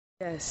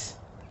Yes,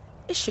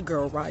 it's your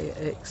girl Riah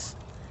X,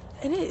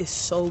 and it is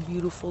so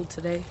beautiful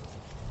today.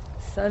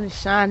 Sun is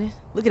shining.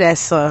 Look at that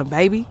sun,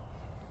 baby.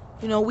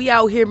 You know, we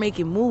out here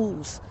making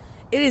moves.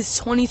 It is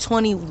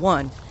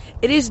 2021.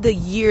 It is the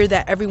year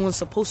that everyone's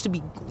supposed to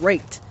be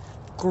great.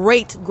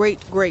 Great, great,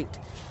 great.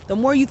 The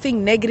more you think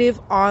negative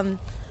on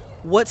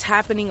what's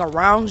happening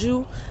around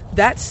you,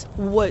 that's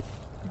what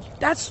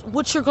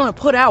you're going to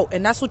put out,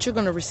 and that's what you're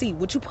going to receive.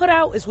 What you put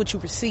out is what you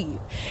receive.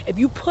 If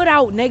you put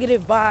out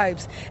negative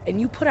vibes and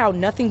you put out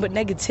nothing but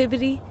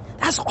negativity,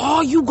 that's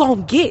all you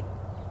going to get.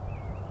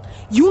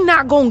 You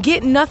not going to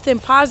get nothing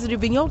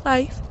positive in your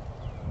life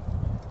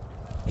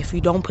if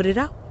you don't put it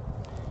out.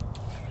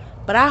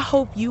 But I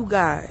hope you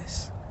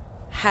guys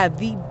have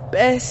the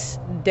best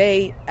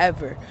day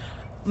ever.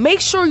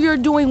 Make sure you're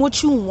doing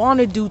what you want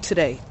to do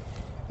today,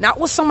 not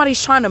what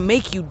somebody's trying to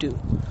make you do,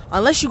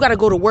 unless you got to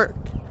go to work.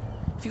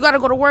 If you got to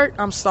go to work,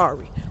 I'm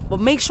sorry. But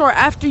make sure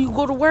after you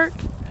go to work,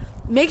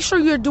 make sure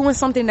you're doing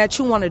something that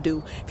you want to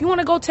do. If you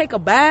want to go take a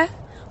bath,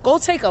 go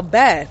take a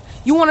bath.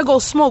 You want to go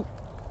smoke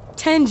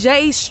 10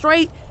 J's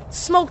straight,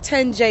 smoke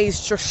 10 J's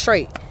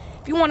straight.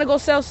 If you want to go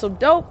sell some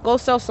dope, go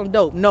sell some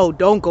dope. No,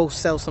 don't go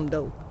sell some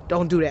dope.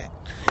 Don't do that.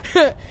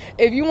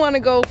 If you want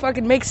to go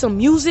fucking make some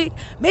music,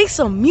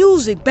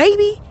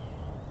 baby.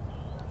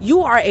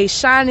 You are a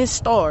shining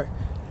star.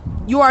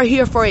 You are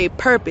here for a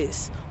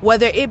purpose.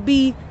 Whether it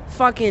be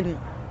fucking,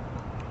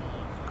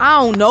 I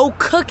don't know,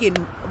 cooking,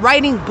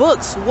 writing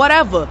books,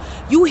 whatever.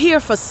 You here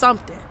for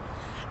something.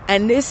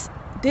 And this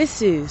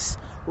is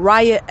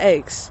Riah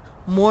X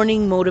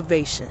Morning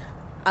Motivation.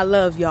 I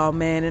love y'all,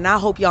 man, and I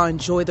hope y'all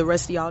enjoy the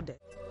rest of y'all day.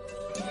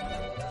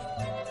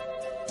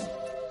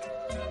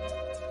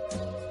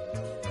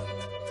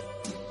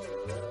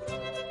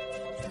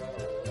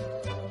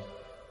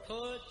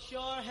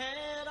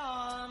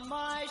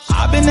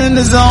 I've been in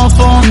the zone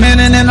for a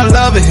minute and I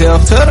love it here.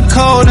 Feel the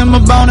cold in my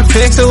bone and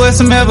fix it with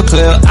some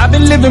Everclear. I've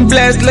been living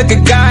blessed, look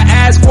at God,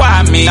 ask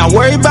why me. Not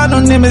worry about no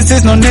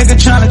nemesis, no nigga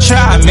tryna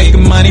try.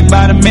 Making money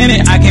by the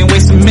minute, I can't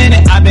waste a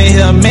minute. I've been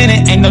here a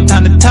minute, ain't no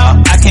time to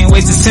talk. I can't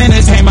waste a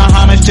sentence, pay my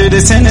homage to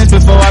the sentence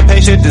before I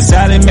pay shit to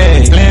Sally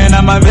Mae. Laying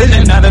out my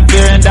vision, now the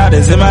fear and doubt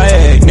is in my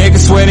head.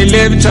 Niggas swear they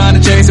living,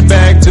 trying to chase it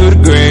back to the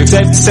grave.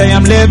 Safe to say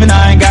I'm living,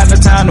 I ain't got no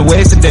time to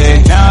waste a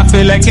day. Now I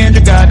feel like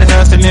Kendrick got the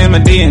hustle in my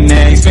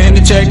DNA. Spend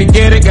the check to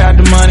get it, got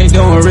the money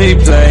doing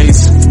replays.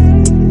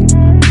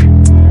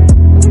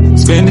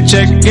 Spend the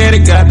check to get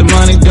it, got the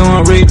money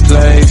doing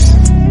replays.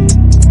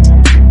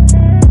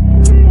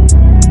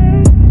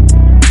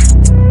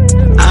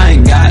 I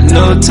ain't got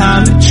no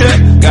time to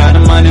trip. Got the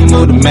money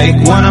move to make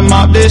when I'm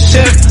off this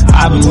shit.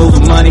 I've been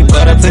moving money,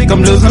 but I think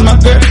I'm losing my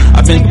grip.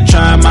 I've been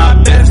trying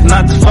my best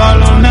not to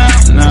follow now.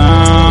 No,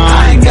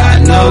 I ain't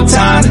got no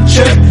time to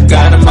trip.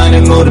 Got the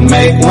money move to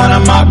make when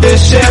I'm off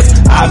this shit.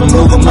 I've been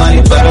moving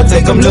money, but I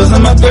think I'm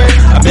losing my grip.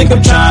 I think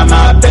I'm trying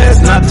my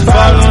best not to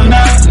follow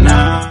now.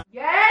 No.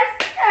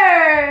 Yes,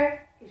 sir.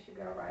 It's your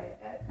girl Riah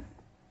X,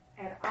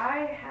 and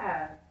I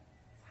have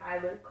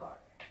Tyler Carter.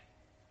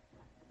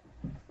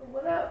 So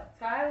what up,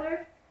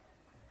 Tyler?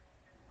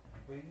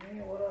 What do you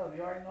mean, what up?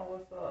 You already know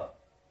what's up.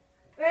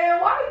 Man,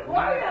 why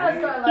you gotta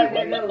start like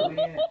that, yo? We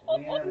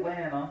in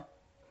Atlanta.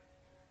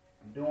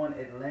 I'm doing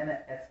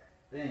Atlanta-esque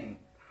things.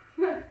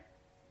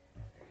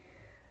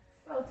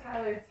 So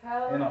Tyler,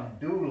 tell And I'm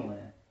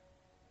doodling.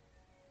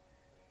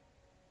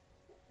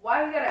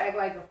 why you gotta act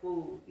like a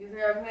fool? You see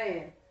what I'm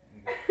saying?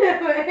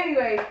 But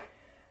anyway,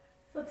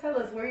 so tell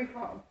us, where you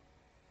from?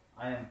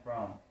 I am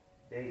from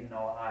Dayton,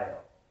 Ohio.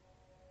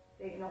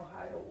 Dayton,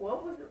 Ohio.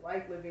 What was it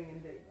like living in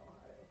Dayton,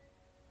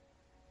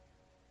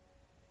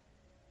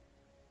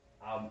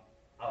 Ohio?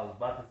 I was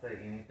about to say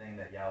anything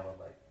that y'all would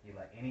like. You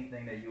like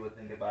anything that you would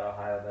think about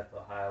Ohio, that's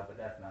Ohio, but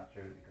that's not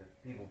true because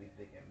people be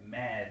thinking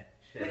mad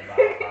shit about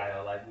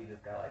Ohio. Like we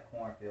just got like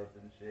cornfields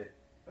and shit.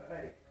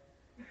 Right.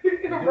 We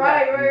do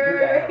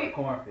right. got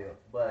cornfields,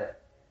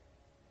 but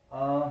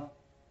no,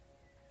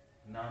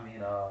 I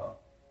mean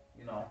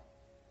you know,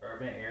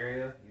 urban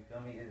area. You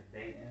feel me? It's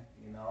Dayton.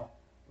 You know,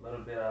 a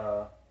little bit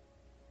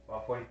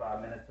about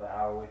 45 minutes to an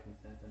hour away from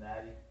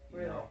Cincinnati.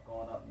 You know,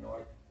 going up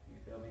north. You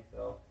feel me?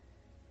 So,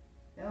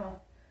 you know,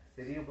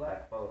 city of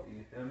black folk.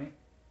 You feel me?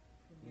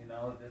 You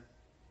know, just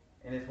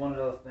and it's one of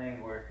those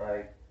things where it's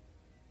like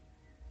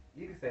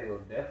you can say it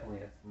was definitely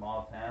a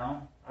small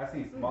town. I've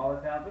seen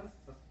smaller towns, but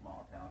it's a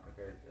small town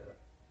compared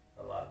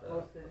to a lot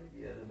of the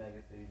the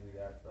mega cities we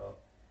got. So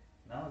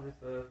now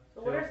just a.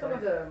 So what are some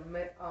of the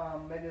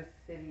mega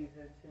cities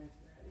in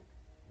Cincinnati?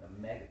 The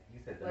mega, you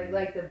said the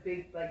like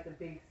the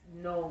big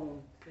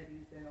known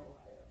cities in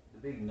Ohio.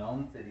 The big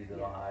known cities in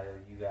Ohio.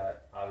 You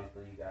got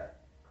obviously you got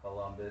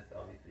Columbus.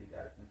 Obviously you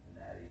got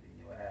Cincinnati. Then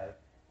you have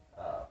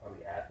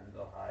probably Athens,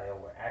 Ohio,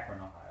 or Akron,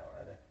 Ohio,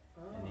 rather.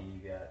 Oh. And then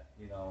you got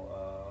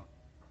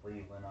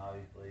Cleveland,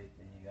 obviously.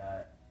 Then you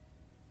got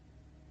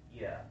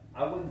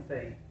I wouldn't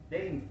say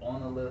Dayton's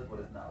on the list, but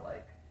it's not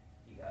like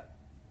you got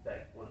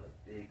like one of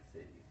the big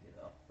cities, you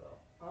know. So.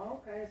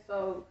 Oh, okay,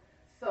 so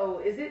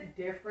is it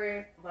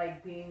different,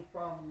 like being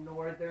from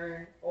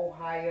northern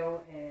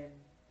Ohio and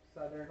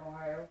southern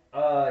Ohio?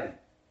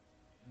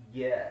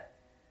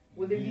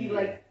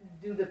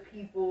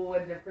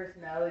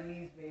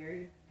 nationalities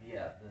vary.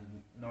 Yeah, the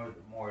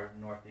more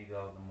north you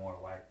go, the more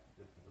white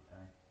people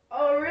turn.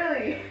 Oh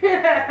really?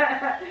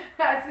 Yeah,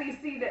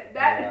 see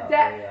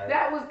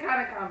that was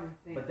kind of common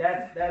sense. But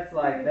that's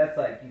like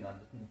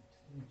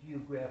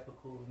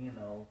geographical,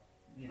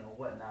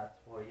 whatnots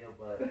for you.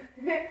 But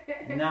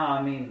no,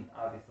 I mean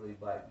obviously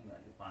black,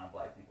 you find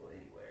black people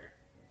anywhere.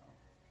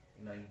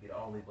 You get the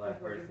only black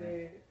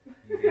person.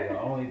 You get the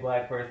only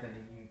black person,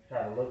 and you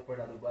try to look for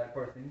another black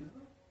person.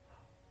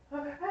 Oh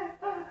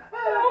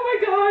my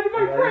God,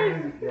 my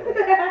friend.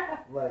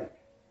 Like,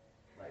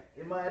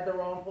 am I at the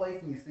wrong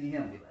place? And you see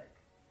him, be like,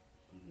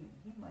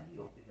 he might be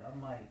over here. I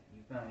might,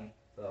 you feel me?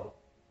 So,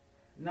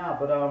 nah,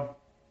 but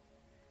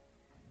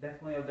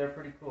definitely they're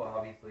pretty cool.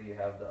 Obviously, you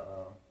have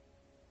the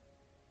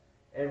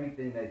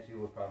everything that you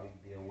would probably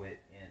deal with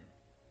in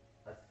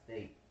a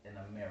state in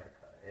America.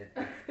 It's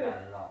got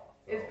it all.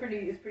 So. It's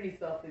pretty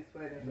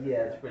self-explanatory.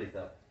 Yeah, it's pretty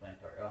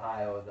self-explanatory.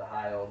 Ohio is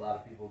Ohio. A lot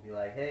of people be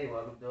like, "Hey,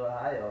 welcome to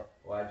Ohio.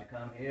 Why'd you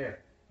come here?"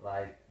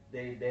 Like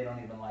they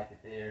don't even like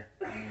it there.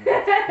 I mean,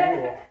 it's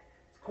cool.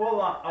 It's cool.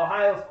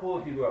 Ohio's cool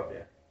if you grew up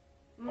there.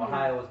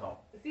 Ohio is home.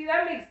 See,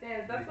 that makes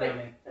sense. That's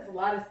that's a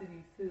lot of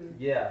cities too.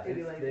 Yeah,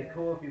 they're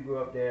cool if you grew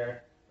up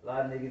there. A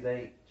lot of niggas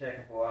ain't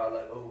checking for a while,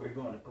 like, oh, we're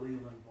going to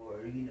Cleveland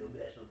for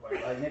bachelor party.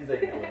 Like niggas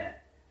ain't doing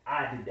that.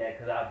 I did that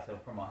because I was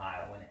from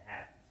Ohio when it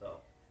happened. So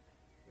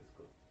it's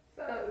cool.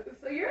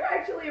 So you're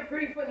actually a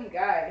pretty funny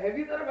guy. Have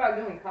you thought about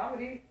doing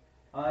comedy?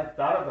 I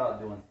thought about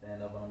doing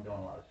stand-up, but I'm doing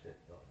a lot of shit.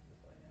 So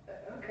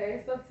just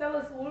okay, so tell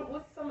us,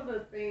 what's some of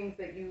the things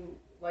that you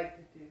like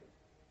to do?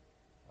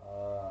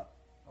 I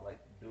like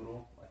to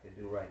doodle, like I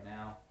do right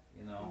now.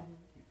 Keep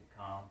it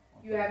calm.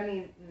 You have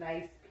any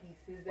nice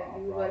pieces that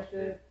you would like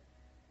to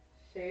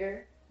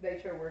share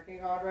that you're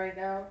working on right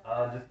now?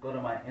 Just go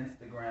to my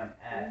Instagram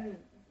at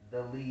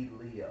the lead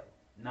Leo.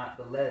 Not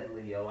the lead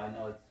Leo. I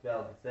know it's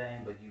spelled the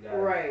same, but you guys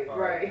right.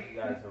 You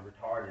guys are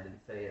retarded and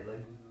say it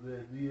like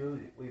lead Leo.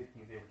 Wait,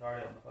 can you say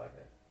retarded on the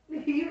podcast?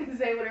 You can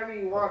say whatever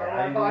you want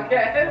on my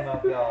podcast. I don't know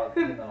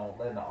if y'all,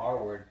 letting the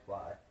R words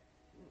fly.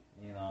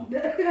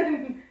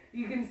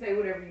 You can say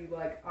whatever you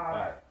like on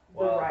right.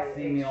 Well,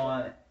 see me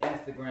on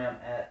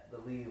Instagram at the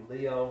lead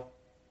Leo.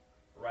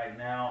 Right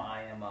now,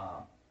 I am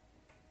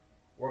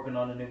working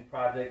on a new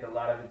project. A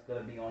lot of it's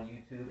gonna be on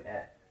YouTube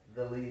at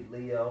the lead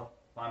Leo.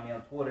 Find me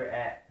on Twitter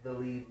at the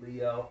lead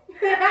Leo.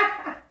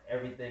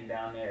 Everything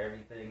down there,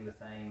 everything the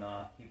same.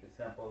 Keep it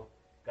simple.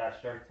 Got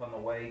shirts on the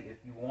way.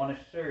 If you want a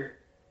shirt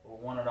or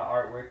one of the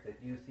artworks that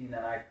you've seen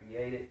that I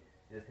created,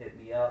 just hit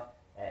me up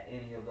at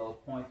any of those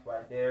points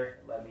right there.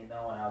 Let me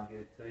know and I'll get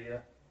it to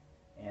you.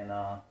 And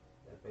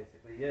that's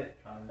basically it.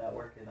 Trying to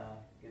network and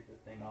get this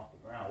thing off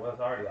the ground. Well,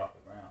 it's already off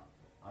the ground.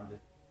 I'm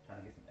just trying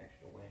to get some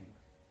extra wings.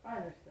 I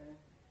understand.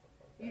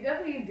 You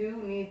definitely do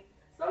need.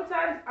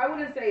 Sometimes I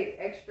wouldn't say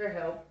extra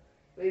help,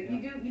 but you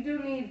need a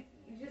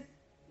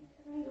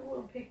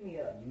little pick me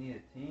up. You need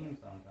a team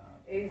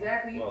sometimes.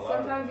 Exactly. Well,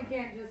 sometimes you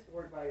can't just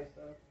work by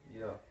yourself.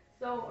 Yeah.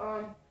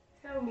 So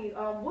tell me,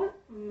 what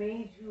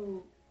made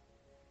you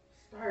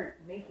start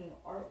making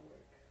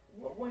artwork?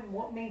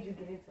 What made you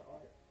get into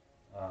art?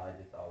 I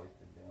just always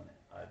been doing it.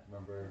 I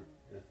remember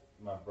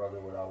my brother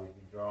would always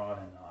be drawing,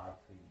 and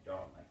obviously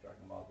drawing like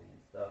Dragon Ball Z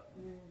and stuff.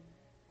 And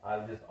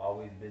I've just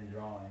always been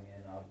drawing,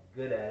 and I was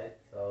good at it.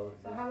 So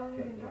how long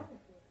have you been drawing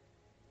for?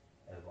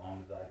 As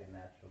long as I can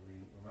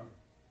naturally remember.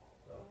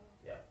 So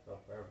yeah, so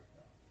forever.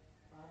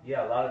 So.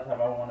 Yeah, a lot of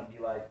time I want to be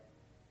like,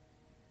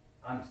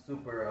 I'm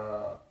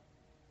super.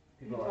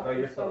 People are like, oh,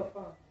 you're so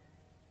fun.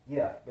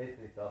 Yeah,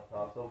 basically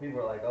self-taught. So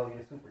people are like, oh,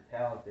 you're super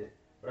talented.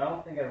 But I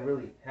don't think I'm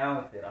really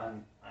talented.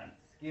 I'm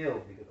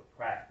skilled because of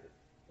practice.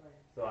 Right.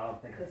 So I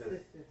don't think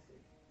consistency. It's just,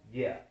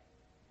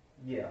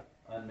 yeah.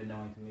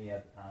 Unbeknown to me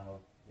at the time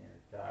of being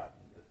a child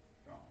and just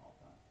drawing all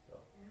the time. So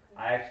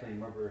I actually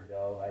remember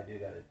though. I do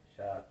got to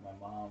shout out to my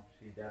mom.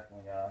 She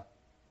definitely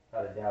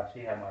got it down. She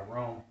had my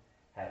room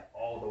had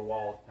all the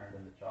walls turned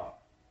into chalk.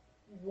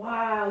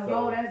 Wow,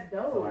 yo, that's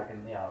dope. So I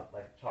can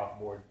like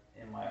chalkboard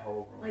in my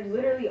whole room. Like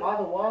literally all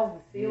the walls,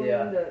 the ceiling,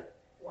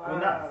 wow. Well,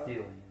 not the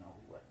ceiling,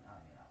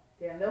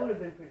 Damn, that would have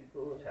been pretty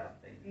cool. Child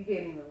baby. You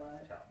can't even lie.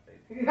 Child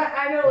baby.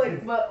 I know,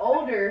 like, but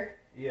older,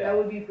 yeah. That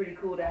would be pretty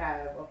cool to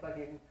have a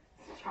fucking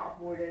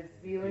chalkboard as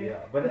ceiling.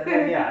 Yeah, but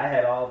I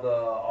had all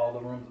the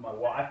rooms on my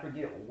wall. I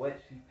forget what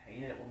she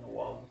painted on the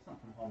walls. It was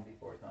something from Home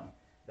Depot or something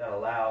that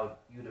allowed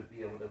you to be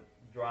able to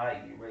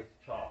dry erase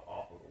chalk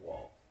off of the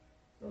walls.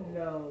 So,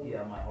 no.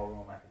 Yeah, my whole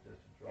room I could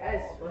just draw.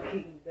 That's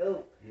fucking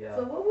dope. Yeah.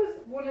 So what was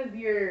one of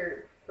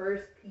your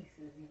first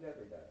pieces you've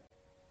ever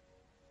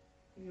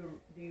done?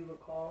 Do you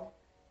recall?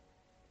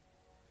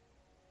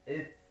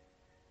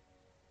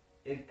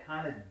 It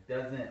kind of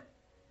doesn't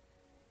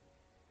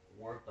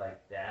work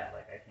like that.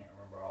 Like I can't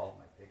remember all of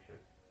my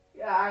pictures.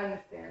 Yeah, I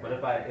understand. But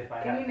if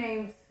I can you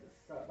name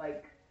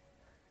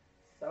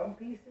some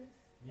pieces?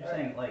 You're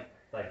saying like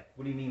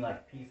what do you mean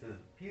like pieces?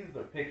 Pieces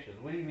or pictures?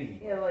 What do you mean?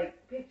 Yeah, like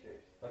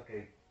pictures.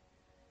 Okay,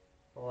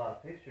 a lot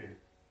of pictures.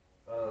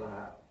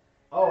 Wow.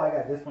 Oh, I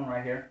got this one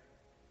right here.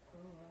 Oh,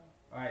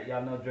 wow. All right,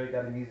 y'all know Drake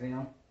got a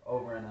museum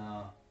over in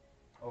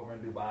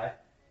Dubai.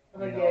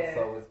 Oh, you know, yeah.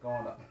 so it's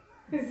going up.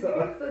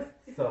 So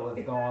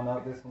it's going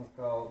up. This one's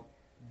called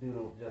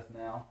Doodle Just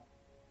Now,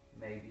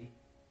 maybe.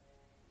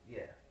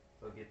 Yeah,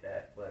 so get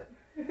that. But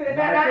no, I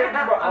can't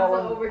remember all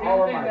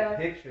of my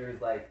pictures.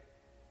 Like,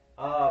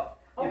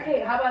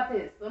 okay, how about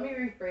this? Let me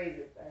rephrase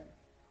it then.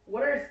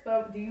 What are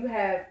some? Do you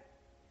have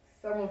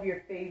some of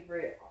your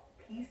favorite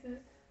pieces?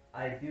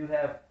 I do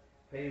have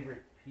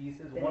favorite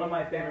pieces. One of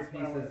my favorite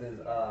pieces is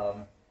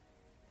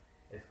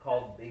it's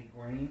called Big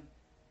Green.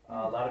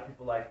 A lot of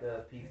people like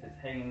the piece. It's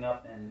hanging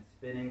up in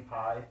Spinning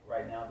Pie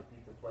right now, the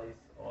pizza place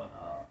on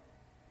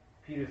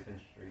Peterson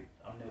Street.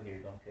 I'm new here,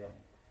 don't kill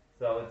me.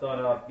 So it's on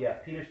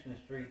Peterson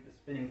Street, the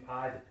Spinning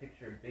Pie. The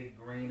picture Big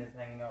Green is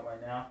hanging up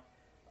right now,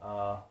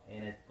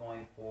 and it's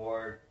going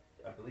for,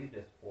 I believe,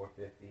 just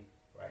 $450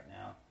 right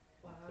now.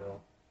 Wow.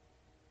 So,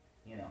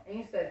 you know. And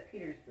you said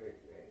Petersburg,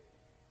 right?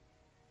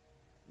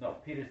 No,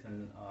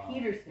 Peterson.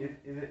 Peterson.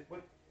 Is it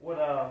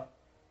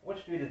what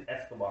street is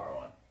Escobar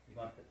on?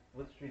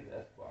 What street is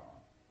Escobar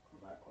on?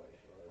 I'm not quite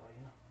sure. Oh,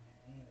 you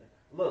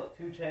know, look,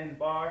 2 Chainz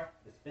Bar,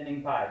 the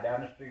Spinning Pie,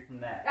 down the street from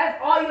that.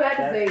 That's all you had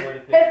to say. That's where the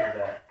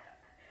picture's at.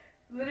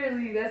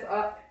 Literally, that's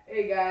all.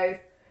 Hey guys,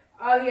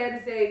 all he had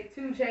to say,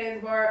 2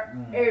 Chainz Bar.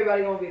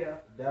 Everybody gonna be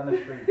there. Down the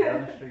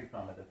street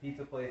from it. The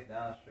pizza place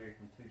down the street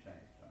from 2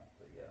 Chainz.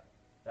 So yeah,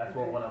 that's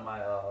where one of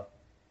my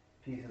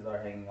pieces are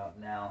hanging up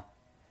now.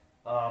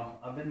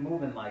 I've been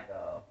moving like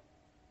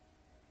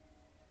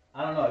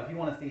I don't know if you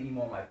want to see any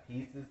more of my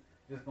pieces.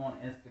 Just go on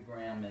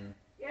Instagram and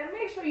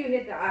make sure you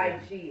hit the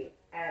IG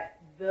at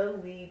The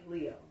Lead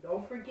Leo.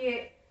 Don't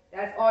forget,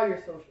 that's all your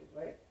socials,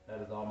 right?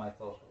 That is all my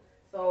socials.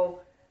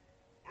 So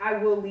I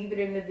will leave it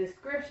in the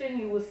description.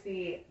 You will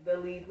see The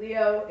Lead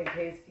Leo in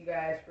case you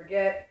guys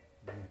forget.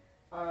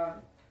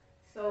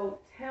 So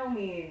tell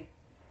me,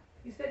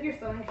 you said you're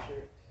selling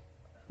shirts.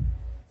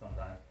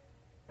 Sometimes.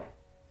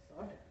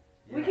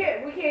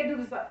 Yeah. We can't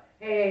do the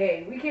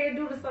hey, we can't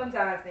do the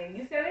sometimes thing.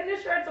 You selling the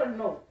shirts or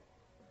no?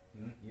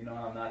 You know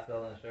I'm not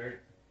selling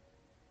shirts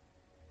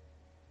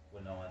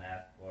when no one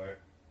asked for it.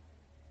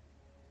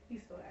 He's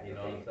so aggravated. You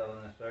know I'm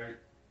selling a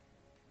shirt.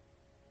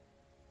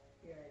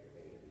 You're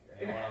aggravated.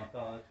 You know I'm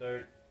selling a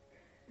shirt.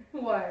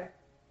 Why?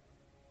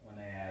 When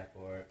they ask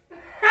for it.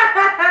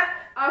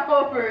 I'm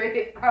over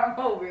it.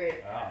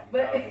 Wow, you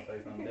gotta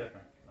say something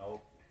different.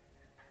 Nope.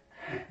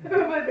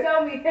 But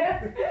tell me,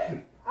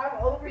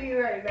 I'm over you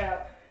right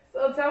now.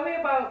 So tell me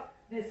about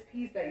this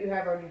piece that you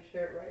have on your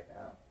shirt right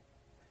now.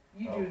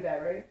 You drew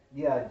that, right?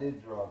 Yeah, I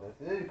did draw this.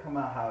 It didn't come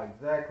out how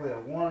exactly I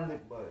wanted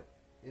it, but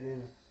it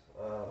is,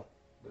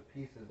 the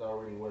piece is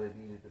already what it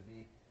needed to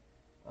be.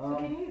 So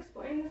can you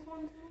explain this one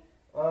to me?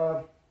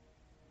 Or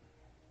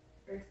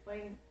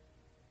explain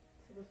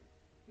to the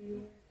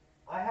viewers?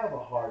 I have a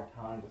hard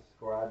time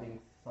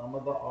describing some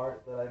of the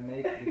art that I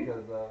make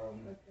because,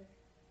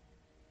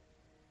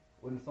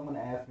 when someone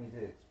asks me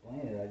to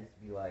explain it, I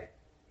just be like,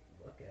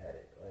 look at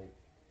it.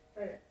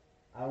 Like,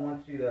 I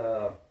want you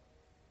to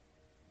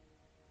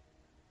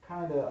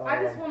kind of.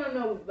 I just want to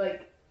know,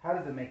 like, how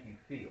does it make you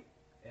feel?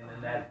 And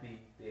then that'd be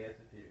the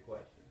answer to your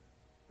question.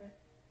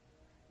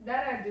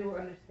 That I do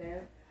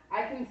understand.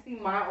 I can see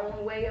my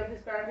own way of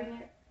describing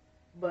it,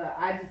 but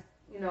I just,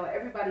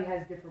 everybody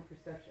has different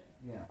perceptions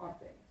on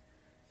things.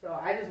 So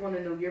I just want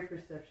to know your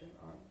perception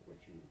on what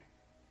you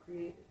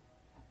created.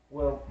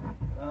 Well,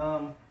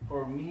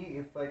 for me,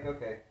 it's like,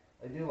 okay,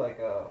 I do like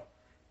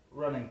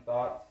running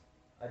thoughts.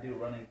 I do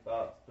running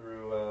thoughts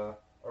through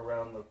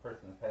around the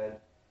person's head,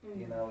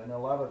 and a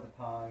lot of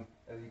the time,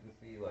 as you can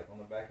see, like on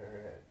the back of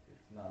her head,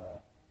 it's not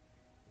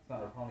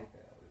a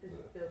ponytail. It's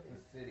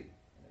a city,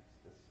 and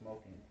it's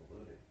smoking,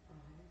 polluted,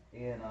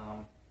 and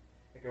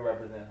it can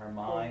represent her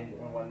mind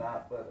and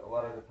whatnot. But a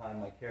lot of the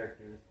time, my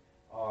characters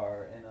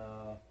are in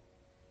a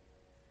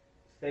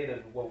state of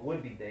what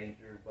would be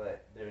danger,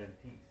 but they're in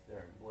peace,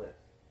 they're in bliss,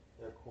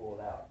 they're cooled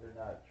out, they're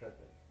not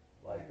tripping.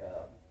 Like,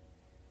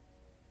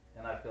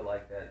 and I feel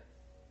like that's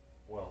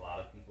what a lot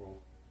of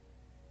people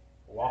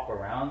walk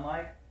around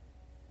like,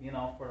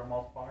 for the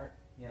most part,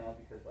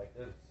 because like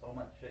there's so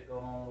much shit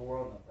going on in the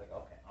world, and it's like,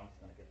 okay, I'm just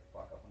gonna get the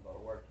fuck up and go to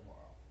work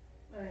tomorrow.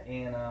 Right.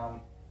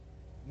 And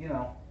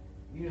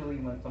usually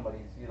when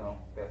somebody's, she's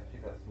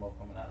got smoke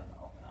coming out of her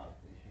mouth, and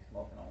obviously she's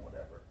smoking on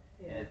whatever,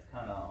 and it's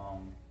kind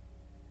of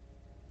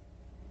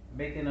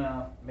making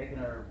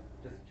her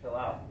just chill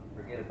out and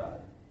forget about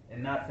it.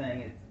 And not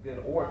saying it's good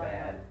or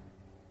bad,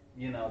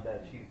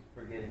 that she's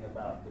forgetting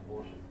about the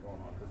bullshit that's going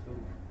on. Because who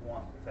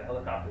wants, it's a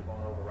helicopter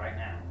going over right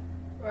now.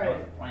 Right.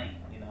 It's a plane,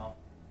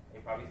 They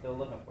probably still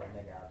looking for a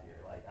nigga out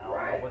here. Like, I don't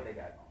know what they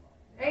got going on.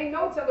 Ain't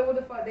no telling what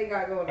the fuck they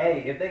got going on.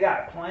 Hey, if they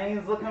got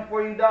planes looking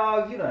for you,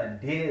 dog, you done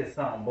did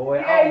something, boy.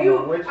 Yeah, I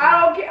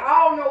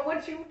don't know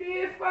what you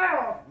did,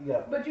 found.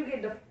 Yeah. But you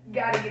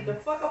gotta get the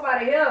fuck up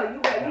out of here.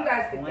 You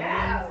guys can get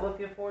out. Planes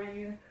looking for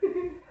you?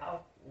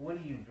 What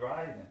are you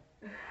driving?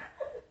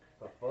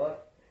 The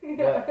fuck?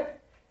 Yeah.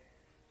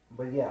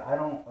 But yeah, I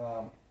don't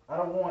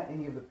want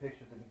any of the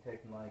pictures to be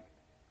taken like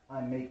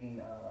I'm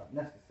making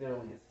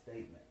necessarily a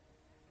statement.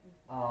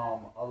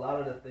 A lot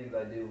of the things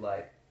I do,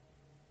 like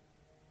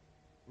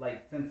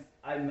like since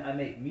I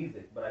make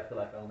music, but I feel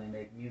like I only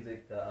make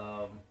music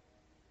to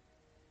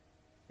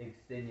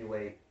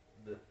extenuate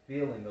the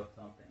feeling of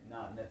something,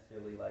 not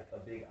necessarily like a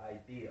big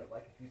idea.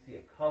 Like if you see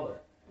a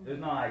color, there's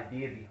no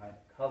idea behind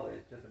the color.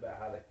 It's just about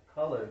how the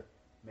color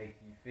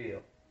makes you feel.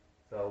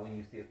 So when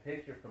you see a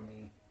picture from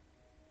me,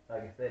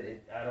 like I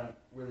said, I don't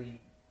really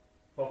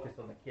focus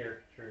on the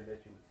caricature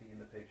that you would see in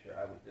the picture.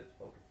 I would just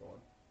focus on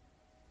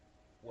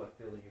what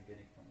feeling you're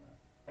getting from the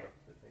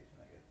representation,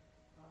 I guess.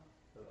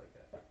 So like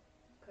that.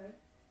 Okay.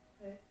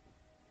 Okay.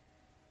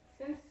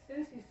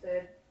 Since you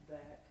said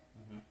that,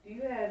 do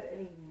you have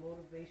any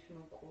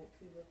motivational quotes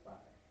you live by?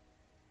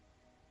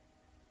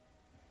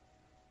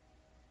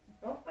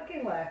 Don't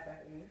fucking laugh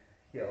at me.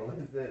 Yo,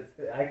 this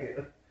I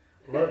could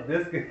look.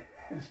 This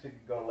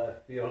could go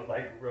left field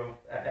like real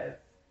fast.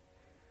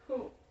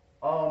 Who?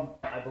 I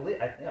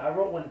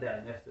wrote one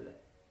down yesterday.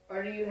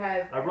 Or do you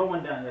have? I wrote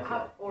one down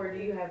yesterday. Or do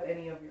you have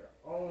any of your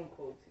own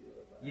quotes you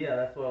live by? Yeah,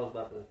 that's what I was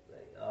about to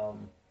say.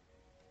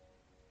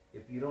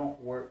 If you don't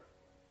work,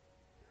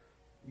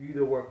 you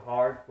either work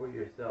hard for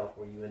yourself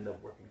or you end up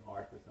working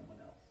hard for someone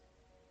else.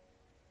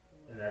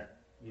 And that,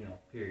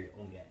 period,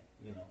 on game.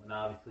 And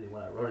obviously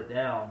when I wrote it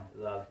down, it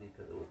was obviously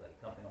because it was like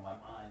something on my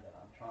mind that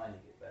I'm trying to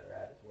get better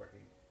at, is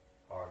working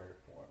harder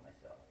for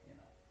myself,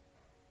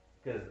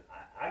 Because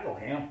I go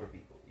ham for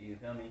people, you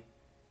feel me?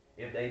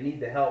 If they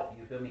need the help,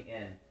 you feel me,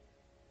 and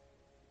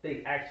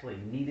they actually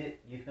need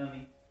it, you feel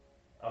me,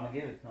 I'm going to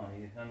give it to them,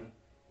 you feel me,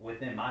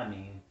 within my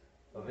means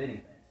of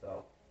anything.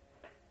 So,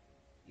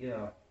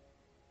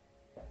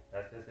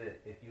 that's just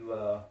it. If you,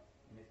 let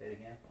me say it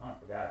again. I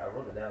forgot. I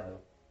wrote it down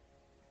though.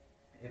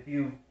 If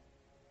you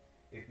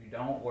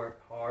don't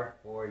work hard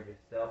for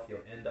yourself,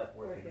 you'll end up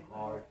working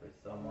hard for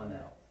someone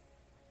else.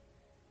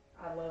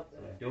 I love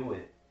that. So do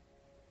it.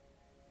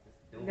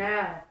 Just do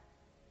now.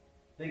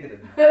 it.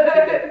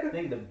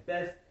 Think of the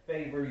best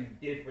favor you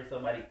did for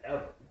somebody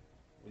ever.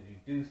 Was you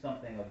do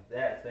something of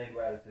that same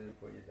gratitude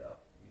for yourself.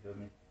 You feel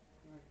me?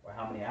 Or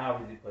how many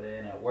hours you put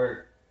in at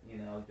work,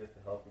 just to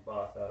help your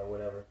boss out or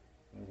whatever.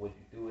 And would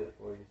you do it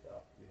for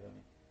yourself? You feel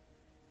me?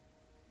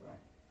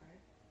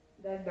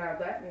 Right.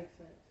 That makes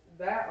sense.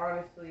 That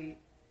honestly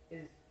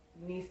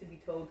needs to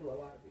be told to a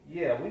lot of people.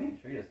 Yeah, we need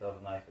to treat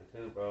ourselves nicer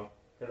too, bro.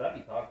 Because I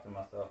be talking to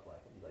myself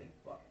like, you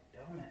fucking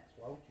dumbass.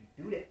 Why would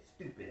you do that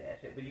stupid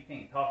ass shit? But you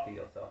can't talk to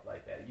yourself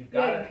like that. You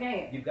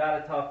can't. You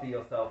gotta talk to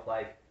yourself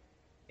like,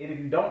 and if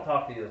you don't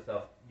talk to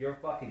yourself, you're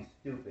fucking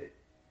stupid.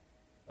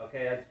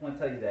 Okay, I just want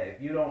to tell you that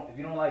if you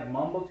don't like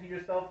mumble to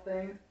yourself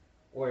things,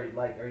 or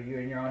you're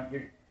in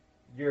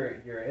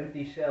your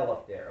empty shell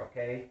up there.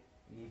 Okay,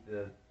 you need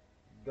to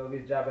go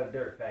get a job at a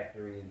dirt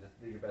factory and just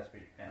do your best for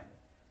your family.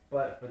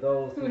 But for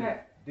those who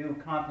do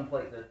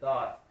contemplate their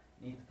thoughts,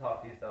 you need to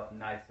talk to yourself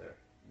nicer.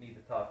 You need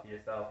to talk to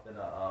yourself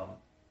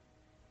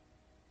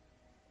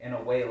in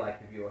a way like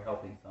if you were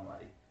helping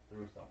somebody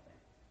through something.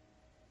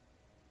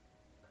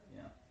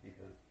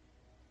 Because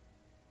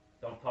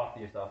don't talk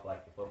to yourself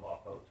like your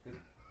football coach.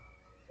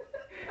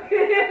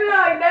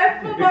 Like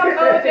that football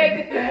coach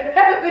ain't.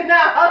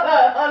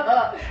 Hold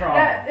up.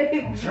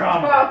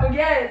 Trauma.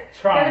 Yes.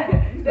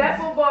 Trauma. That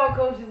football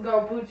coach is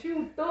gonna put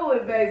you through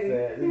it,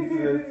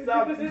 baby.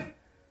 Stop. What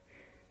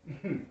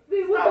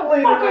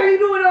the fuck are you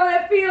doing on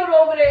that field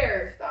over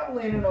there? Stop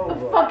leaning over.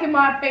 The fuck am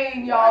I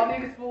paying y'all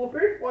niggas for?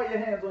 Why your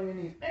hands on your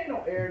knees? Ain't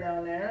no air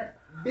down there.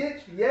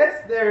 Bitch,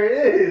 yes there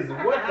is.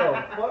 What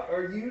the fuck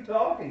are you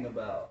talking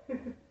about?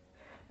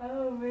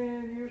 Oh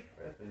man, you're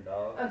stressing,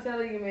 dog. I'm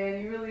telling you,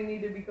 man, you really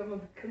need to become a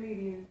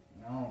comedian.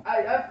 No.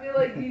 I feel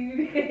like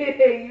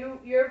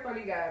you're a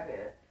funny guy,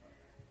 man.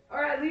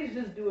 Or at least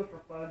just do it for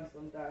fun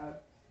sometimes.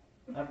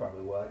 I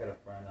probably will. I got a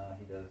friend,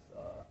 he does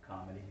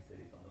comedy. He said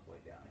he's on his way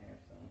down here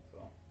soon,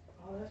 so.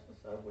 Oh, that's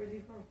what's up. Where's he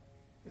from?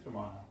 He's from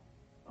Ohio.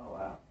 Oh,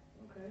 wow.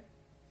 Okay.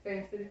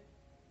 Same city?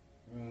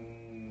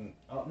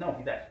 Oh, no,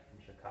 he's actually from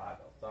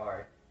Chicago.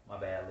 Sorry. My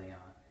bad,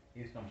 Leon.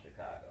 He's from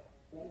Chicago.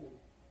 Ooh.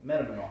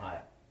 Met him in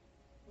Ohio.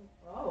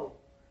 Oh,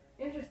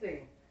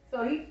 interesting.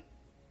 So he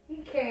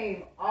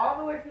came all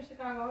the way from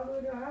Chicago all the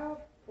way to Ohio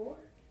for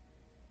it?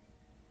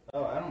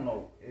 Oh, I don't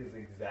know his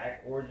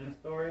exact origin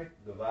story.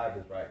 The vibe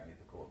is right. He's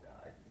a cool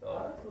guy. So,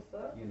 that's what's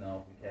up. We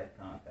kept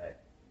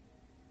contact.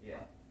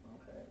 Yeah.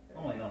 Okay.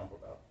 Only known him for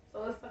about. So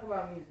let's talk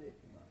about music.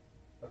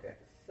 Okay.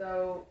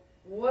 So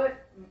what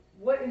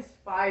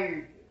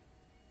inspired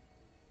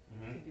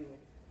you to do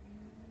it?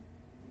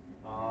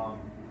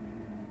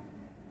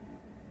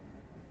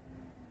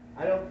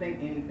 I don't think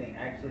anything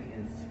actually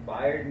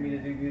inspired me to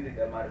do music.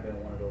 That might have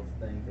been one of those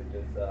things that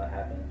just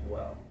happened as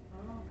well.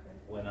 Oh, okay.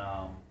 When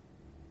I'm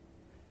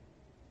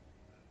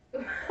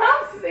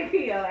sick of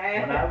your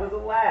ass. When I was a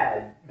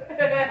lad,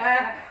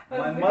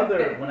 my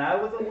mother. When I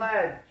was a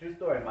lad, true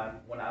story.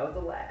 When I was a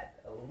lad,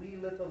 a wee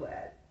little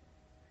lad,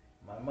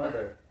 my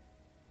mother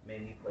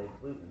made me play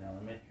flute in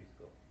elementary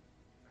school.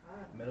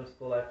 Middle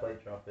school, I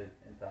played trumpet.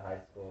 Into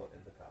high school,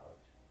 into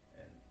college,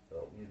 and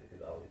so music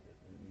has always just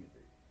been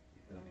music.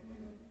 You feel me?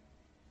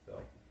 So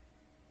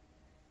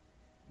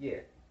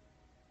yeah.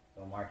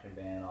 So marching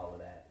band, all of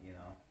that.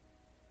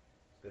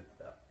 It's good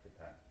stuff. Good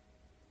time.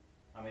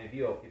 I mean, if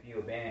you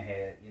a band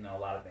head, you know a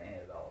lot of band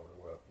heads all over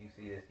the world. You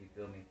see this, you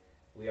feel me?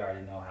 We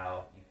already know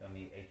how, you feel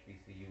me,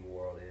 HBCU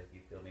world is.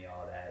 You feel me?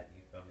 All that,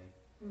 you feel me?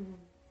 Mm-hmm.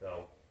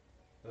 So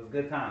it was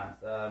good times.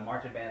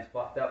 Marching bands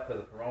fucked up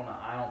because of Corona.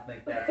 I don't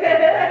think that's coming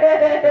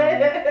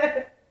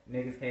back.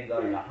 Niggas can't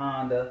go to the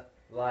Honda.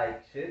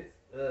 Like shit's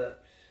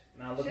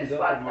now looking good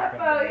for marching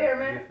bands. Here,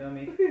 man. You feel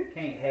me?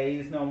 Can't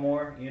haze no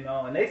more. You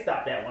know, and they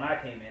stopped that when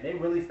I came in. They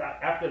really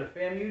stopped after the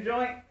FAMU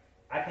joint.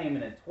 I came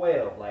in at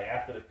 12, like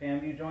after the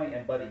FAMU joint,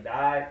 and Buddy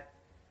died.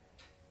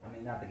 I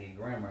mean, not to get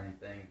grim or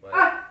anything, but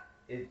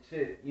it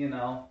shit, you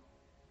know,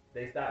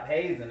 they stopped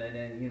hazing, and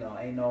then you know,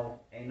 ain't no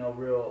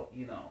real,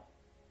 you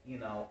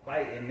know,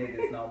 fighting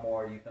niggas no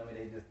more. You feel me?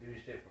 They just do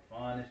shit for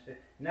fun and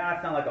shit. Now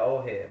I sound like an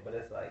old head, but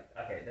it's like,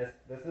 okay,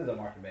 this is a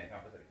marching band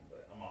conversation,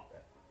 but I'm off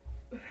that.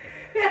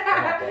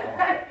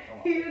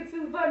 You're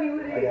too funny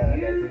with it.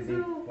 You're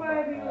too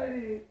funny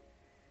with it.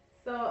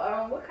 So,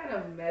 what kind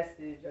of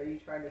message are you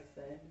trying to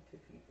send to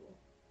people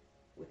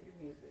with your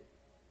music?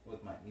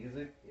 With my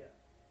music? Yeah.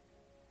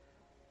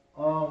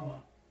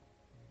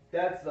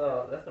 That's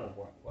an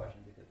important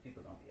question because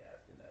people don't be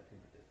asking that.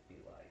 People just be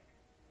like.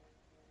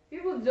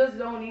 People just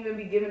don't even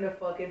be giving a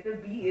fuck if the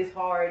beat is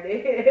hard.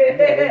 They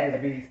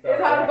just be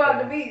it's all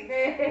about the beat,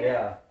 man.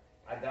 Yeah.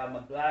 I got my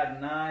Glock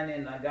 9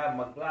 and I got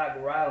my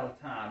Glock right on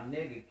time.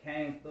 Nigga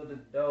came through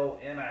the door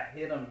and I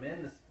hit him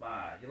in the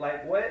spine. You're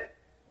like, what?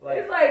 Like,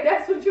 it's like,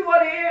 that's what you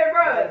want to hear,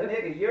 bro. Like,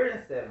 nigga, you're in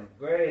 7th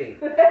grade.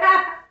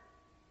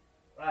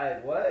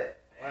 Like, what?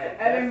 Like,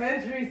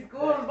 elementary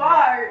school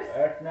bars.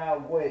 That's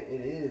not what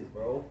it is,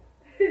 bro.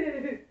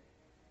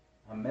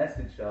 A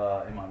message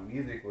in my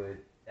music would...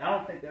 I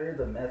don't think there is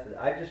a message.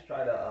 I just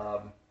try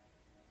to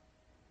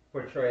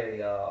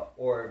portray,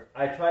 or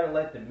I try to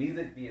let the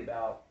music be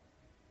about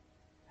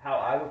how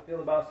I would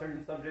feel about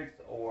certain subjects,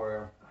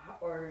 or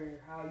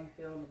how you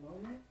feel in the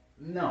moment.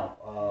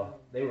 No,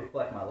 they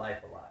reflect my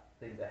life a lot.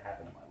 Things that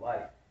happen in my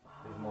life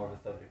is more of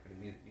a subject for the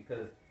music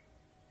because,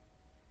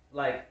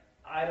 like,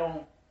 I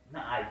don't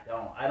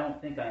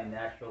think I'm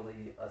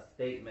naturally a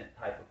statement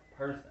type of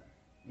person.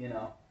 You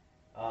know,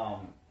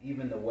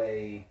 even the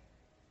way.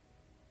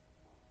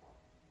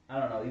 I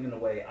don't know, even the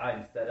way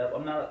I'm set up.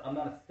 I'm not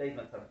a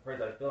statement type of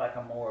person. I feel like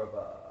I'm more of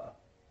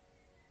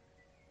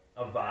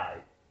a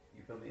vibe.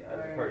 You feel me? As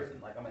a person.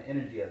 Like, I'm an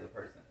energy as a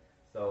person.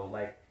 So,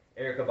 like,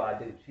 Erykah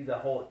Badu, she's a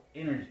whole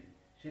energy.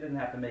 She doesn't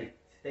have to make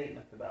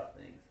statements about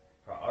things.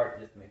 Her art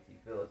just makes you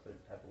feel a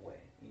certain type of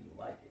way and you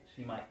like it.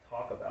 She might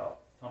talk about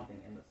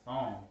something in the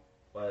song,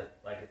 but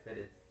like I said,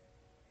 it's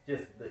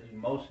just the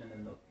emotion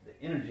and the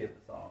energy of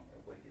the song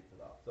that what it gets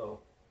about. So,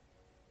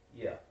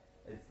 yeah.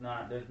 It's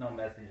not. There's no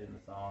message in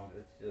the song.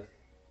 It's just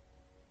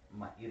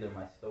either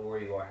my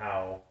story or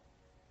how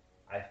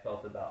I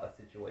felt about a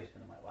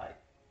situation in my life.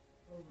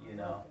 You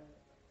know,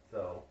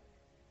 so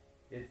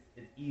it's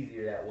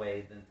easier that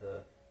way than to.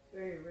 It's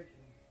very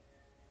original.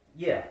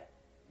 Yeah,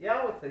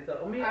 I would say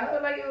so. I mean, I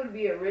feel like it would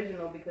be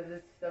original because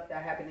it's stuff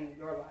that happened in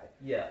your life.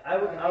 Yeah, I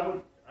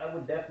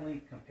would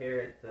definitely compare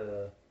it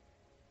to.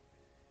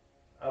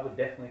 I would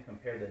definitely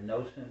compare the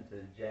notion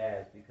to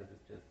jazz because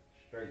it's just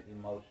straight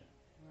emotion.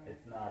 Right.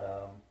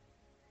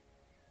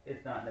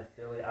 It's not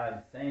necessarily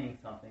I'm saying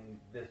something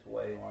this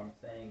way or I'm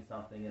saying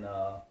something in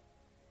a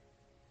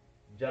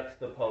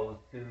juxtaposed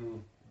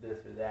to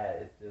this or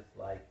that. It's just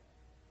like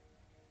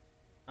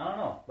I don't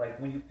know. Like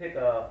when you pick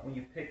a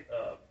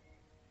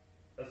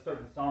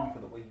certain song for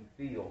the way you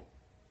feel,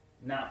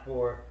 not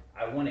for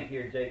I want to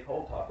hear J.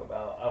 Cole talk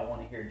about. I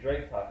want to hear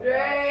Drake talk about.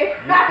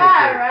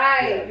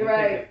 Right, you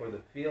pick it for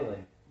the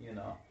feeling, you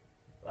know.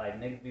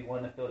 Like niggas be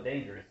wanting to feel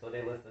dangerous, so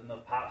they listen to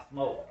Pop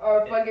Smoke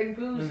or fucking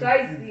Pooh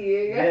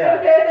Shiesty.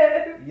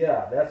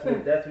 Yeah. That's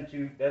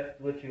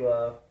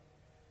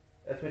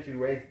what you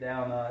race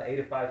down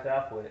 85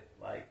 South with.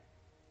 Like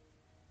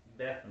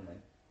definitely.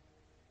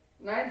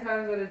 9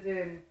 times out of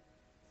 10,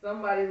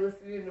 somebody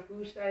listening to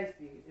Pooh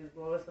Shiesty is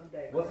blowing some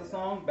day. What's the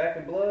song? Back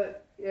in Blood.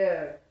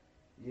 Yeah.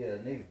 Yeah,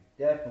 niggas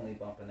definitely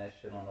bumping that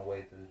shit on the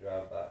way to the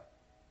drive-by.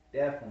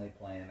 Definitely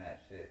playing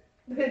that shit.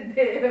 Oh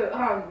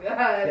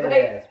God!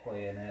 Ass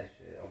playing that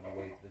shit on the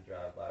way to the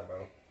drive-by,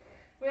 bro.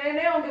 Man,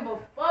 they don't give a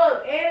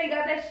fuck, and they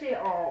got that shit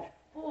on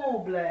full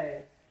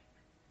blast.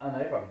 I know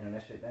they probably doing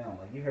that shit down.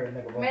 Like you heard a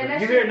nigga bumping. Man,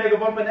 hear a nigga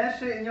bumping that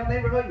shit in your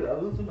neighborhood? You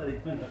like, somebody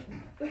finna.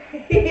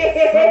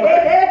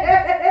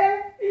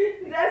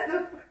 That's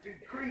the fucking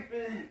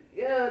creeping.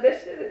 Yo,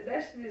 that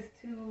shit is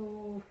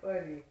too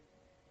funny.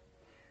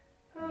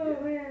 Oh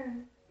yeah.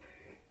 Man,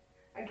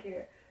 I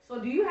can't. So,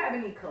 do you have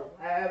any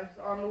collabs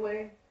on the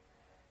way?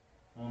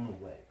 On the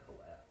way,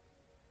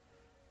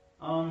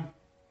 collab.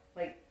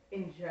 Like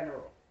in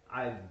general.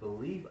 I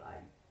believe I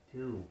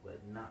do, but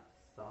not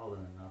solid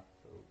enough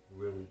to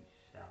really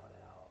shout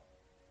out.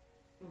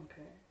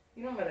 Okay.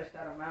 You don't gotta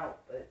shout them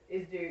out, but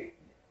is there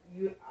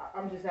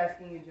I'm just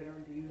asking you in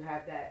general, do you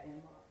have that in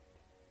mind?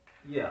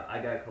 Yeah,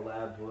 I got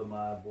collabs with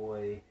my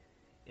boy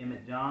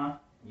Emmett John.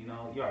 You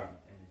know, you already know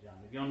Emmett John.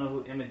 If you don't know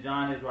who Emmett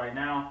John is right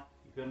now,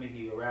 you feel me?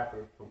 He's a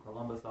rapper from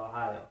Columbus,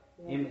 Ohio.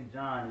 Yeah. Emmett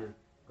John is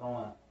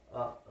going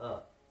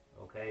up,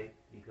 okay?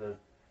 Because because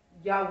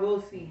y'all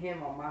will see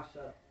him on my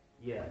show.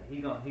 Yeah, he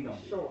gonna be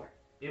sure.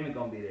 There. Emmett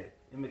gonna be there.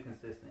 Emmett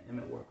consistent.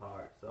 Emmett work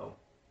hard. So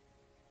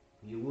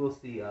you will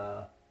see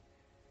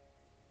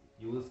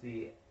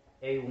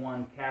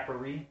A1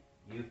 Capery.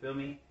 You feel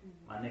me?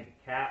 Mm-hmm. My nigga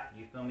Cap.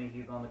 You feel me?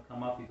 He's on the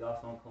come up. He's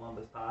also in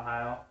Columbus,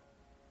 Ohio.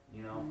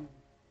 You know. Mm-hmm.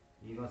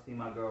 You're gonna see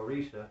my girl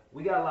Riah.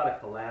 We got a lot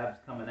of collabs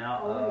coming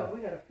out. Oh,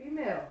 we got a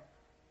female.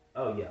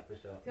 Oh yeah, for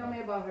sure. Tell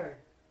me about her.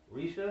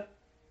 Riah?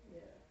 Yeah,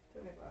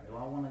 tell me about her. Do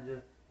I wanna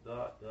just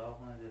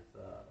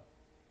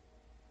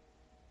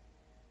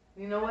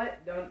You know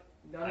what? Don't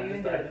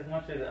even do it.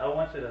 I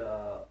want you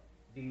to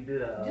do you do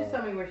the just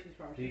tell me where she's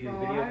from. Do you do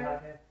video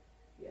podcast?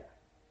 Yeah.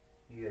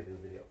 You gotta do a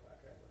video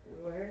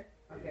podcast with her.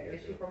 Okay,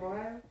 is she from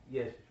Ohio?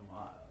 Yeah, she's from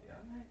Ohio. Yeah.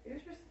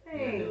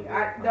 Interesting.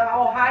 The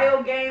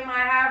Ohio game I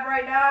have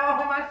right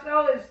now on my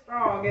show is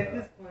strong at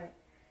this point.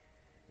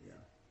 Yeah.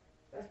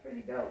 That's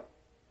pretty dope.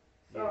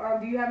 So,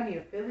 do you have any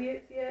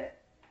affiliates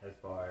yet? As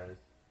far as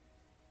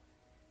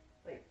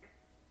like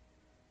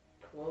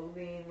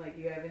clothing, like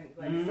you have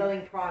any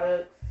selling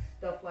products,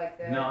 stuff like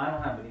that? No, I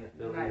don't have any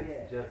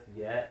affiliates just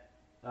yet.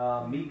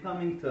 Me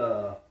coming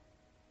to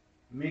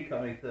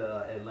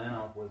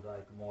Atlanta was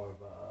like more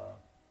of a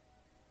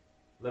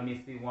let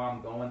me see where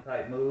I'm going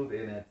type move,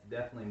 and it's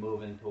definitely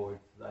moving towards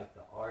like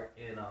the art.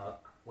 And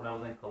when I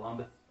was in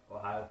Columbus,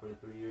 Ohio for the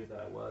 3 years that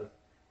I was,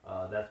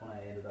 that's when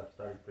I ended up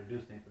started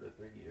producing for the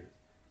 3 years.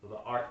 So the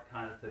art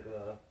kind of took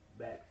a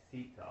back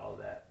seat to all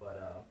that.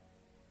 But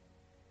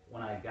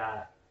when I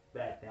got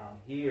back down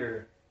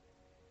here,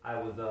 I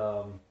had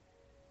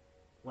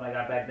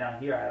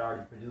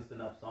already produced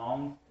enough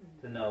songs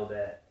to know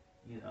that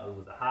it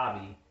was a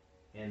hobby,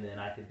 and then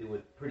I could do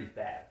it pretty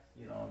fast,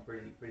 and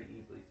pretty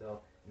easily. So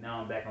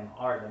now I'm back on the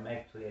art, and I'm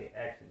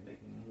actually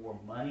making more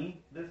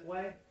money this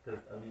way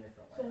because it's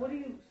a So what do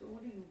you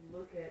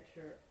look at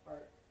your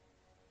art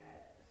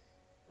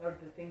as, or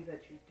the things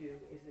that you do?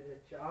 Is it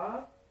a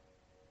job,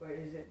 or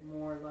is it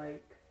more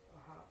like a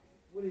hobby?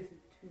 What is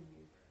it to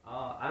you?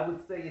 I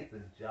would say it's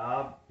a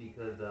job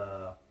because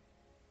I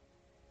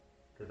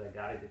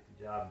gotta get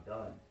the job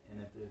done, and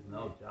if there's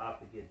no job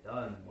to get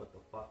done, then what the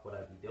fuck would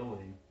I be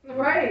doing?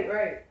 Right.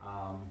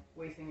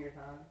 Wasting your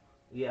time.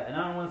 Yeah, and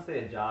I don't want to say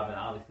a job in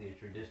obviously a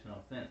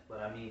traditional sense, but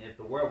I mean, if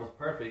the world was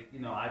perfect,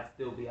 I'd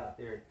still be out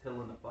there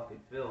tilling the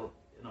fucking field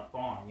in a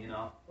farm,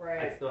 Right.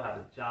 I'd still have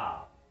a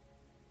job.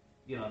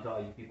 To all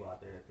you people out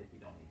there that think we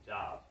don't need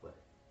jobs, but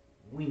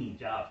we need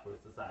jobs for the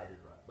society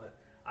to run. But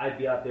I'd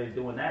be out there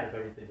doing that if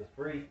everything was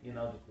free,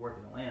 just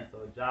working the land.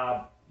 So a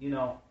job,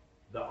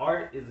 the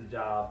art is a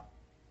job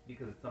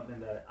because it's something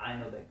that I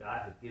know that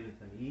God has given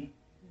to me,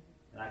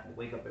 and I can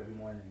wake up every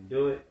morning and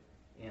do it,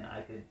 and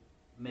I could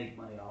make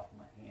money off of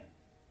my hands.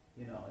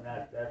 And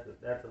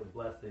that's a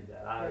blessing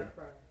that I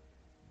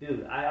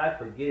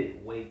forget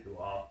it way too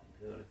often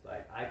too. It's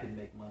like I can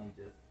make money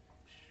just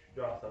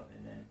draw something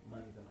and then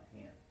money's in my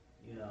hands,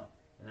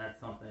 and that's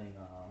something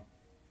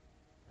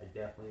I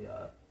definitely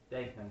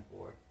thank him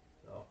for.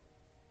 So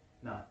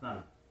no, it's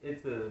not.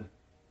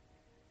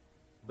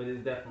 But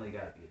it's definitely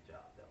got to be a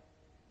job though.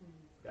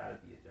 It's got to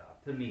be a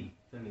job to me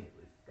at least.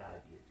 It's got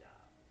to be a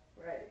job.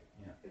 Right.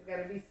 Yeah. It's got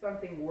to be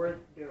something worth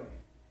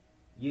doing.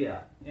 Yeah,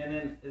 and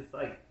then it's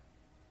like.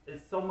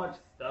 It's so much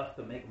stuff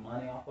to make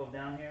money off of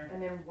down here.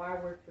 And then why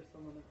work for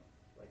someone else,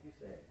 like you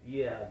said?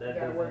 Yeah, you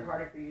gotta work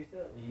harder for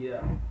yourself.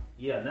 Yeah.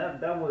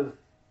 That was,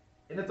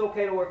 and it's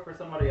okay to work for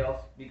somebody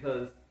else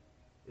because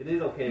it is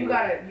okay. You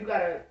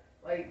gotta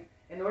like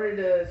in order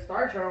to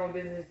start your own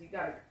business, you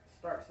gotta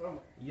start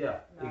somewhere. Yeah,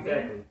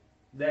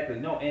 exactly.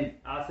 No, and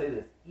I'll say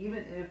this: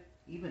 even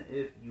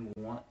if you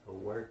want to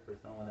work for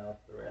someone else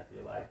the rest of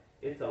your life,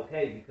 it's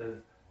okay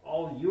because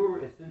all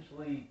you're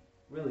essentially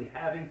really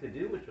having to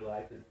do with your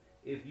life is.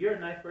 If you're a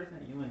nice person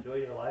and you enjoy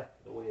your life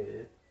the way it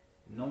is,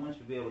 no one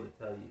should be able to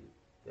tell you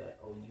that,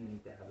 oh, you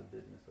need to have a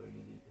business or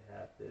you need to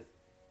have this.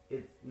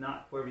 It's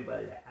not for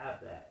everybody to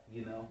have that,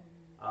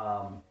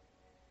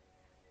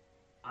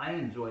 I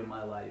enjoy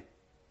my life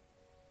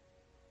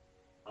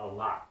a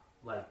lot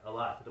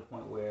to the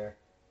point where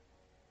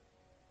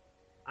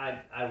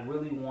I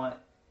really want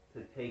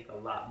to take a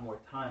lot more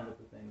time with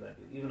the things I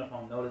do. Even if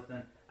I'm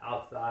noticing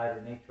outside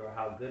or nature or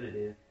how good it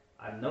is,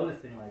 I'm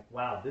noticing like,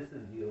 wow, this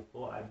is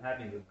beautiful. I'm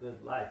having a good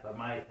life. I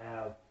might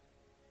have,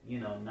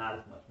 not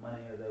as much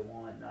money as I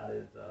want, not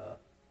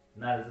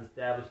as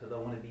established as I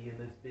want to be in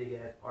this big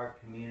ass art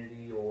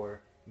community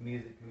or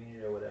music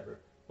community or whatever.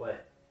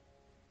 But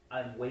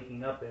I'm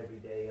waking up every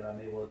day and I'm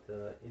able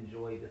to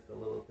enjoy just the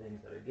little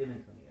things that are given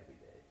to me every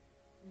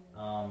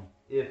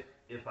day.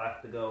 If I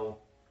have to go,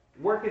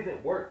 work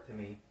isn't work to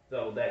me,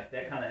 so that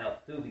kind of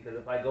helps too because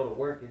if I go to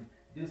work and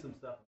do some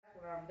stuff.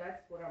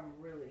 That's what I'm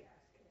really.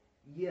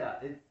 Yeah,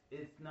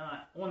 it's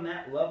not on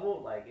that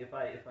level. Like if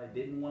I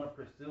didn't want to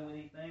pursue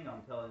anything,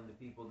 I'm telling the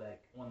people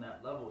that on that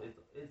level,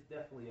 it's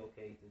definitely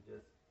okay to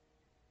just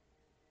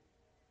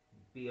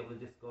be able to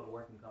just go to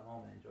work and come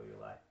home and enjoy your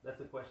life. That's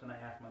a question I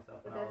asked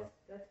myself when I was.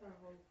 That's our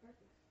whole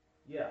purpose.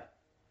 Yeah.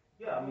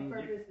 Our whole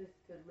purpose is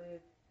to live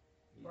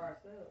for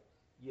ourselves.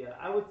 Yeah,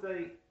 I would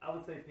say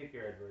pick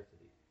your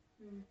adversity.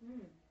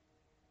 Mm-hmm.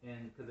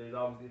 And because it's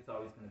always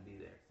going to be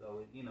there.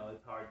 So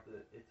it's hard to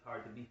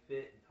be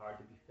fit. It's hard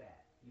to be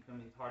fat. You feel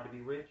me? It's hard to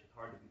be rich. It's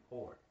hard to be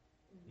poor.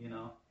 Mm-hmm. You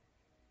know.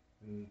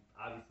 And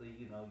obviously,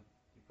 you're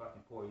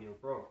fucking poor. You're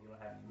broke. You don't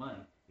have any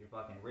money. You're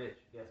fucking rich.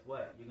 Guess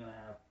what? You're gonna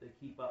have to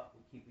keep up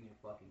with keeping your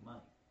fucking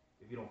money.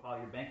 If you don't call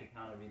your bank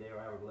account every day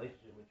or have a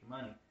relationship with your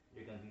money,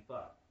 you're gonna be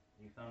fucked.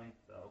 You feel me?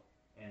 So,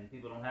 and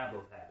people don't have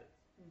those habits.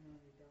 No,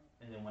 they don't.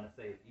 And then want to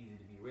say it's easy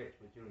to be rich,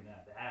 but you don't even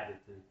have the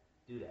habit to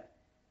do that.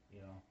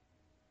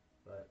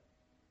 But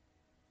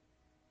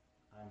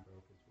I'm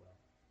broke as well.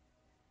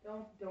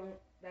 Don't.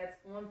 That's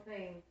one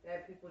thing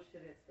that people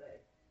shouldn't say.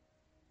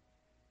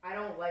 I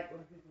don't like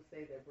when people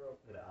say they're broke.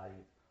 To the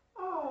audience.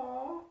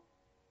 Oh.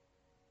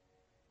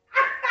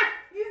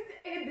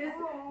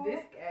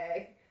 This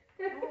guy.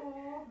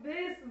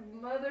 This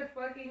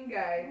motherfucking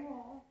guy.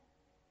 Oh,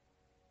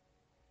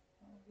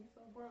 he's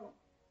so broke.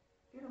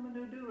 Get him a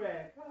new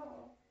do-rag.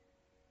 Oh.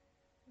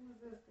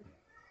 Who's this?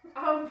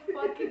 I'm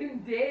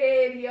fucking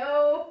dead,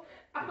 yo.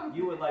 If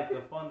you would like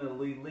to fund the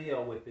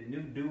Leo with the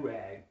new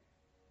do-rag,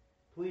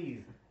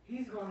 please.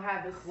 He's gonna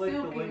have the Click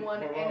the silky link one,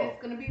 below. and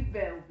it's gonna be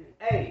velvet.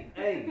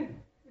 Hey.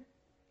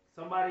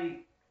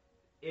 Somebody,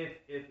 if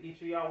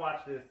each of y'all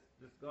watch this,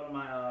 just go to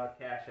my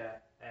Cash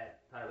App at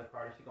Tyler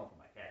Carter. She's gonna put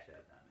my Cash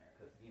App down there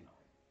because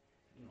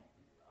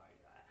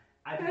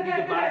I just need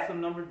to buy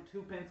some number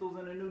 2 pencils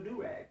and a new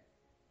do-rag.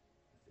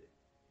 That's it.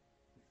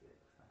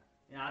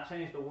 Yeah, I'll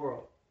change the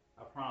world.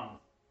 I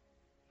promise.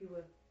 You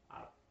will.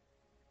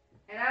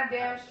 And I'm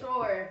damn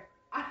sure.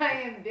 I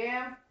am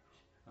damn.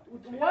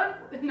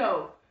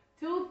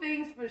 Two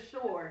things for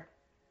sure.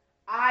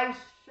 I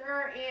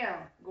sure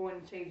am going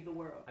to change the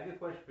world. I got a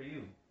question for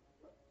you.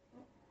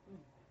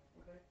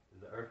 Okay.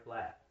 Is the Earth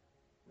flat?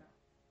 No.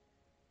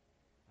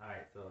 All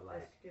right, so like.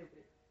 That's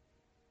stupid.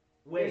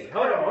 Wait,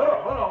 hold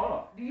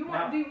on. Do you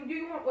want?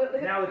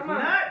 Now it's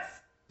not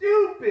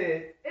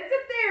stupid. It's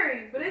a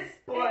theory, but it's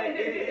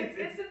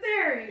a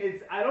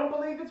theory. I don't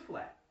believe it's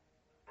flat.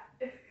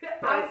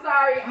 I'm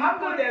sorry. I'm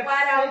going to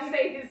flat out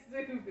say it's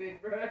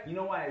stupid, bro. You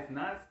know why it's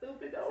not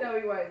stupid though? Tell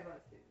me why it's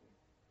not stupid.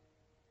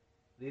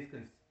 These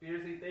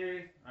conspiracy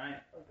theories,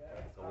 right?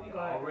 Okay. So we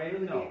already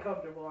know. Get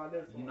comfortable on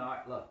this one.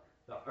 Look,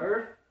 the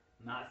Earth.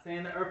 Not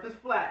saying the Earth is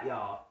flat,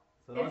 y'all.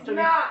 So don't it's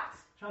not.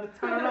 Trying to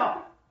turn it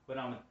off. But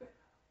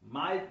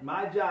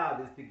my job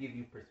is to give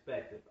you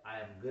perspective. I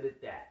am good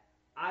at that.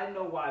 I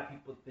know why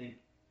people think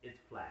it's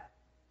flat.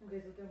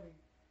 Okay, so tell me.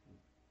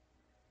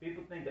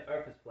 People think the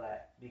Earth is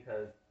flat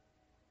because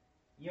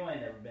you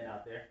ain't never been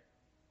out there.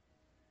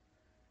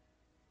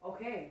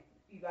 Okay,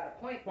 you got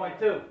a point. Point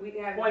two.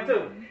 Point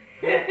two.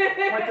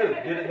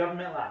 Did the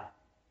government lie?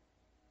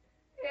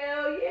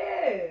 Hell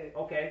yeah.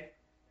 Okay.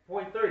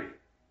 Point 3.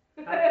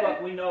 How the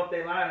fuck we know if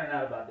they lying or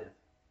not about this?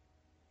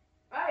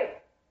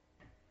 Right.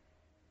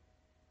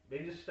 They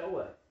just show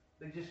us.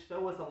 They just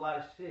show us a lot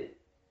of shit.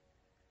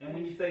 And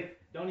when you say,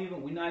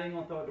 we're not even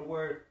gonna throw the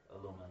word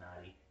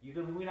Illuminati. You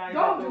feel me? We're not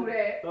even Don't do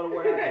that. Throw the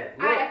word out there.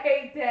 Look, I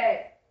hate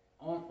that.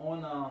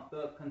 On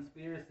the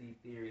conspiracy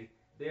theory,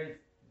 there's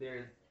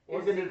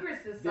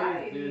secret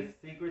societies. There's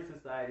secret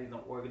societies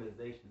and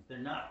organizations. They're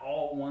not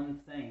all one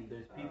same.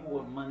 There's people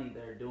with money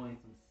that are doing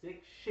some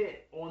sick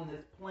shit on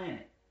this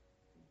planet.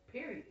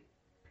 Period.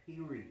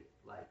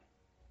 Like,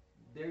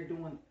 they're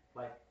doing,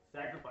 like,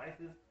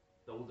 sacrifices.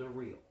 Those are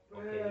real.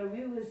 Okay?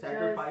 We was just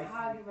Sacrifices,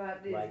 talking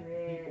about this, like,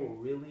 man. people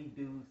really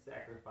do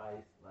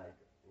sacrifice, like,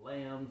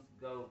 lambs,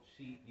 goats,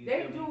 sheep.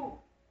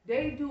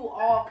 They do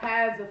all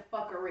kinds of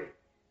fuckery.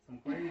 Some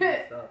crazy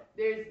stuff.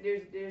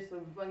 There's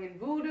some fucking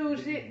voodoo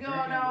shit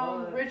going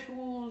on, blood.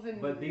 Rituals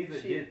and But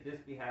shit. this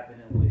be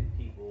happening with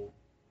people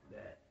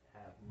that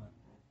have money,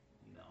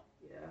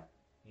 Yeah.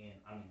 And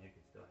I mean, it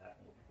can still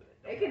happen with people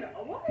that don't.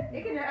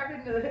 It can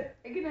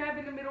happen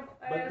in the middle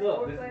class. But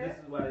look, this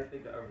is why they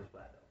think the Earth is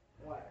flat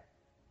though. Why?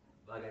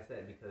 Like I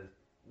said, because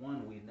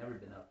one, we've never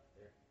been up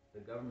there. The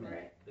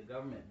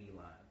government be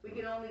lying. We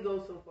can only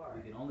go so far.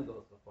 We can only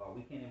go so far.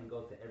 We can't even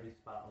go to every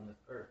spot on this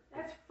Earth.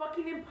 That's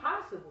fucking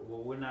impossible.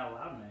 Well, we're not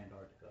allowed in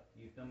Antarctica.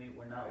 You feel me?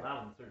 We're not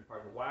allowed in certain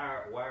parts.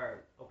 Why?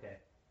 Okay.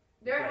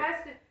 There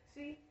has to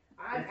see.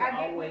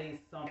 I always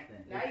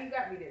something. Now you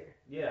got me there.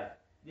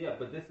 Yeah,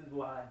 but this is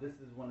why. This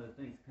is one of the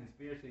things.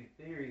 Conspiracy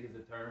theory is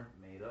a term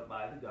made up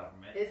by the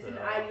government. It's an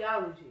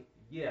ideology.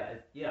 Yeah.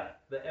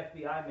 The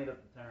FBI made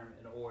up the term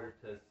in order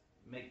to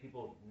make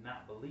people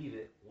not believe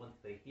it once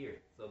they hear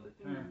it. So the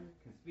term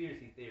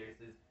conspiracy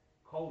theorist is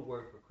code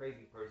word for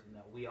crazy person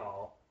that we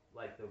all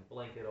like to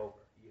blanket over.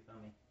 You feel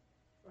me?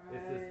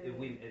 Right.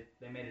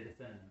 They made it a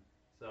synonym.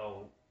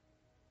 So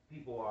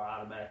people are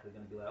automatically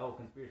going to be like, oh,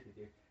 conspiracy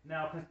theory.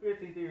 Now,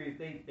 conspiracy theories,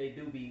 they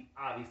do be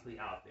obviously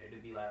out there.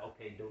 They'd be like,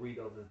 okay,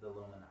 Doritos is the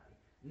Illuminati.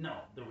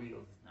 No,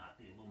 Doritos is not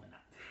the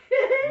Illuminati.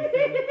 You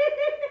feel me?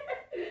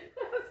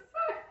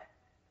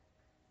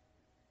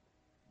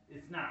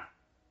 It's not.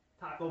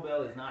 Taco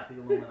Bell is not the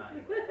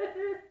Illuminati.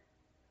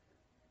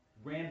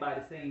 Ran by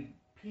the same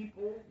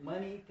people,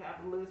 money,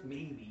 capitalists,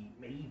 maybe,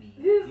 but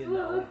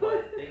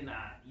they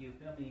not. You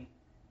feel me?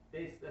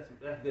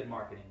 That's good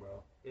marketing,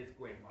 bro. It's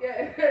great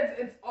marketing. Yeah,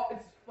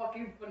 it's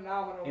fucking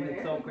phenomenal. And man.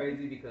 it's so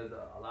crazy because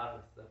a lot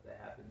of the stuff that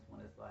happens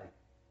when it's like,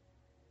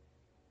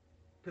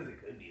 because it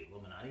could be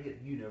Illuminati.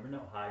 You never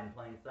know, hide in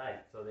plain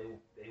sight. So they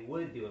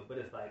would do it, but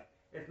it's like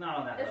it's not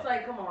on that. It's level.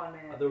 like, come on,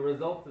 man. The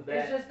results of that.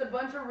 It's just a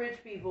bunch of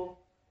rich people.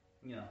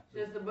 You know,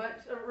 just a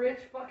bunch of rich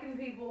fucking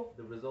people.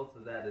 The results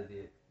of that is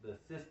the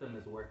system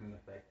is working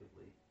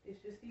effectively.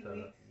 It's just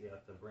elites.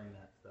 To bring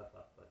that stuff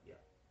up, but yeah.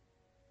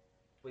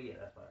 But yeah,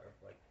 that's why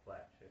Earth like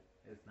flat shit.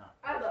 It's not.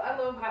 I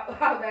love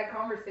how that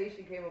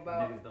conversation came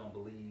about. Niggas don't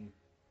believe.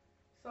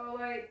 So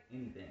like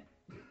anything.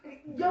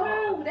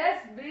 Yo,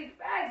 that's big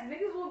facts.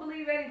 Niggas will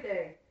believe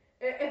anything.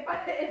 If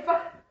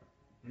I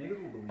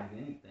Niggas will believe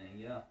anything.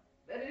 Yeah.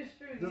 That is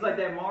true. Just like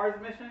that Mars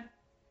mission.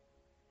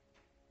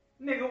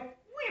 Nigga,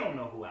 we don't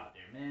know who out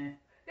there, man.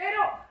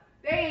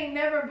 They ain't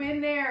never been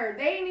there.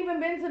 They ain't even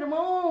been to the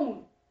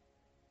moon.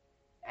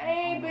 They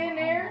ain't been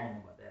there. I don't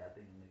know about that. I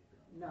think them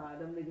niggas. Nah,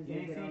 them niggas. You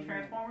ain't seen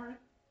Transformers?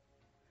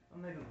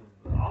 Them niggas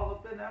was all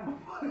up in that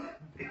motherfucker.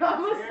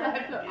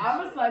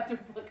 I'ma slap the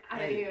fuck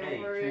out of here. Hey,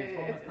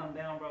 Transformers come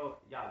down, bro.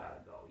 Y'all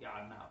gotta go.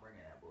 Y'all not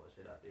bringing that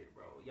bullshit up there,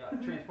 bro. Y'all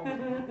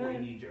Transformers, we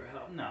need your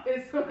help. No.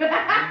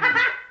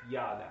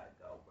 Y'all gotta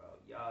go, bro.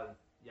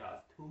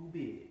 Y'all's too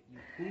big. You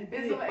too big.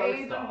 It's some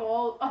Age of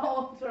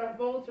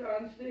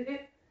Voltron shit. Age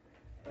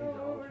of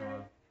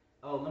Ultron.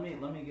 Oh, let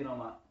me get on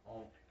my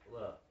own.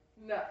 Look.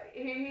 No,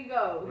 here you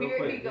go. Real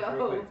quick, 2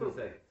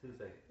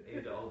 seconds.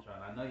 Age of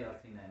Ultron. I know y'all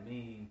seen that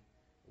meme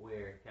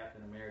where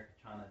Captain America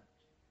trying to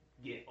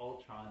get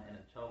Ultron in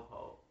a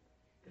chokehold.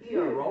 He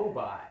a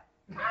robot.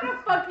 How the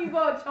fuck you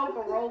gonna choke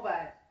a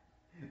robot?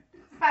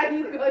 How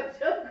you gonna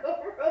choke a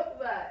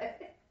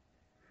robot?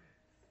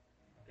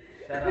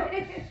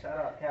 Shout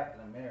out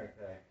Captain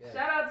America.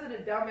 Shout out to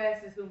the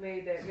dumbasses who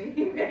made that meme.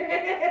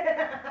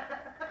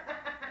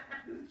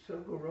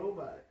 Choke a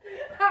robot.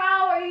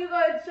 How are you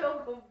gonna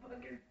choke a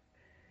fucking...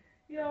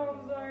 Yo,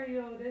 I'm sorry,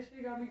 yo. That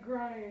shit got me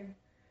crying.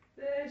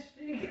 That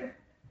shit...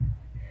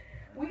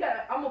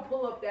 I'm gonna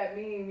pull up that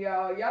meme,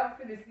 y'all. Y'all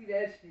finna see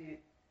that shit.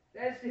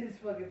 That shit is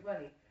fucking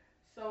funny.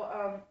 So,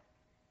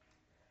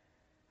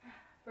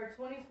 for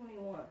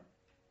 2021,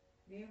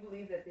 do you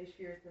believe that this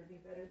year is gonna be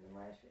better than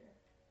last year?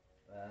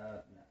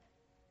 No.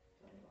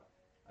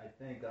 I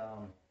think,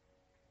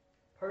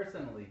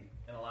 personally,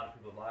 in a lot of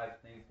people's lives,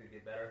 things could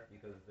get better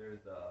because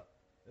there's a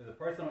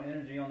personal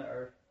energy on the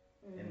earth,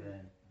 and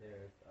then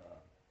there's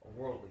a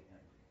worldly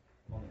energy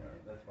on the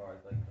earth, as far as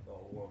like the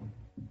whole world,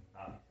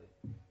 obviously.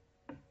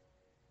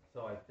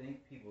 So I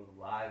think people's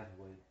lives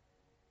would,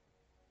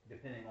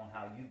 depending on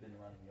how you've been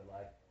running your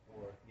life,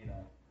 or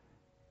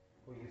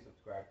who you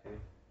subscribe to,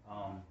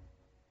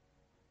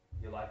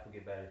 your life will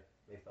get better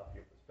based off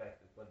your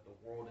perspective. But the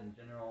world in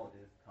general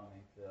is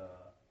coming to,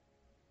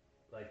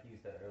 like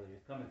you said earlier,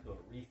 it's coming to a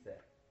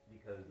reset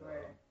because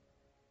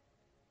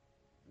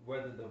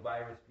whether the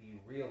virus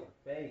be real or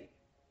fake,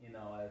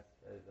 as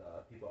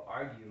people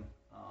argue,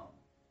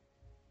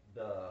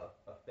 the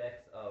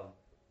effects of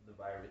the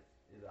virus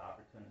is an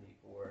opportunity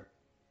for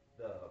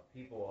the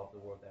people of the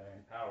world that are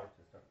in power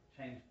to start to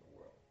change the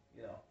world.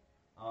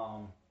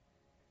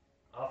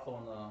 Also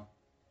on the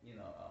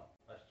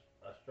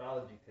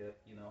astrology tip,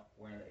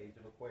 we're in the age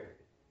of Aquarius,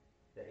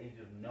 the age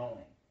of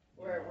knowing.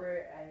 We're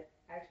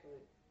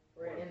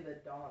in the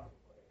dawn of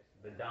Aquarius.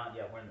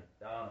 We're in the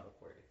dawn of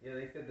Aquarius. Yeah,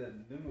 they said the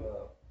new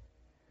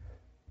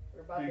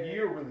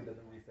year really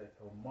doesn't reset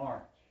till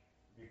March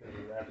because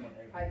that's when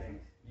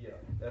everything. Yeah,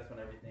 that's when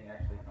everything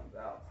actually comes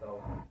out.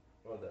 So,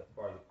 as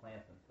far as the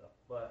plants and stuff.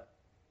 But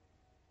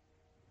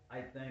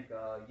I think,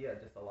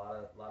 just a lot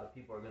of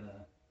people are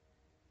gonna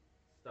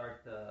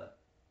start to.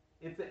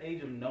 It's an age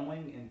of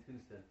knowing in two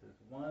senses.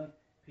 One,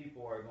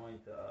 people are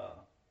going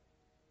to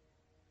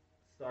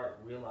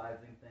start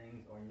realizing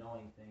things or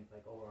knowing things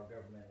like, oh, our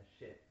government is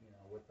shit,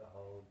 with the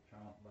whole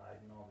Trump,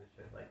 Biden, all this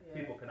shit. Like,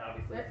 people can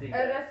obviously see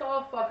that. That's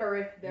all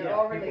fuckery. They're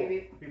all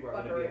related. People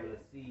are going to be able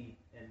to see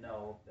and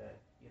know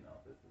that,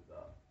 this is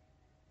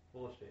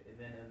bullshit.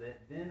 And then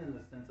in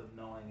the sense of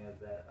knowing is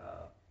that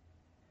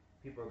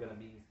people are going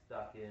to be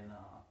stuck in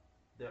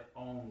their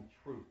own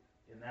truth.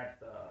 And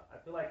that's,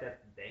 I feel like that's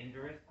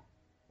dangerous.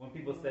 When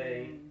people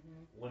say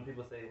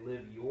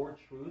live your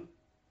truth,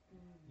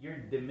 you're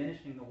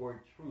diminishing the word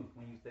truth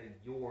when you say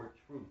your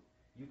truth.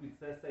 You could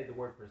say the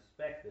word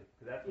perspective,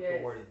 because that's what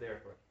the word is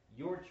there for.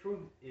 Your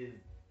truth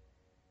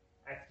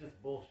that's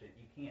just bullshit.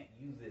 You can't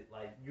use it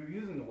like, you're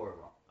using the word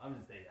wrong. I'm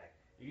just saying that.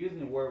 You're using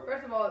the word.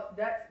 First of all,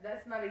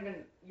 that's not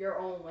even your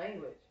own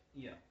language.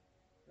 Yeah.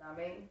 Know what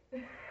I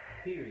mean?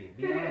 Period.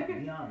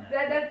 Beyond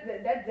that.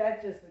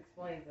 That just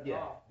explains it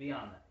all. Yeah,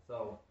 beyond that.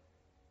 So,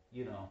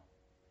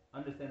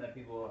 understand that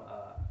people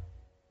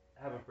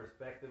have a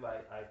perspective.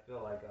 I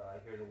feel like I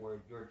hear the word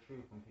your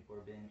truth when people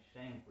are being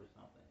shamed for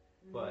something.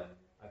 But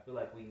I feel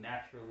like we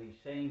naturally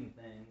shame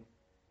things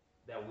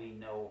that we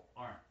know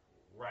aren't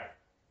right.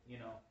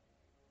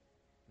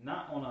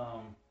 Not on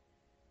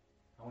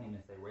I won't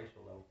even say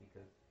racial level,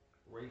 because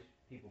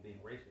people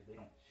being racist, they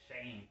don't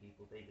shame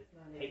people. They just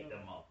hate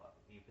them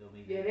motherfuckers. You feel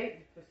me? Yeah,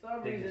 they for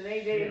some reason they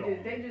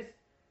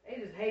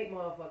just hate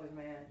motherfuckers,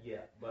 man.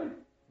 Yeah, but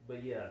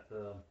yeah,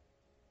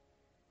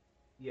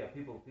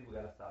 people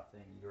gotta stop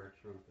saying your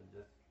truth and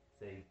just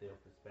say their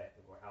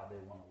perspective or how they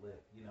want to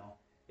live. You know,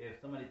 if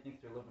somebody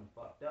thinks they're living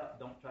fucked up,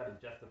 don't try to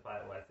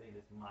justify it by saying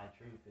this is my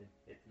truth and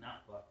it's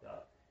not fucked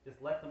up. Just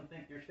let them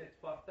think your shit's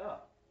fucked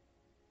up.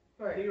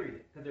 Right.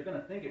 Period. Because they're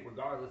gonna think it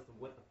regardless of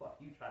what the fuck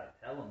you try to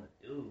tell them to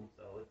do.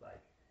 So it's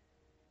like,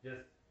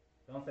 just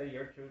don't say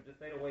your truth.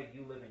 Just say the way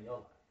you live in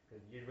your life.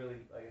 Because you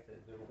really, like I said,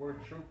 the word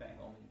truth ain't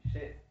gonna mean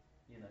shit.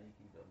 You know, you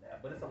keep doing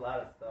that. But it's a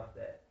lot of stuff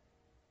that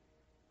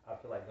I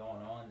feel like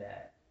going on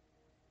that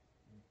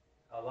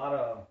a lot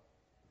of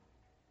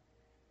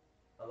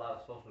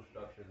social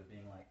structures are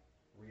being like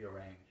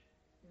rearranged,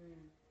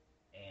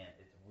 and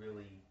it's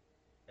really,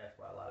 that's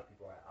why a lot of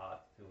people are at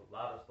odds too. A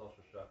lot of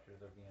social structures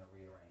are being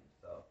rearranged.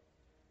 So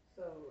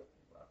a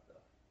lot of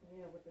stuff.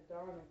 Yeah, with the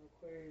dawn of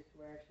Aquarius,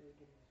 we're actually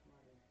getting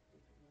smarter.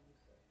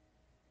 So.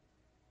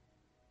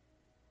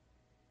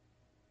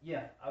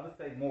 Yeah, I would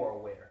say more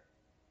aware.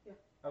 Yeah,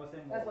 I would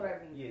say more. That's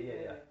aware. What I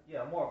mean.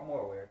 Yeah, more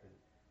aware. Cause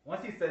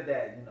once you said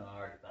that, you know, I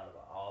already thought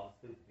about all the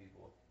stupid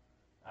people.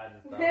 I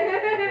just thought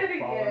about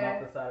falling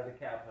off the side of the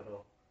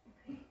Capitol.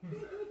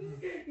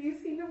 You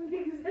see them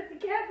niggas at the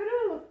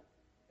Capitol?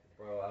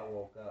 Bro, I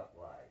woke up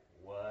like,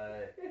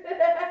 what?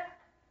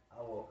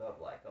 I woke up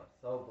like, I'm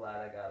so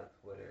glad I got a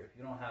Twitter. If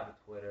you don't have a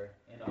Twitter,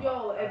 you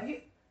know, if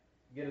you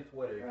get a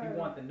Twitter. If you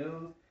want the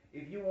news,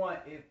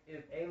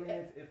 if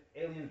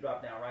aliens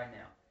drop down right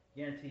now,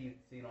 guarantee you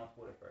can see it on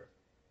Twitter first.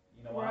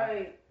 You know why?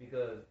 Right.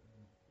 Because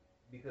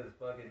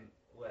fucking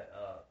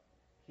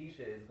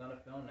Keisha is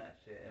gonna film that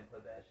shit and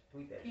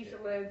tweet that shit.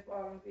 Keisha Lance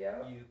Bottoms,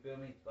 yeah. You feel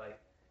me? Like,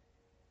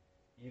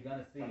 you're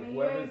gonna see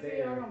whoever's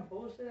there. All them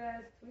bullshit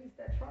ass tweets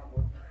that Trump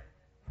was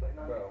putting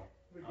on. Bro,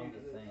 I'm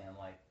just saying,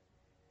 like,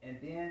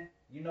 and then,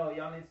 you know what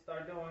y'all need to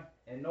start doing?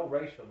 And no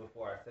racial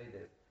before I say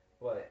this,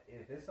 but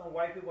if there's some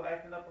white people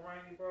acting up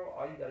around you, bro,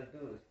 all you gotta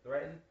do is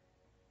threaten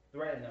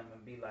them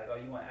and be like, oh,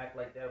 you wanna act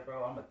like that,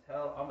 bro? I'm gonna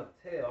call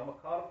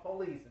the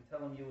police and tell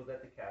them you was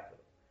at the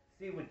Capitol.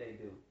 See what they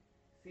do.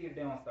 See if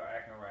they don't start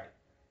acting right.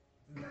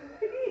 Leave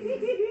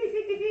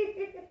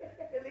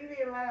me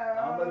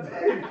alone.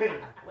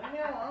 Leave me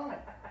alone.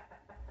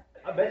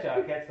 I bet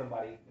y'all catch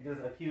somebody,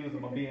 just accuse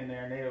them of being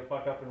there, and they'll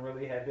fuck up and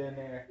really have been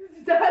there.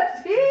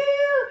 Stop,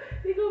 chill.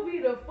 It's gonna be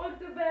the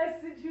fucked up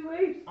ass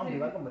situation. I'm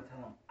gonna tell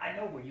them, I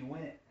know where you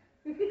went.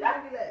 I'll be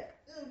like,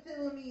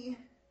 telling me.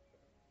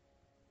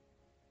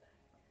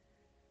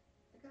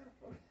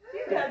 He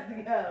got to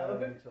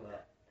go. Chill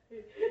out.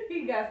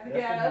 He got to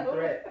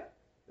go.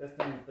 That's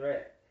the new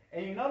threat.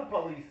 And you know the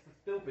police are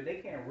stupid. They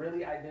can't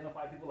really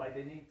identify people like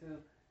they need to.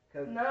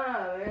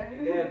 Nah,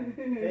 man.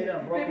 They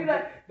done broke. They be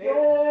like,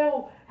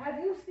 yo, have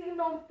you seen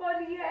them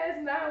funny ass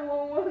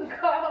 911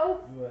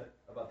 calls? What?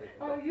 About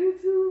on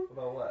YouTube?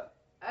 About what?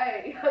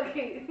 Hey,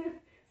 okay.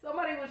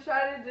 Somebody was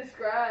trying to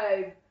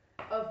describe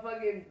a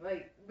fucking,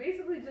 like,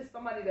 basically just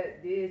somebody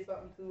that did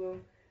something to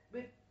them.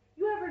 But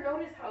you ever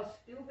notice how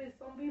stupid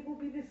some people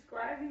be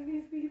describing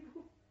these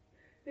people?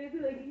 They be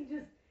like,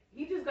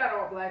 he just got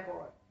all black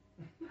on.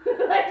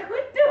 Like,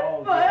 what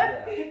the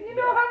fuck? Yeah. You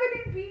know how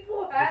many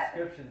people have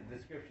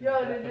descriptions?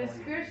 Yo, the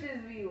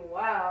descriptions be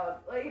wild.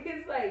 Like,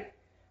 it's like,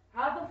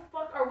 how the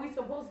fuck are we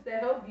supposed to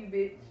help you,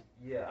 bitch?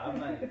 Yeah, I'm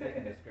not even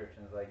taking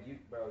descriptions. Like, you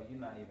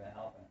not even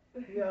helping.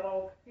 He had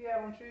on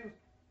shoes.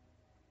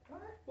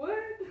 What?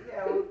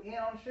 He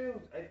had on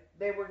shoes.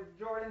 They were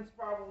Jordans,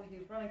 probably. He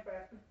was running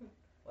fast.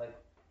 Like,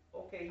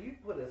 okay, you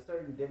put a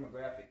certain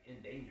demographic in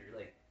danger.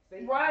 Like,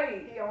 say he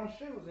had on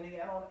shoes and he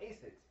had on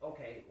Asics.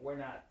 Okay, we're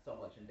not so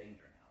much in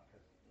danger now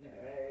because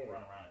niggas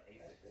run around in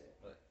Asics.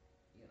 But,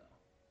 you know.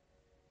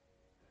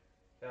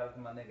 Shout out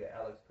to my nigga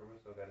Alex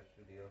Caruso, got a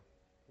shoe deal.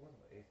 It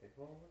wasn't an Asics.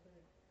 What was it?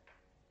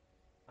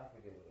 I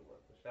forget what it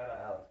was. But shout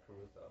out Alex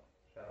Caruso.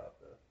 Shout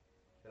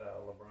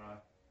out LeBron.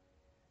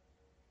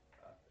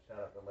 Shout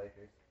out the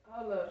Lakers.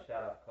 Hold up.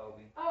 Shout out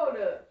Kobe. Hold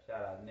up.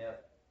 Shout out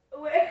Nip.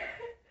 Wait.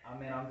 I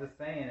mean, I'm just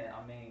saying it.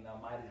 I mean, I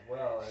might as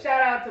well.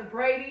 Shout out to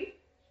Brady.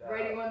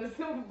 Brady won the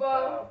Super Bowl.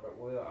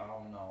 I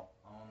don't know.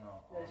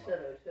 Shut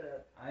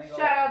up.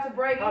 Shout out to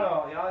Brady. Hold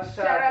on, y'all.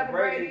 Shout out to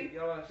Brady.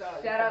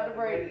 Shout out to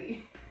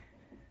Brady.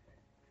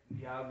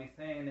 Y'all be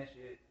saying this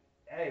shit.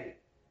 Hey,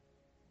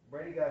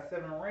 Brady got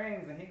 7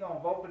 rings and he gonna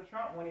vote for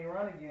Trump when he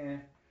run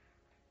again.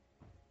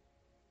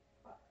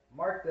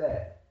 Mark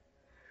that.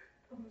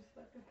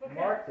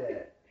 Mark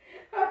that.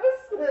 I'm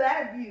gonna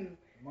slap you.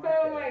 Mark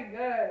oh that. My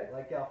god.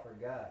 Like y'all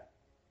forgot.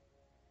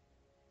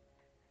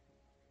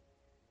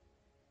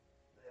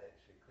 That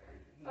shit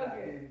crazy.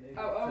 Okay,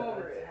 I'm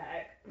over it.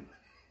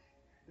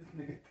 This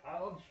nigga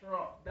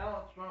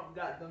Donald Trump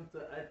got them to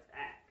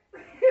attack.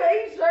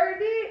 He sure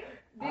did.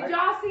 Did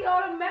y'all see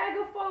all the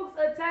MAGA folks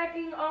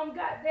attacking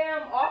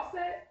goddamn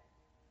Offset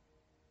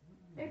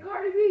and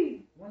Cardi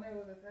B? When they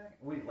was attacking?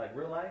 Wait, like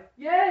real life?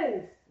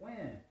 Yes.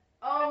 When?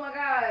 Oh my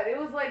god, it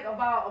was like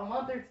about a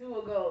month or two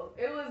ago.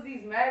 It was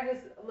these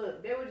MAGAs.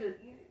 Look, they were just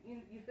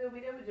you feel feel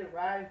me? They were just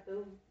riding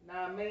through.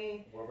 Nah, I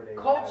mean, Where were they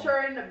culture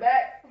riding? in the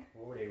back.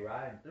 Where were they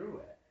riding through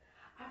at?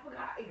 I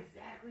forgot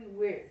exactly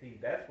where. See,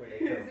 that's where they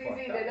fucked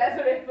up. That's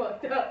where they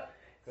fucked up.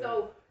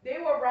 So they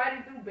were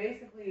riding through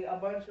basically a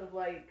bunch of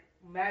like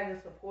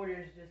MAGA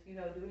supporters, just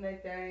doing their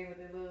thing with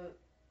their little.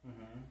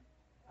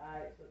 All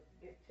right, so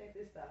check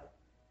this out.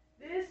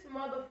 This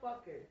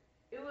motherfucker,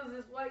 it was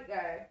this white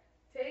guy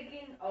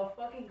taking a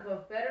fucking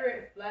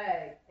Confederate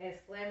flag and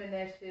slamming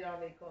that shit on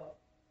their car.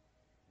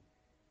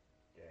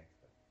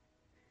 Gangsta.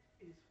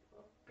 It's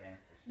fuck.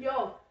 Gangsta.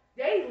 Yo,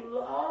 they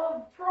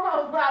love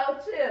Trump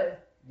out here.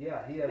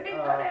 Yeah, he has.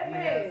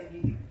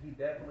 He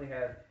definitely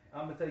has.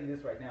 I'm gonna tell you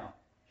this right now.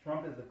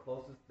 Trump is the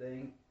closest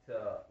thing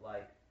to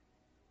like.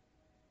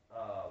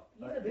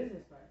 He's a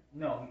businessman.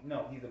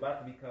 No, he's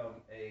about to become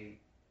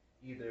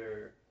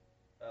either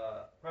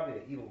probably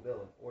an evil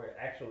villain or an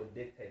actual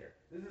dictator.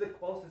 This is the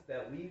closest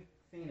that we've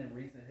seen in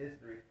recent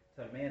history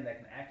to a man that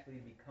can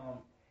actually become.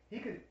 He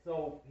could.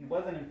 So he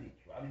wasn't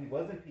impeached. I mean, he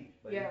was impeached,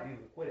 but he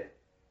was acquitted.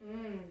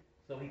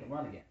 So he can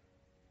run again.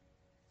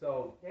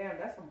 So damn,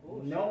 that's some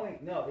bullshit.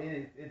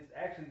 It's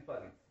actually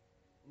fucking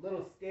a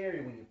little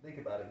scary when you think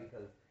about it,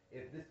 because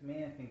if this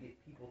man can get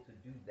people to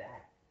do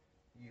that,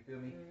 you feel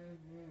me?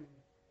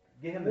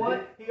 Get him.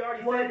 He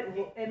already said.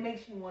 It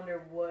makes you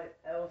wonder what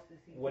else is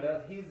he? What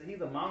else?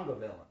 He's a manga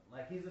villain.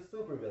 Like, he's a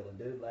super villain,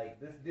 dude. Like,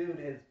 this dude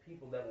has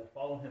people that will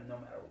follow him no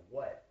matter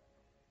what.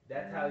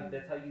 That's how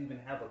you even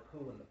have a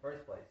coup in the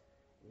first place.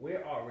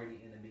 We're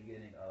already in the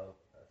beginning of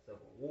a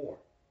civil war.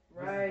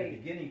 Right. This is the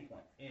beginning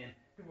point. And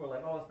people are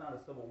like, oh, it's not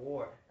a civil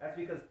war. That's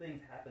because things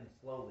happen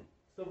slowly.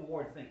 Civil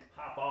war things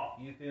pop off.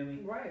 You feel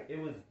me? Right.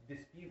 It was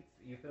disputes.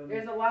 You feel me?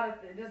 There's a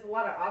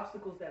lot of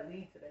obstacles that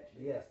lead to that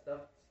shit. Yeah,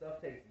 stuff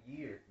takes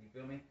years. You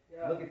feel me?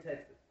 Yeah. Look at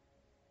Texas.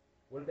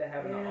 What if that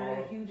happened to all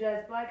of huge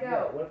ass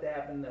blackout? Yeah, what if that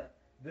happened to?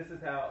 This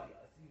is how.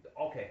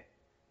 Okay.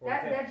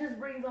 That just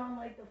brings on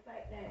like the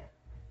fact that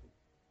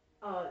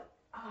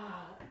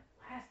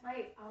last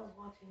night I was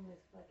watching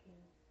this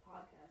fucking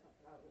podcast. I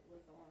forgot what it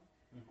was on.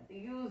 I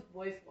think it was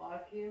Boyce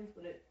Watkins,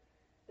 but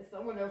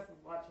someone else was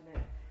watching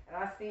it, and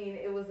I seen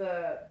it was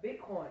a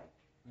Bitcoin.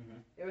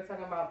 They were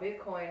talking about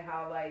Bitcoin,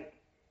 how like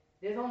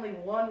there's only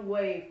one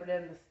way for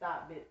them to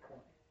stop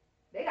Bitcoin.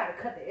 They gotta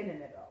cut the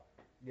internet off.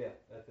 Yeah,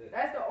 that's it.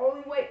 That's the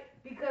only way,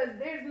 because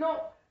there's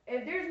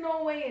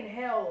no way in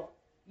hell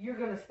you're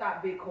gonna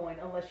stop Bitcoin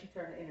unless you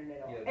turn the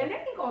internet off. And they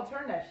ain't gonna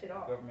turn that shit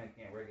off. The government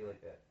can't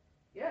regulate that.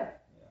 Yeah.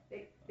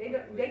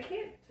 They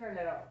can't turn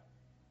that off.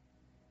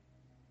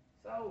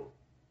 So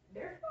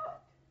they're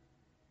fucked.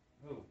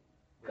 Who?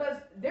 Because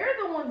they're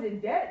the ones in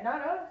debt,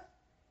 not us.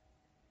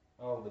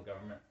 Oh, the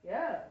government.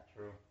 Yeah.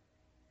 True.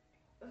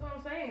 That's what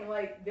I'm saying.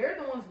 Like, they're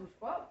the ones who's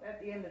fucked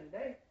at the end of the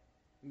day.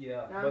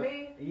 Yeah. Know what I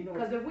mean?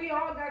 Because if we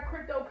all got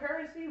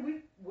cryptocurrency,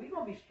 we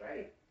gonna be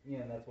straight. Yeah,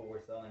 and that's what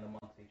we're selling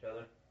amongst each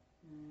other.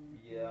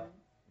 Yeah,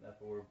 that's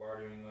what we're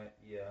bartering with.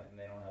 Yeah, and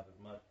they don't have as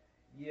much.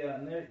 Yeah,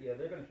 and they're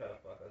gonna try to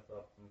fuck us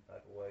up some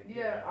type of way.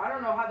 Yeah, I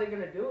don't know how they're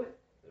gonna do it.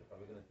 They're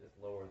probably gonna just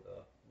lower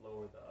the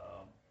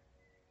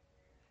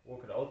what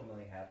could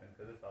ultimately happen,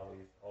 because it's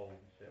always old and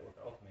shit. What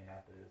could ultimately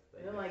happen is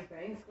they're like,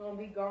 banks gonna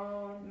be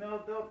gone.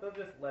 No, they'll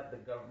just let the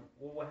government.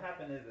 Well, what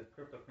happened is, if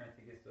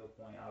cryptocurrency gets to a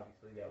point,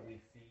 obviously, that we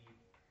see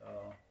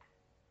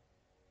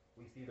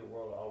the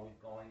world always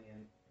going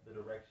in the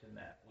direction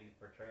that we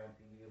portray on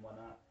TV and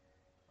whatnot.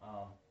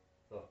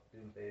 So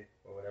doomsday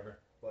or whatever.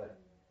 But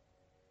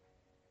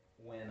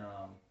when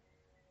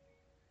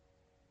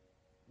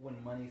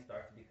money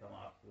starts to become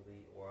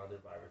obsolete, or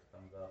other virus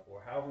comes up, or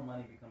however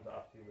money becomes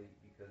obsolete,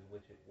 because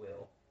which it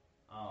will,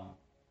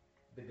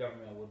 the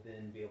government will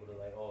then be able to,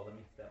 like, oh, let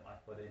me step my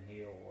foot in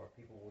here, or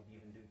people will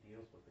even do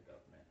deals with the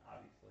government.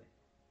 Obviously,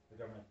 the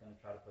government's going to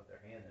try to put their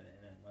hand in it,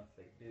 and then once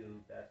they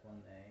do, that's when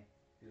they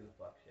do the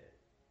fuck shit.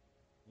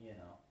 You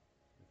know.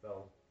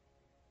 So,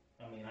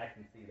 I mean, I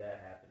can see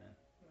that happening.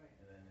 Right.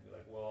 And then they'll be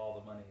like, well, all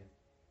the money is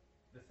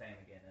the same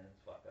again, and it's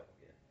fucked up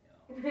again.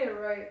 You know.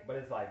 Right. But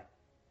it's like,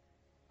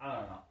 I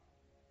don't know.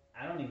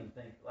 I don't even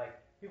think, like,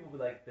 people be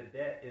like, the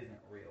debt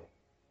isn't real,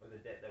 or the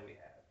debt that we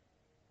have.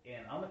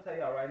 And I'm gonna tell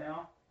y'all right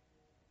now,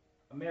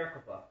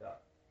 America fucked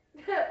up.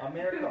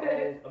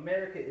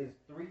 America is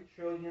 $3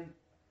 trillion.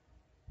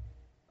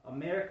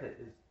 America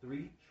is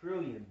 $3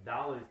 trillion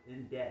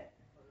in debt.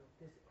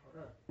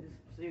 This is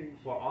serious.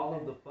 For all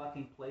of the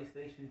fucking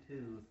PlayStation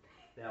 2s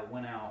that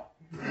went out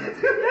in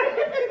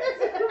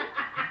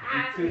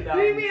 2002.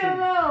 Leave me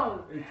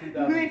alone. In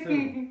 2002.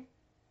 You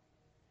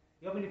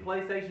know how many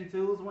PlayStation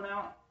 2s went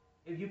out?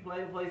 If you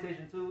played a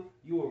PlayStation 2,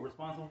 you were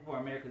responsible for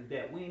America's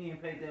debt. We ain't even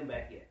paid them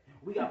back yet.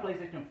 We got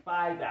PlayStation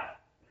 5 out.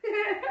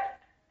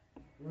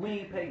 We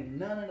ain't paid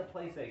none of the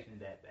PlayStation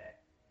debt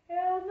back.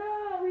 Hell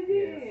no, we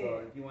did. Yeah,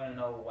 so if you want to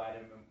know why the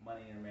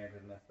money in America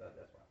is messed up,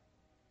 that's why.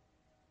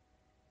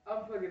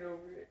 I'm fucking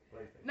over it.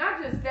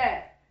 Not just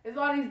that. It's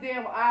all these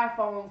damn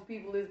iPhones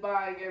people is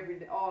buying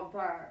all the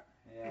time.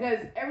 Yeah.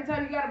 Because every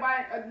time you gotta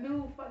buy a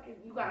new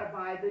you gotta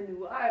buy the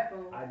new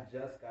iPhone. I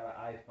just got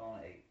an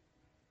iPhone 8.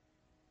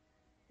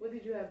 What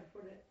did you have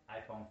before that?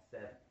 iPhone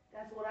 7.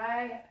 That's what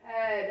I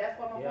had. That's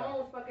why my Yeah. phone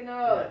was fucking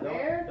up,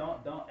 man.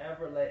 Don't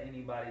ever let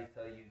anybody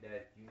tell you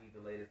that you need the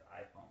latest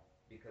iPhone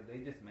because they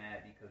just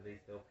mad because they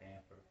still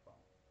paying for the phone.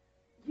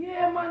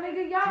 Yeah, my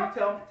nigga,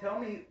 y'all. You tell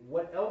me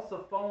what else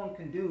a phone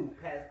can do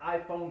past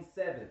iPhone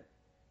 7.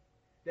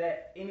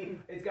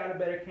 It's got a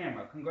better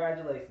camera.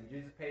 Congratulations,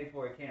 you just paid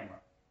for a camera.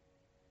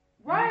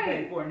 Right.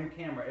 You pay for a new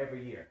camera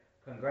every year.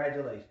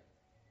 Congratulations.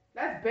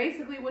 That's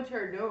basically what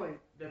you're doing.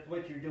 That's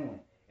what you're doing.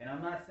 And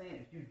I'm not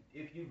saying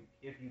if you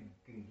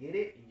can get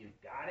it and you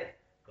got it,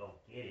 go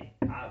get it.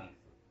 Obviously.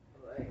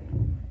 Right.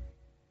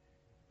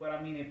 But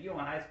I mean, if you're in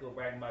high school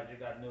bragging about you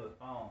got the newest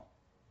phone,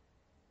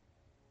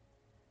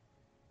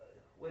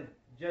 what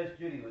Judge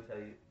Judy would tell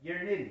you, you're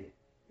an idiot.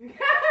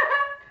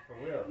 For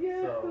real.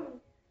 Yeah. So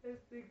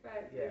that's big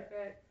facts. yeah. Big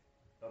facts.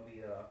 Don't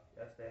be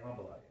let's stay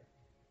humble out here.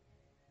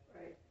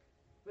 Right.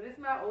 But it's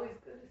not always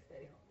good to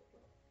stay humble.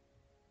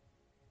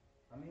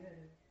 I mean, it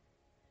is.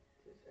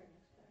 To a certain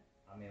extent.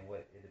 I mean,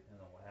 it depends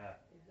on what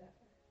happens.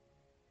 Exactly.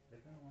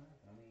 Depends on what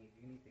happens. I mean,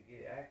 you need to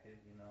get active,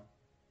 you know.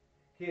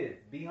 Kids,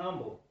 be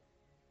humble.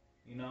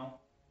 You know,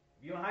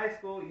 if you're in high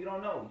school, you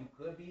don't know. You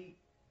could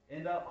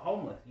end up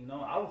homeless. You know,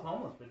 I was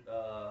homeless for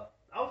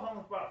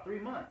about 3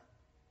 months.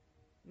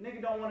 Nigga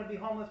don't want to be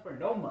homeless for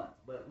no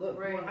months. But look,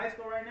 right. You're in high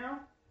school right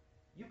now,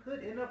 you could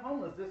end up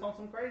homeless just on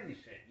some crazy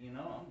shit. You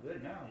know, I'm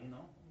good now. You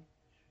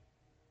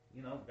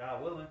know,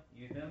 God willing.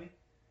 You feel me?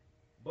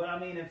 But I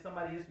mean, if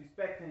somebody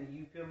disrespecting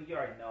you, feel me? You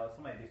already know. If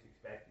somebody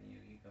disrespecting you,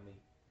 you feel me?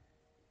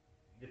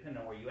 Depending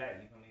on where you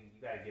at, you feel me?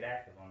 You gotta get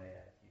active on their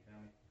ass. You feel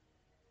me?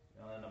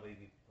 Don't let nobody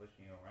be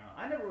pushing you around.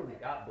 I never really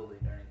got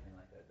bullied or anything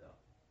like that though.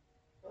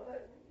 Well,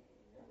 like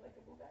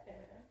a Bugatti,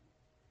 man.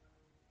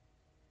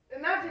 And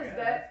not just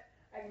that.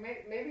 Like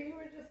maybe you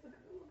were just a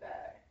cool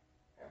guy,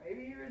 or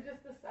maybe you were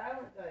just a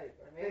silent type,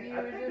 or maybe you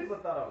were just.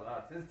 People thought I was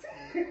autistic.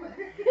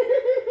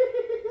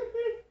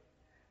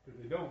 Cause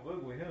they don't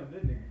fuck with him.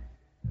 That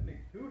nigga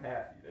too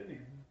happy. That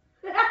nigga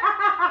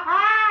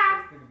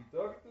be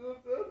talking to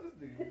himself. This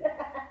nigga.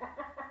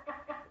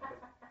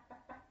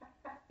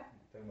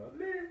 Talking about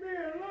leave me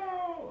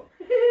alone.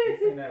 You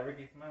seen that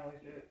Ricky Smiley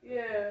shit?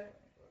 Yeah.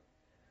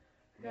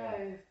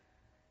 Guys.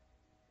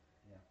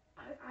 Yeah.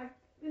 I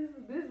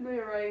this man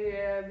right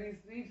here had me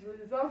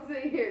speechless. I'm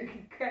sitting here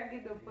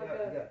cracking the fuck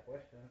up. You got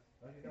questions?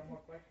 Don't you got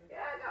more questions?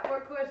 Yeah, I got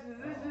more questions.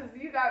 It's just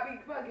you got me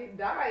fucking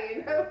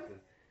dying.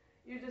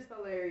 You're just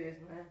hilarious,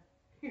 man.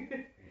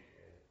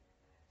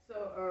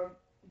 So,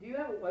 do you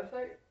have a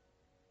website?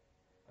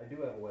 I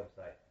do have a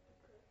website.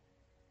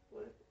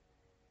 What is it?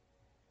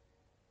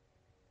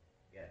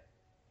 Yes.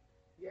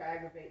 You're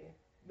aggravating.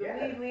 Yes.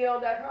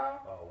 TheLeadLeo.com?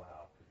 Oh,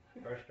 wow.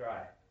 First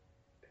try.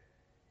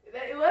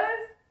 It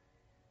was?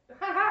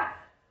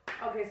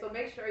 Okay, so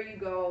make sure you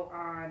go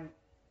on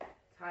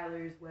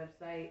Tyler's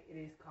website. It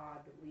is called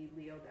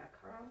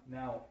TheLeadLeo.com.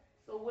 Now,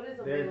 so what is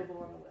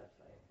available on the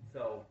website?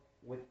 So,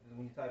 when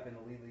you type in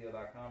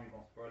TheLeadLeo.com, you're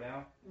going to scroll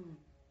down.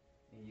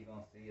 And you're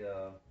going to see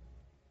a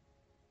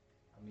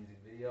music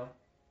video.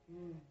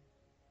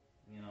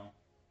 You know,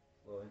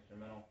 a little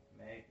instrumental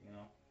make, you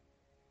know.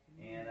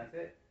 And that's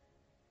it.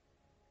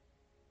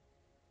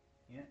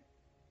 Yeah.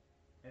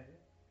 That's it.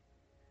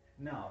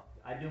 No,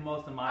 I do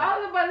most of my. I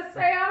was about to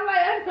say, I'm like,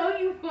 I know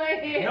you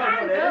playing.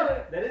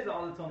 No, that is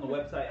all that's on the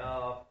website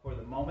for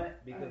the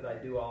moment because I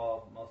do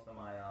most of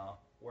my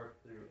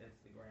work through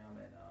Instagram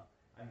and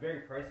I'm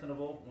very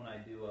personable when I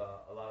do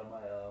a lot of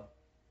my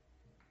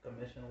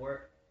commission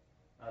work.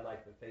 I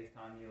like to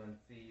FaceTime you and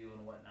see you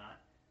and whatnot.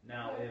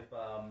 Now, if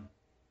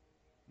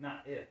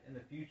in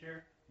the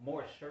future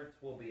more shirts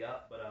will be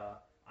up,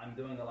 but I'm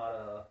doing a lot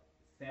of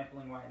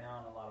sampling right now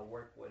and a lot of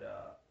work with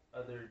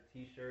other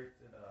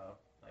T-shirts and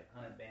like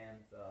 100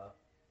 Bands.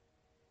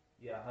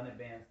 100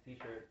 Bands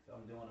T-shirts.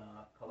 I'm doing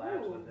a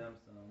collab with them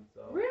soon.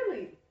 So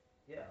really?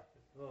 Yeah,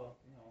 just a little,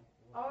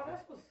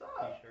 that's what's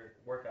up. T-shirt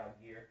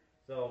workout gear.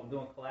 So I'm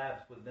doing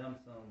collabs with them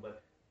soon.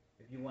 But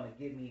if you want to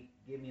get me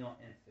on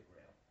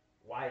Instagram.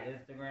 Why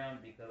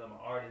Instagram? Because I'm an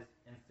artist.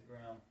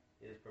 Instagram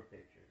is for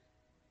pictures.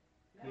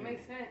 That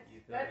makes sense.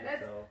 That's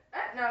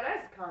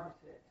common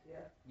sense.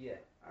 Yeah. Yeah.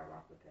 I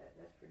rock with that.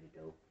 That's pretty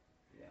dope.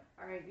 Yeah.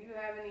 All right. Do you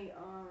have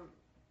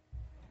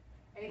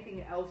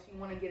anything else you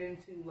want to get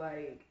into,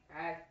 like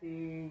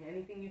acting?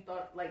 Anything you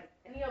thought, like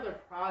any other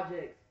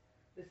projects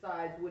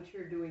besides what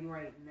you're doing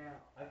right now?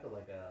 I feel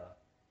like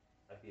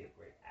I'd be a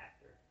great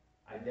actor.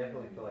 I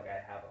definitely feel like I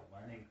have a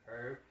learning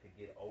curve to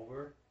get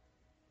over.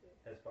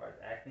 As far as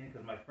acting,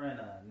 because my friend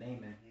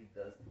Naaman, he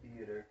does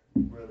theater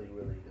really,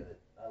 really good.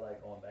 I like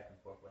going back and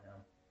forth with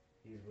him.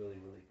 He's really,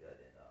 really good.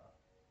 And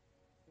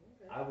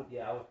I would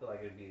feel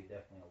like it'd be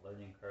definitely a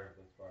learning curve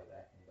as far as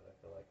acting, but I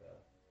feel like I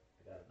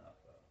got enough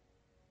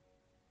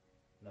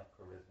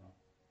charisma.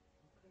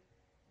 Okay.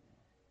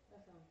 Yeah.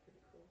 That sounds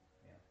pretty cool.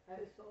 Yeah.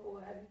 So,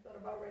 have you thought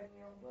about writing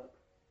your own book?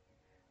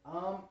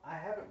 I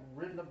haven't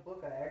written a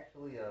book. I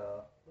actually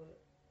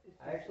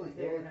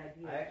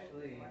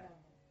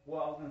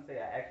Well, I was gonna say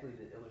I actually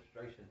did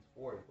illustrations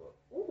for a book.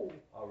 Ooh.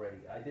 Already.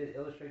 I did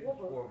illustrations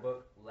for a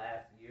book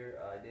last year.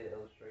 I did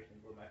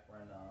illustrations with my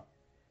friend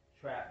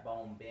Trap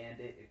Bone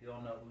Bandit. If you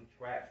don't know who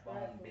Trap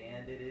Bone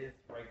Bandit is,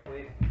 right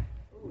quick.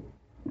 Ooh.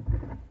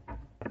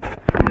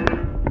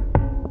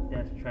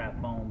 That's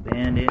Trap Bone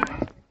Bandit.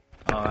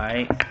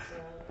 Alright.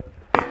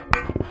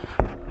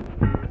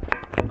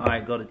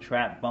 Alright, go to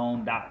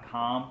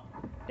trapbone.com.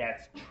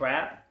 That's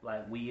trap,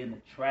 like we in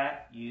the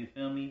trap, you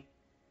feel me?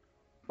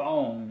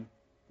 Bone,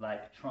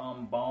 like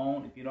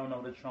trombone. If you don't know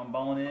what a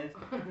trombone is,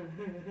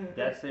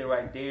 that's it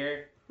right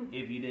there.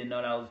 If you didn't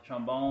know that was a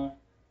trombone,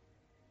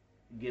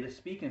 get a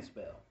speaking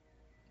spell.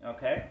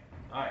 Okay?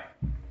 Alright.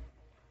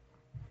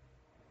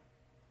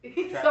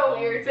 He's so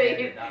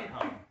irritated.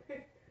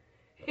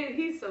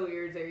 He's so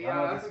irritated, y'all. You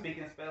know y'all. what the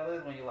speaking spell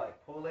is? When you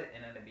like pull it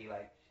and then it'd be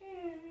like,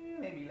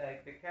 maybe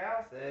like the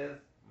cow says,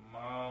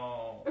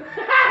 moo.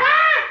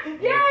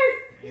 Yes!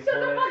 You Shut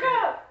pull the that fuck shit.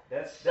 up!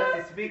 That's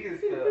a speaking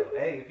spell.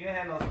 Hey, if you ain't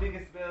have no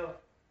speaking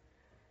spell,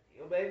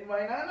 your baby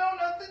might not know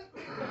nothing.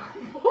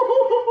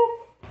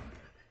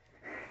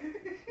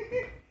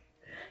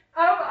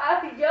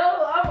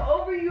 I'm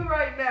over you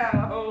right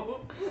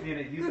now.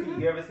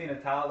 You ever seen a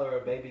toddler or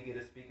a baby get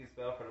a speaking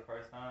spell for the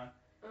first time?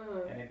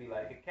 And they'd be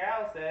like, the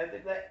cow said,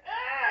 they'd be like,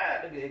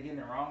 ah! They'd be getting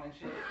it wrong and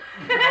shit.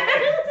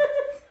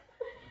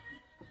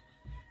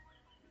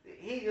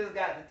 He just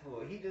got it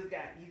to it. You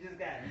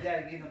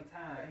gotta give him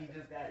time. He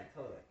just got it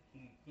to it.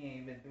 He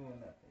ain't been doing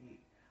nothing.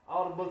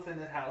 All the books in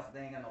this house,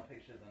 they ain't got no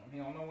pictures in them. He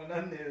don't know what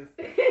nothing is.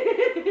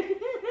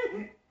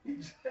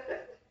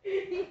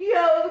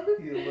 Yo.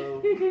 You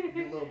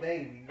little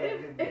baby.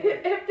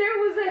 If there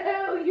was a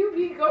hell, you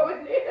be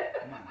going there.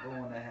 I'm not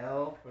going to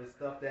hell for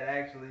stuff that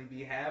actually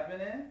be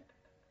happening.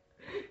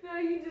 No,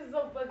 you just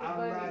so fucking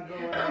funny. I'm not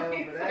going to hell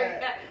for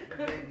that.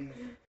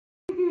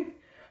 Babies.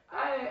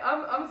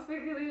 I'm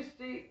sick of this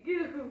shit.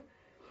 You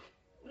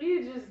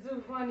just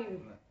too funny.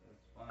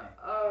 It's funny.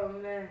 Oh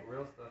man.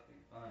 Real stuff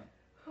is funny.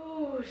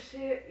 Oh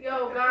shit.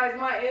 Yo guys,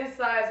 my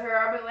insides hurt.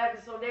 I've been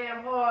laughing so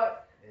damn hard.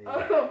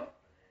 Yeah.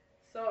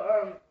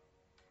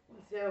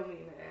 Tell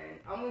me, man.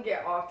 I'm gonna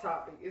get off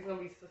topic. It's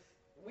gonna be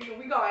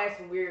we gonna ask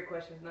some weird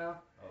questions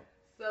now. Oh.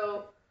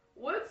 So,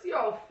 what's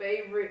your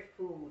favorite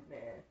food,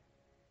 man?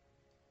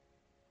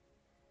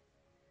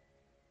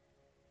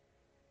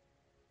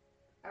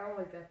 I don't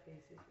like that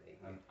face he's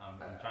making. I'm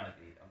trying to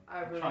be.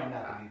 I'm really trying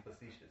not to be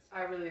facetious.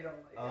 I really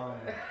don't like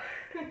that.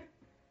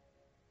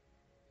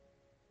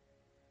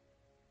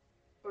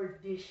 Or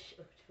dish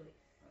of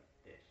choice.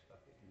 Dish.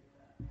 Okay, do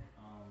that.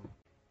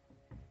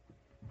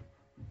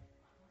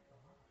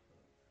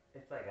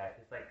 It's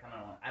like kind of.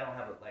 I don't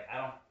have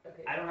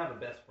a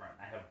best friend.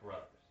 I have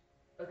brothers.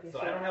 Okay. So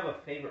I don't have a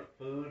favorite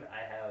food.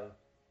 I have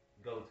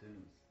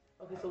go-tos.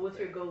 Okay, so what's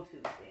your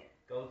go-tos then?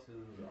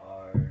 Go-tos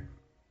are.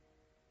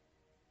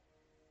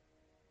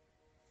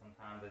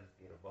 Sometimes I just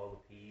get a bowl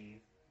of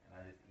peas and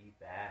I just eat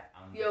that.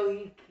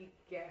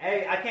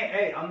 Hey, I can't.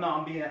 Hey, I'm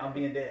being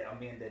dead. I'm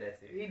being dead. That's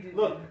serious.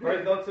 Look,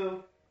 first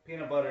go-to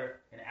peanut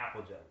butter and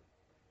apple jelly.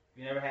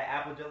 You never had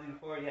apple jelly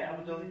before? You had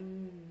apple jelly?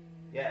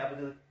 Yeah, apple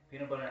jelly.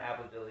 Peanut butter and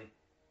apple jelly.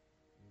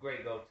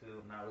 Great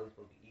go-to. I'm not really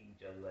supposed to be eating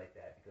jelly like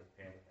that because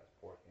apparently it has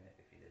pork in it.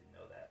 If you didn't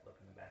know that, look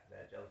in the back of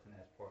that. Gelatin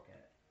has pork in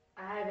it.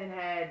 I haven't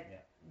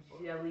had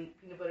jelly,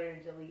 peanut butter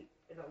and jelly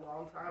in a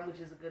long time,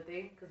 which is a good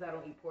thing because I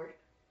don't eat pork.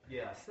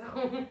 Yeah. So.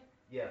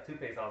 Yeah,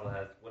 toothpaste also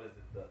has the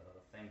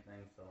same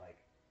thing. So like,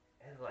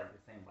 it has like the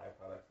same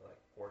byproducts, so like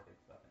pork and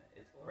stuff in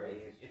it. It's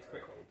crazy.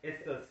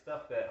 It's the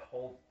stuff that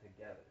holds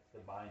together. It's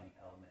the binding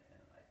element in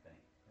it, I think.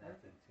 And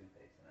that's in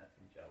toothpaste, and that's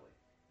in jelly,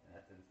 and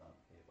that's in some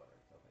peanut butter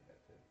and stuff like that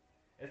too.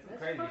 It's some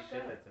crazy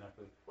shit that's in our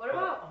food. What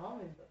about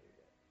almond butter?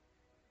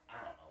 I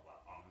don't know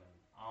about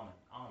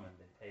almond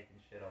been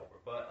taking shit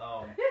over, but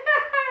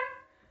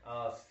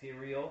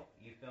cereal.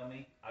 You feel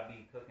me? I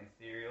be cooking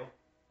cereal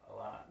a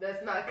lot.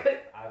 That's not cook.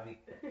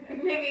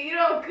 Nigga, you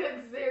don't cook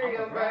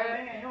cereal, bro.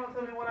 Man, you don't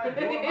tell me what I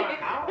do in my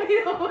house.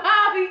 You know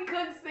how he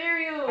cooks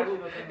cereal.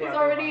 It's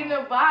already in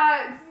the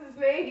box. It's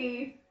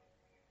made.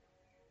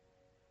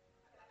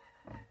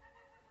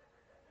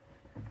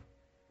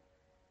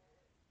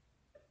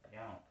 Yeah,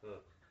 I don't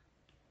cook.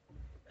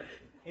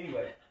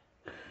 Anyway.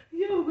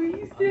 Yo, what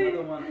you said?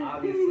 Another one,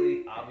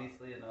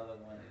 obviously another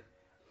one is,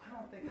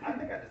 I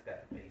think I just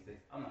got the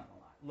basics. I'm not gonna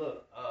lie.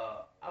 Look,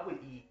 I would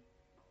eat.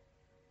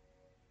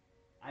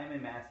 I'm a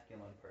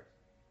masculine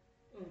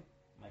person.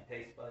 My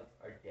taste buds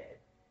are dead.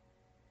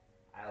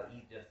 I'll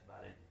eat just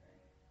about anything.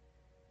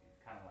 It's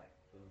kind of like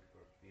food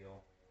for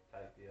feel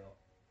type deal.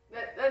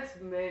 That's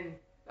men.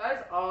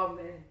 That's all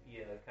men.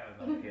 Yeah, I kind of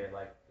don't care.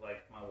 Like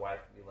my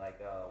wife would be like,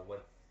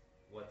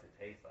 what's it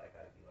taste like?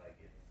 I'd be like,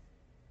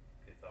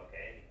 it's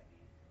okay. I mean,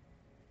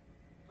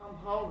 I'm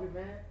hungry,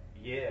 man.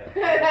 Yeah.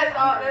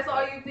 That's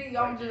all you think.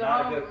 I'm just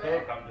hungry, man. Not a good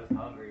cook. I'm just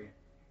hungry,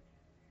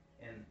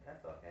 and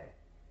that's okay.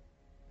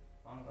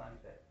 As long as I'm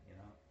fed, you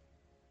know.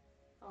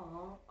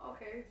 Oh,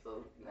 okay.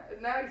 So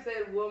now you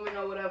said woman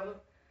or whatever.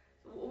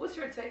 So what's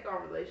your take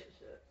on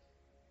relationships?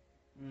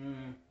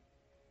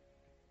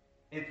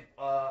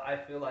 I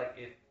feel like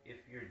if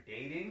you're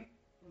dating,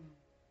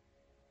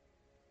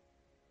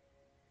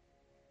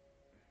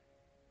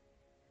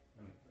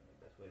 let me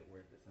the best way to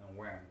word this and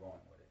where I'm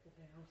going with it.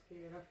 I'm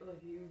scared. I feel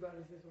like you about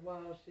to say some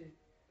wild shit.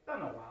 Not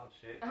no wild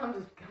shit. I'm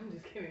just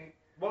kidding.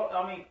 Well,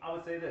 I mean, I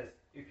would say this: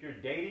 if you're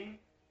dating,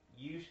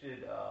 you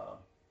should.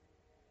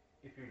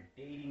 If you're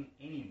dating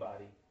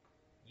anybody,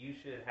 you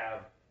should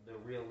have the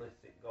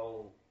realistic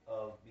goal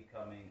of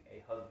becoming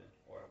a husband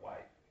or a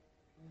wife.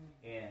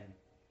 And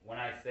when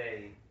I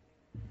say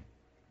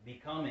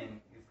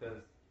becoming, it's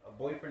because a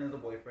boyfriend is a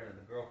boyfriend and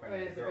a girlfriend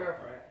is a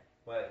girlfriend.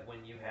 But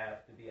when you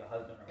have to be a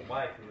husband or a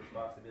wife, the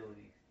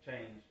responsibilities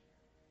change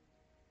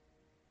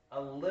a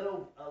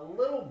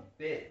little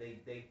bit.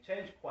 They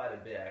change quite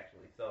a bit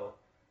actually. So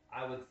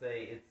I would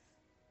say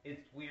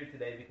it's weird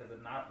today because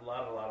not a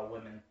lot of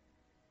women,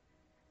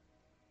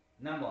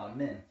 not a lot of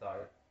men,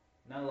 sorry,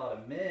 not a lot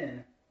of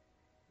men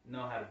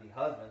know how to be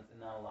husbands, and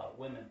not a lot of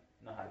women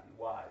know how to be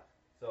wives.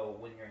 So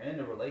when you're in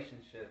a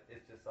relationship,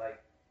 it's just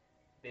like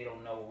they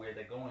don't know where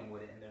they're going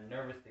with it, and they're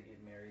nervous to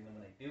get married. And then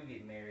when they do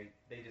get married,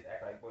 they just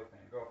act like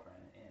boyfriend and girlfriend,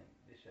 and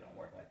this shit don't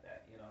work like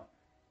that, you know.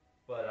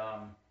 But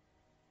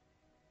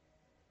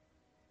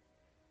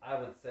I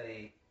would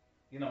say,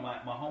 you know, my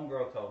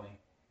homegirl told me,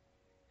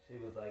 she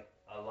was like,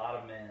 a lot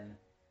of men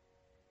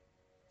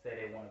say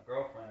they want a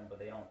girlfriend, but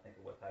they don't think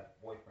of what type of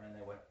boyfriend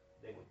they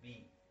would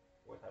be,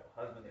 what type of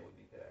husband they would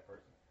be to that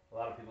person. A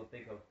lot of people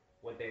think of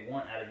what they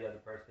want out of the other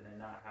person and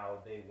not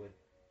how they would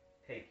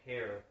take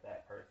care of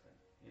that person,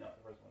 you know, if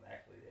the person was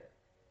actually there.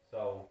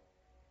 So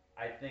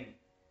I think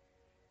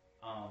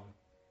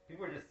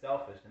people are just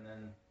selfish, and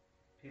then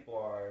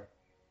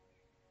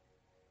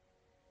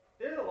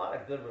there's a lot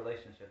of good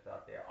relationships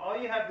out there. All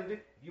you have to do,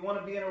 if you want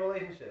to be in a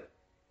relationship,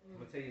 I'm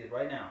going to tell you this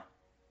right now,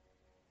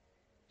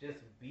 just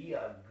be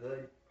a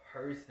good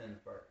person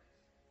first.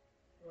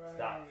 Right.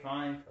 Stop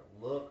trying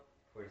to look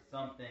for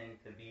something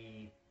to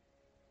be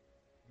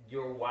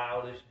your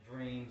wildest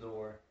dreams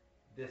or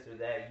this or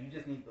that. You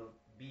just need to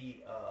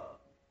be a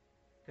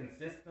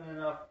consistent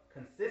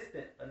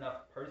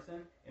enough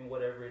person in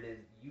whatever it is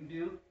you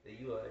do that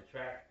you will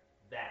attract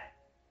that.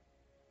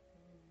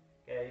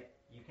 Okay?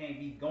 You can't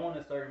be going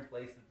to certain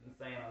places and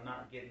saying, I'm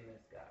not getting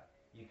this guy.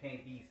 You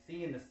can't be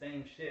seeing the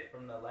same shit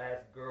from the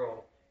last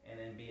girl and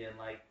then being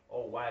like,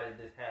 oh, why did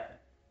this happen?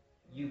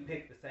 You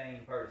pick the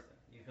same person.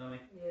 You feel me?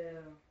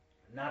 Yeah.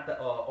 Not to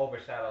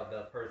overshadow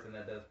the person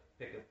that does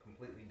pick a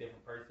completely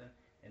different person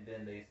and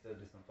then they still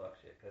do some fuck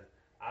shit. Because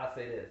I'll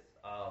say this.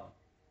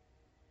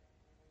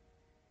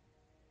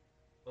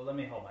 Well, let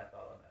me hold my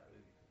thought on that. It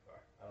would be too far.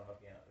 I don't know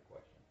if you answered the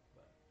question.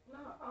 But.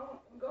 No, I'll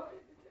go ahead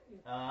and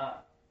continue.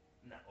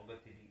 No, we'll go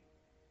too deep.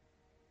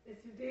 It's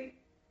too deep?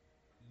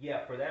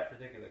 Yeah, for that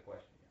particular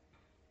question.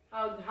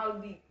 Yeah. How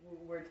deep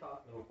we're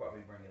talking? We'll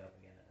probably bring it up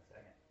again in a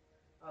second.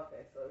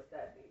 Okay, so it's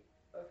that deep.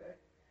 Okay.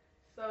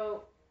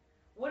 So,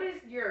 what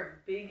is your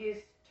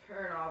biggest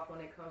turn off when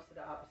it comes to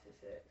the opposite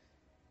sex?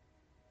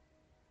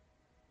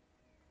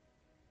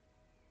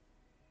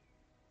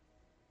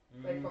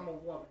 Like from a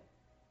woman.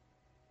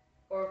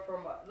 Or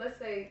from let's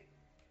say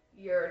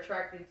you're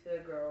attracted to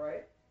a girl,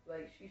 right?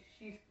 Like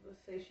she's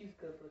let's say she's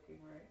good looking,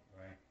 right?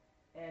 Right.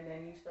 And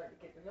then you start to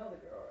get to know the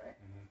girl, right?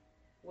 Mm-hmm.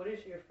 What is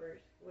your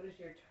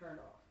turn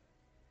off?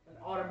 An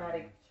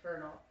automatic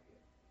turn off for you?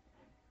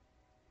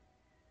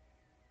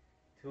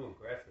 Too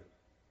aggressive.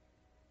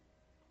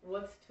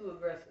 What's too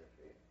aggressive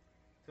for you?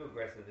 Too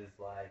aggressive is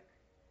like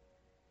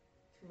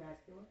too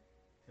masculine.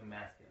 Too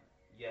masculine,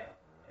 yeah,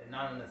 and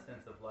not in the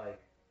sense of like,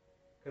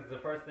 because the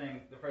first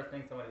thing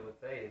somebody would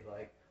say is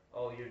like,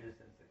 oh, you're just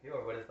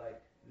insecure, but it's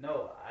like,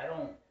 no, I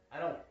don't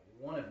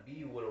want to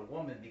be with a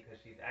woman because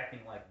she's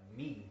acting like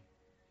me.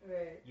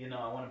 Right. You know,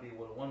 I want to be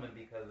with a woman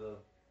because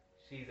of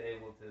she's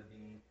able to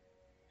be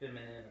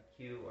feminine or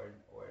cute or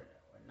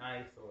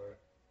nice, or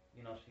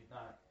you know, she's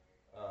not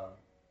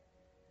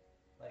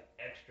like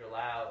extra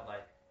loud.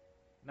 Like,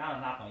 not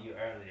a knock on you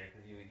earlier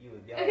because you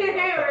was yelling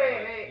about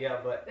right. Yeah,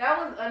 but that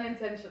was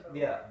unintentional.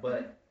 Yeah,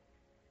 but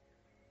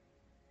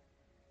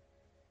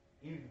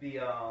you be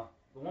the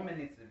woman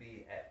needs to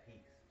be at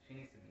peace. She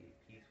needs to be a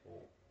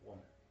peaceful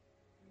woman,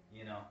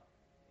 you know,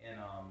 and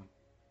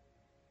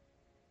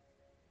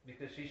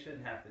because she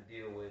shouldn't have to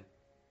deal with.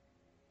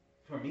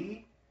 For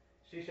me,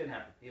 she shouldn't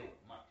have to deal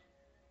with much,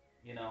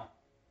 you know.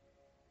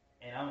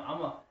 And I'm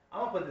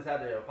gonna put this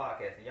out there on a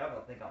podcast, and y'all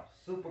gonna think I'm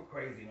super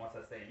crazy once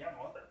I say it. Y'all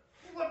gonna start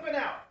flipping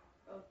out.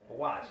 Okay. But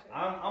watch, okay.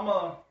 I'm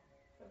a.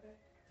 Okay.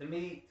 To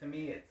me,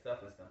 it's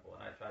stuff is simple,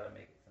 and I try to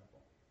make it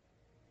simple.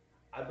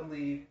 I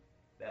believe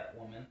that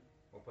women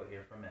were put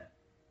here for men.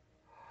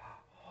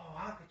 Oh,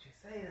 how could you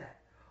say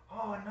that?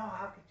 Oh no,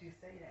 how could you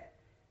say that?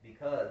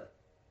 Because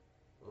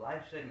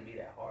life shouldn't be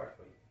that hard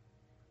for you.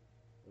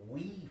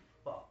 We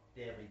fucked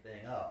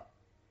everything up.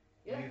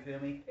 Yeah. You feel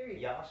me?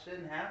 Period. Y'all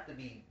shouldn't have to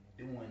be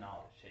doing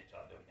all the shit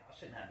y'all doing. Y'all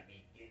shouldn't have to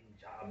be getting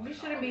jobs. We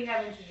shouldn't be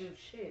having to do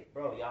shit.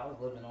 Bro, y'all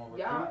was living on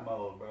recruit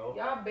mode, bro.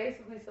 Y'all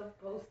basically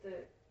supposed to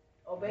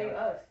obey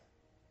us.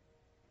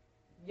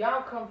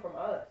 Y'all come from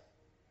us.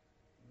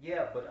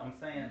 Yeah, but I'm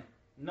saying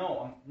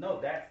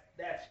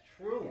that's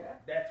true. Yeah.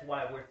 That's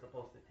why we're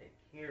supposed to take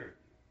care of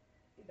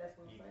you. That's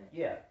what I'm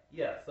saying.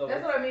 Yeah. So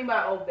that's what I mean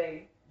by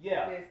obey.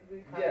 Yeah.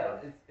 Basically, Yeah.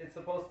 It's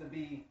supposed to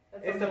be.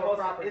 It's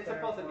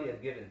supposed to be a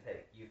give and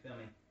take. You feel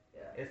me?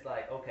 Yeah. It's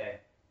like okay,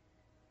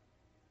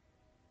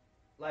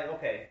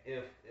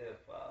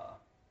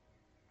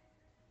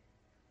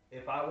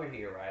 if I were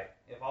here, right?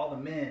 If all the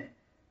men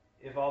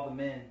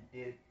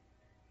did,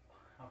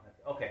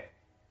 okay,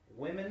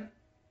 women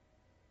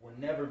will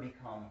never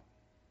become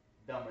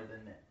dumber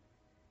than men,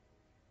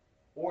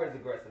 or as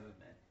aggressive as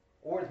men,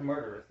 or as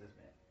murderous as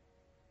men,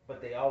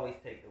 but they always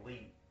take the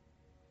lead.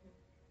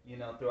 You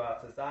know,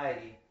 throughout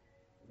society,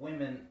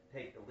 women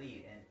take the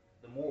lead, and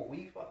the more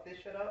we fuck this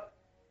shit up,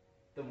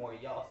 the more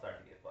y'all start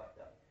to get fucked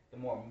up. The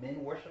more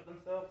men worship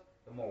themselves,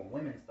 the more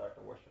women start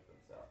to worship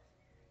themselves.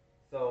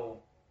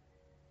 So,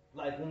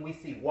 like when we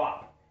see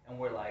WAP, and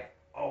we're like,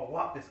 oh,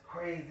 WAP is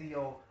crazy,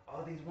 oh,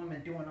 all these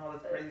women doing all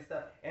this crazy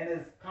stuff, and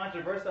as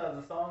controversial as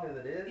a song as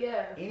it is,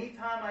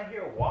 anytime I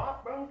hear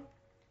WAP, bro,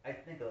 I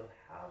think of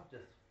how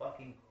just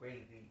fucking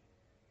crazy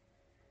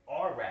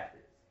our rap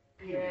is.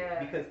 Period.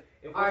 Yeah. Because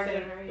if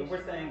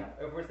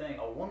we're saying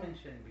a woman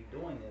shouldn't be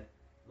doing this,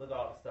 look at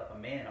all the stuff a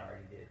man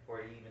already did for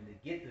it even to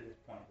get to this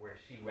point where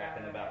she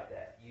rapping about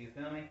that. You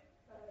feel me?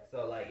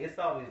 So like it's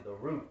always the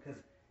root,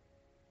 because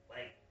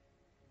like,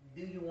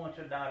 do you want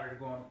your daughter to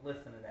grow up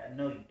listening to that?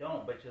 No, you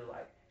don't. But you're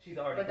like, she's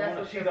already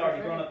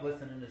grown up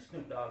listening to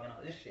Snoop Dogg and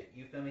all this shit.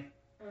 You feel me?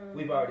 Mm-hmm.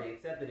 We've already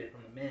accepted it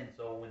from the men.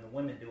 So when the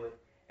women do it,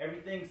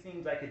 everything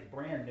seems like it's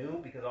brand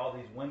new because all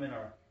these women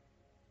are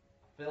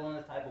feeling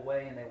this type of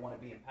way and they want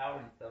to be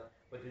empowered and stuff,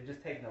 but they're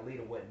just taking the lead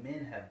of what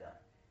men have done,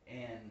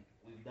 and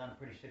we've done a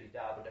pretty shitty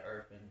job with the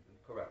earth and we've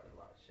corrupted a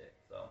lot of shit.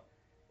 So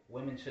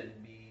women shouldn't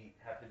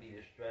have to be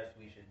distressed.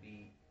 We should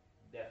be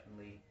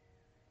definitely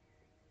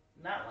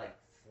not like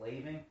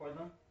slaving for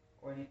them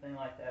or anything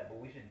like that, but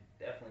we should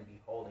definitely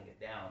be holding it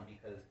down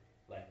because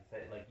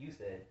like you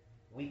said,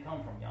 we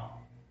come from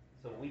y'all,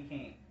 so we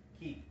can't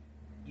keep,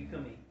 you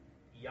feel me,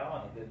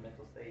 y'all in a good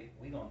mental state.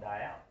 We gonna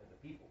die out as a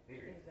people,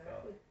 period.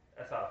 Exactly. So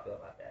that's how I feel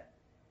about that.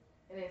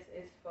 And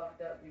it's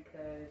fucked up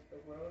because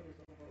the world is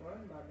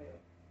overrun by men.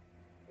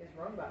 It's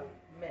run by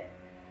men.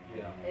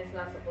 Yeah. It's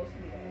not supposed to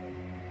be that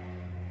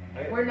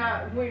way.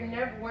 We're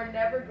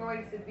never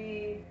going to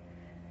be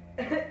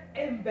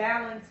in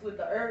balance with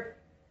the earth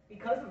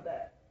because of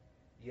that.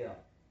 Yeah.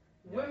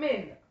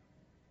 Women.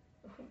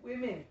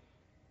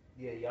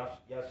 Yeah, y'all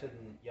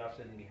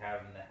shouldn't be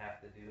having to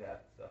have to do half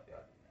the stuff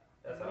y'all do now.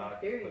 That's how I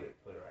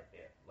put it right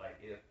there. Like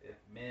if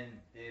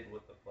men did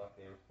what the fuck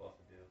they were supposed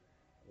to do,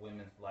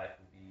 women's life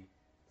would be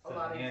a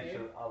lot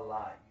easier.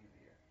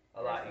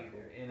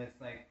 And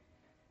it's like,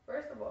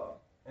 first of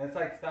all, and it's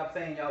like, stop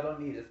saying y'all don't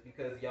need us,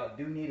 because y'all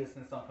do need us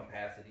in some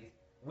capacities.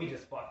 We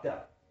just fucked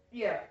up.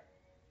 Yeah.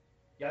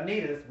 Y'all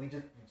need us. We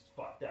just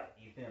fucked up.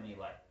 You feel me?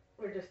 Like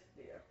we're just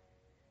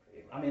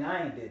I mean,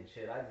 I ain't did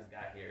shit. I just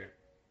got here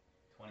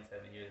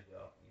 27 years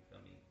ago. You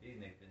feel me? These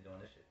niggas been doing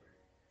this shit for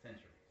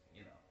centuries.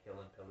 You know,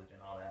 killing,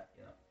 pillaging, all that.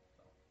 You know.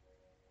 So.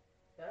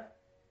 Yeah.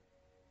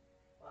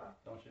 Wow.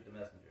 Don't shoot the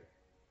messenger.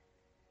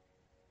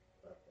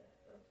 Love that.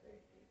 That's very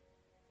deep.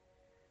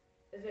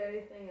 Is there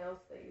anything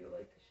else that you would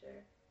like to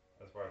share?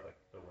 As far as like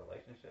the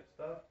relationship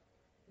stuff?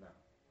 No.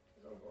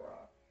 Just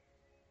overall.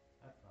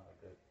 That's not a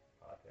good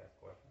podcast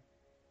question.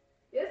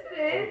 Yes, it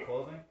is. Are we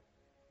closing?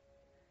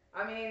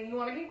 I mean, you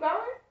want to keep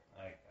going?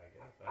 I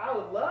guess. I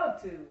would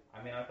love to.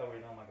 I mean, I thought we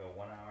were doing like a 1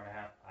 hour and a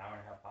half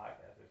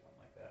podcast or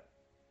something like that.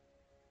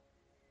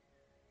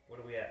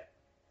 What are we at?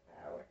 An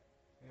hour.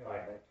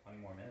 Like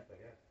 20 more minutes, I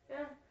guess.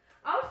 Yeah.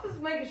 I was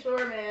just making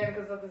sure, man,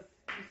 because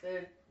you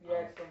said you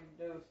had something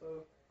to do,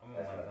 so. I'm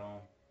in my zone.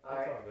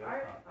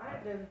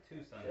 Alright, then. Two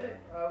Sundays.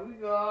 We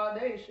go all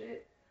day,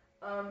 shit.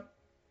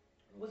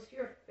 What's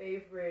your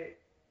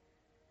favorite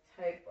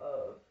type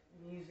of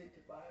music to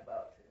vibe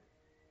out to?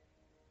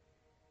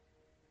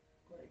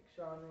 Like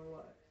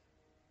genre-wise.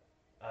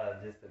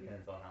 Just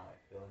depends on how I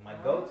feel. My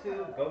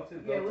go-to.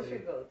 Yeah, what's your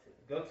go-to?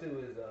 Go-to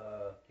is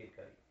Kid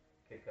Cudi.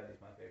 Kid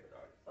Cudi's my favorite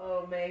artist.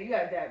 Oh man, you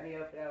gotta dap me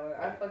up for that one.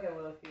 I fucking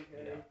love Kid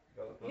Cudi.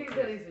 Yeah, Kid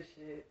Cudi's a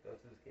shit.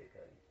 Go-to is Kid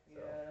Cudi. So.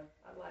 Yeah,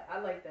 I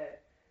like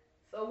that.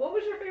 So, what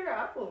was your favorite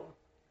album?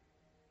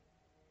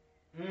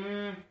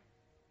 You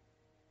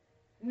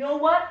know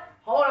what?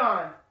 Hold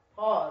on.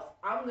 Pause.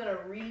 I'm gonna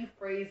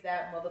rephrase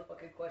that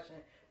motherfucking question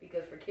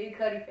because for Kid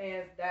Cudi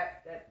fans,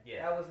 that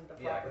wasn't the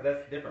proper. Yeah, because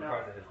that's different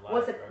parts of his life.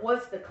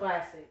 What's the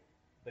classic?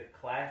 The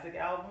classic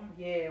album?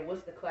 Yeah,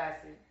 what's the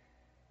classic?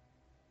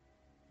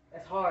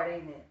 That's hard,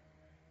 ain't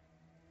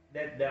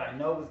it? That I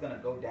know was gonna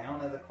go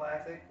down as a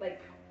classic.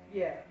 Like,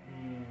 yeah.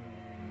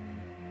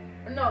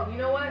 No, you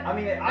know what? I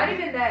mean, not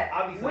even that.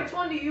 Which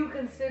one do you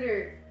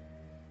consider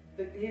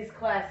his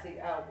classic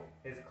album?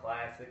 His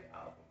classic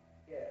album.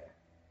 Yeah.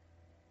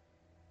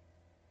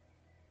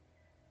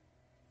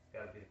 It's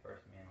gotta be the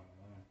first Man on the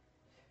Moon.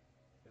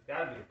 It's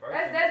gotta be the first.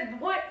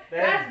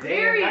 That's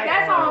period.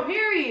 That's on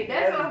period.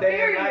 That's on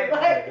period.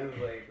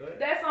 Like,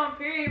 that's on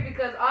period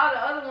because all the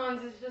other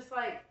ones is just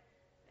like,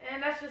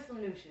 and that's just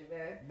some new shit,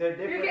 man. They're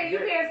different. You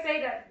can't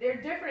say that.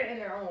 They're different in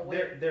their own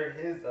way. They're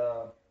his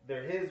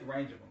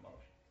range of emotions.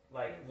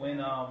 Like when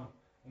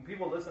when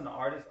people listen to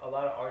artists, a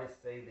lot of artists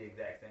say the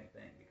exact same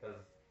thing because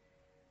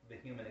the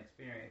human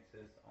experience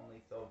is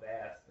only so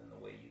vast in the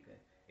way you can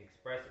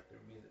express it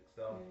through music.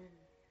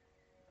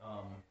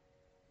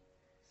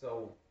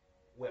 So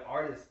with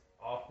artists,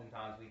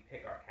 oftentimes we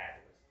pick our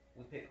catalyst.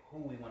 We pick who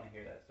we want to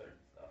hear that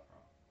certain stuff from.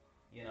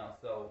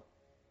 So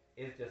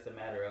it's just a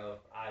matter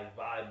of I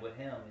vibe with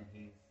him and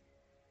he's,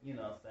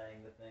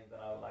 saying the things that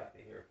I would like to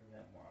hear from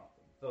him more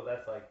often. So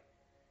that's like,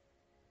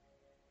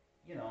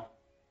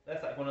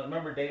 when I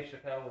remember Dave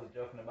Chappelle was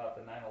joking about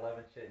the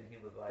 9/11 shit, and he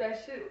was like, that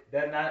shit.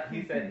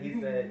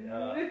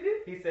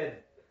 He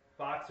said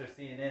Fox or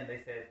CNN,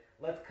 they said,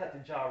 let's cut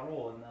to Ja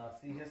Rule and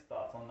see his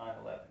thoughts on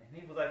 9/11. And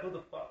he was like, who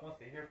the fuck wants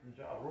to hear from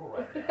Ja Rule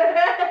right now?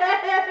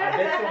 I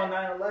bet you on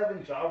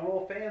 9/11, Ja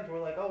Rule fans were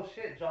like, oh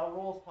shit, Ja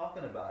Rule's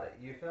talking about it.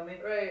 You feel me?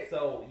 Right.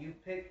 So you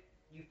pick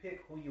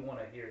who you want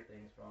to hear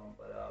things from,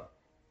 but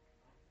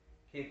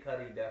Kid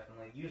Cudi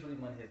definitely. Usually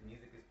when his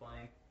music is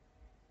playing,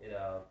 it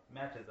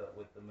matches up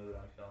with the mood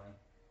I'm feeling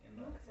in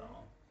the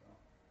song. So,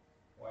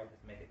 or I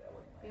just make it that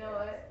way. You know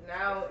what? So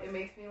now it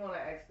makes me want to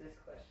ask this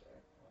question.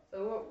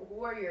 So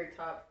who are your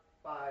top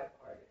 5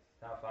 artists?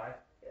 Top 5?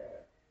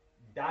 Yeah.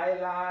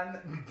 Dylan.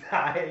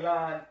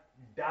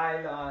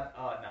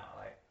 Oh no,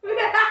 like.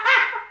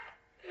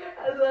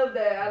 I love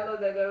that.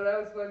 That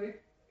was funny.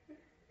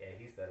 Yeah,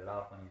 he set it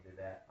off when he did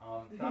that.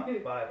 Top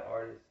 5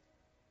 artists.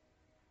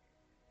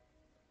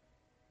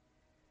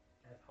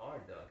 That's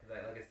hard though,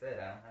 because like I said,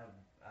 I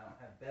don't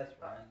have best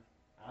friends.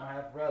 I don't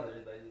have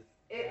brothers.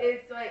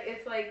 It's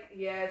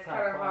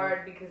kind of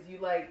hard because you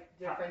like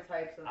different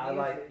types of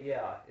music.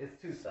 It's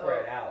too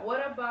spread out.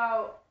 What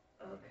about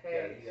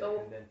okay? You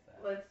so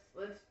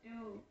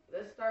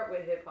let's start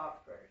with hip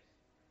hop first.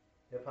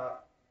 Hip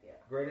hop. Yeah.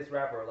 Greatest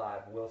rapper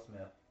alive, Will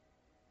Smith.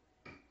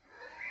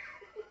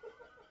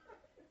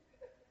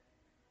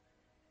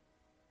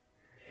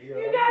 You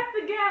got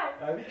to go.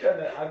 You got to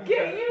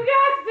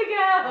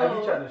go. I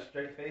be trying to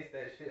straight face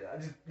that shit.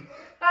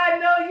 I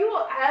know you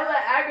will hella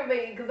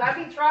aggravating because I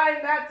be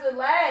trying not to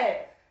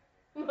laugh.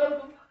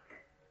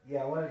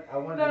 Yeah, I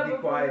wanted to be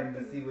quiet and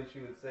to see what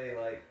you would say.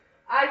 Like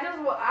I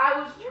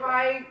was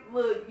trying.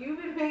 Look, you've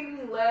been making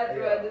me laugh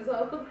throughout this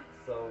whole.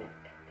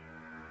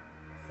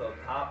 So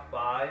top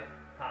 5.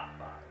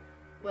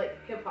 Like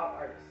hip hop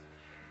artists.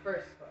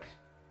 First question.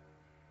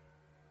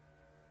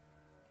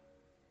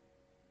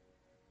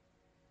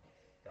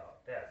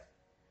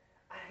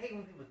 I hate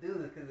when people do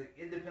this because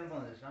it depends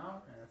on the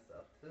genre and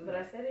stuff too. But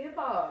I said hip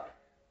hop.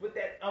 But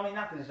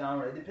not the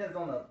genre. It depends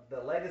on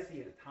the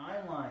legacy of the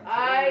timeline.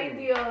 Ay,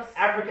 Dios.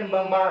 African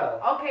Bombado.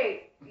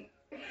 Okay.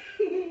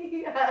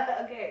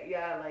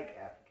 Yeah, I like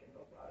African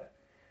Bombado.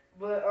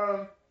 But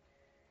all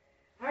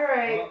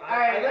right.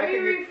 Let me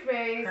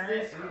rephrase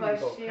this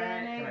question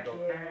again. Can I go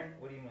current?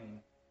 What do you mean?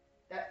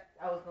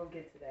 I was gonna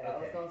get to that. Okay. I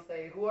was gonna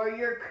say, who are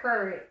your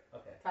current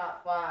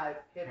top 5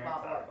 hip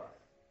hop artists?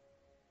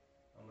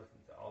 I'm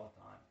listening to all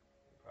the time.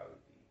 It'd probably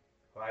be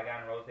who I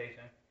got in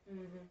rotation.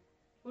 Mm-hmm.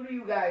 Who do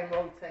you got in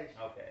rotation?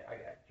 Okay, I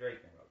got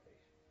Drake in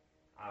rotation.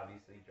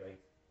 Obviously,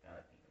 Drake's kind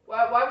of.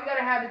 Why we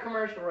gotta have the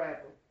commercial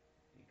rapper?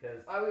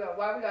 Because why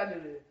we gotta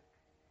do this?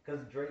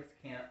 Because Drake's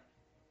camp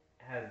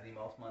has the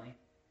most money.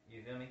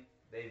 You feel me?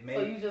 They've made.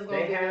 So you just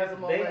gonna give us some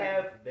more money?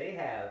 They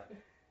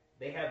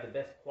have the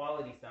best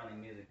quality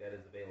sounding music that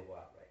is available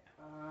out right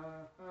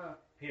now.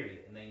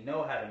 Period. And they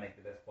know how to make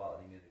the best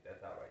quality music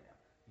that's out right now.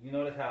 You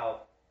notice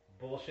how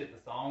bullshit the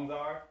songs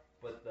are,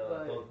 but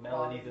those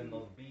melodies and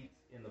those beats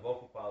in the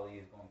vocal quality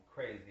is going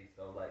crazy.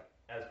 So like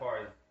as far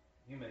as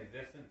human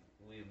existence,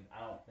 I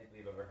don't think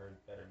we've ever heard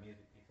better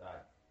music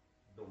besides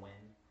the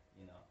wind,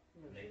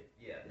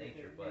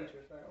 nature. But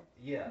nature sounds.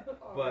 Yeah,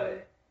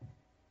 but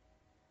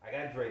I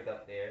got Drake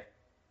up there.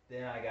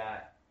 Then I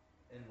got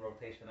in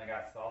rotation. I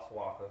got Sauce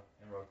Walker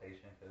in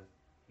rotation because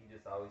he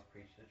just always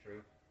preached the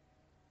truth.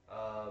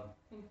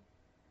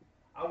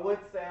 I would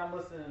say I'm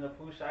listening to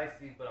Pooh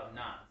Shiesty, but I'm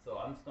not. So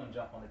I'm just gonna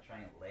jump on the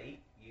train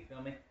late. You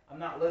feel me? I'm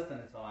not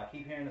listening to him. I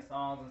keep hearing the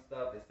songs and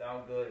stuff. It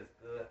sounds good. It's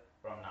good,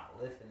 but I'm not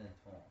listening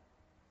to him.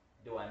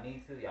 Do I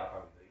need to? Y'all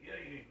probably say, yeah,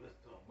 you need to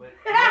listen to him. But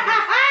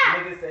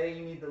niggas say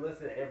you need to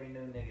listen to every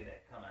new nigga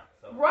that come out.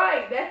 So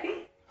right,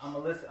 I'm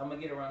gonna listen. I'm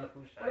gonna get around the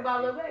Pooh Shiesty. What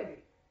about Lil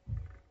Baby?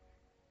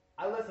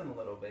 I listen to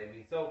Lil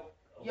Baby. So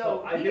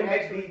I he do make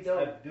actually beats.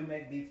 dope. I do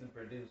make beats and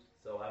produce.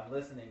 So I'm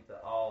listening to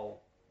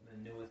all the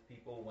newest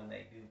people when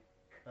they do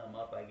come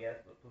up, I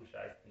guess. But Pooh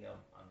Shiesty,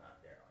 I'm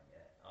not there on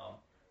yet.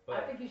 But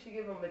I think you should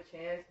give him a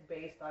chance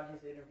based on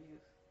his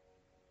interviews.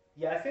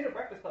 Yeah, I seen a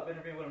Breakfast Club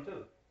interview with him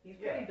too. He's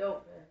pretty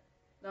dope, man.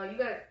 No, you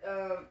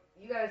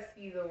gotta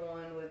see the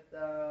one with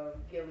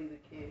Gilly the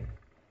Kid.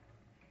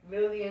 $1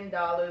 million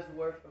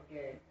worth of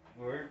game.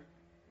 Word?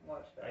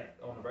 Watch that.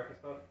 On the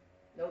Breakfast Club?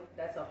 Nope,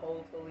 that's a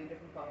whole totally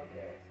different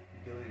podcast.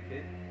 Gilly the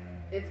Kid?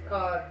 It's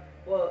called,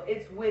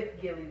 it's with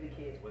Gilly the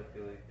Kid. It's with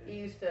Gilly the Kid. He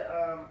used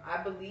to,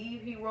 I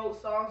believe he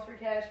wrote songs for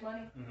Cash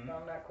Money, but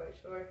I'm not quite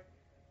sure.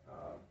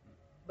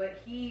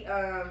 But he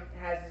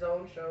has his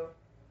own show.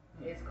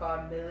 It's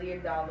called $1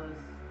 Million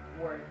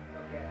Worth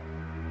of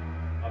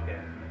Game. Okay.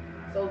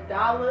 So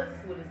dollars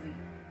with a Z.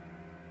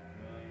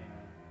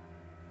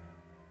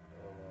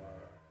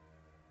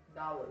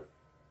 dollars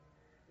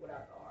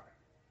without the R.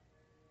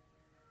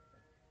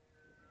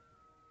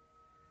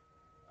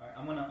 Alright,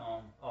 I'm gonna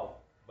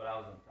but I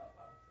was on top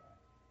five.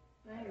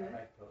 Sorry.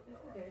 It's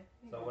okay.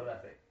 So what did I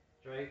say?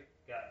 Drake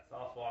got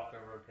Sauce Walker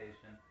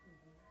rotation.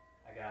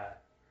 I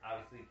got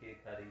obviously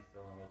Kid Cudi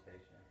still in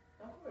rotation.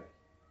 Of course.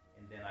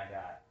 And then I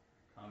got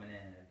coming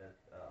in at the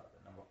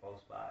number 4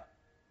 spot,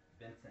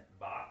 Vincent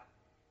Bach.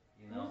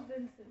 You know. Who's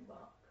Vincent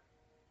Bach?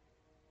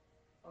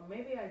 Or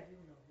maybe I do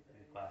know who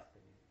that is.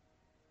 Classical music.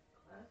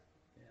 Classical.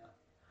 Yeah.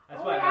 That's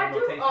why I got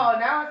rotation. Oh,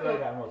 now I feel.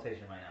 I got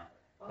rotation right now.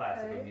 Okay.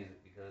 Classical music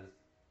because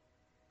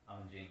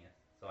I'm a genius,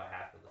 so I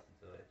have to listen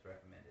to it. It's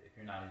recommended. If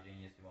you're not a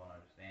genius, you won't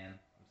understand.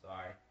 I'm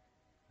sorry.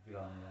 If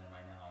you're listening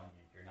right now and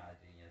you're not a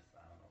genius,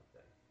 I don't know what to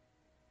tell you.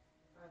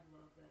 I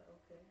love that.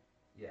 Okay.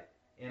 Yeah.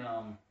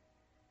 And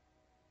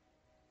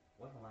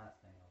what's the last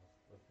thing I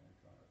was listening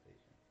to on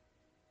rotation?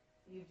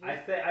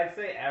 I'd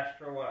say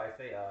Astroworld. I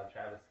say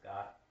Travis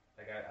Scott.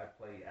 Like I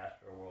play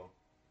Astroworld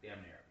damn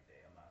near every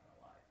day. I'm not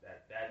gonna lie.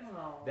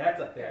 That's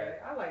up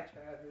there. I like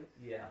Travis.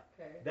 Yeah.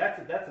 Okay.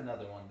 That's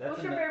another one.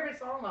 What's your favorite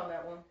song on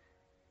that one?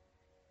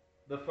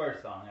 The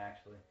first song,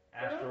 actually.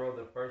 Astroworld,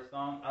 the first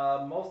song.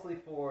 Mostly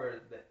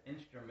for the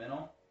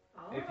instrumental.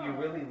 Oh. If you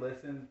really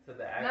listen to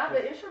the actual... Now,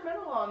 the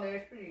instrumental on there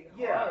is pretty hard.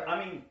 Yeah,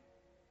 I mean,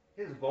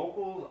 his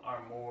vocals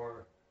are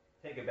more...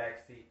 take a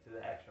back seat to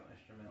the actual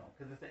instrumental.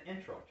 Because it's an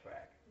intro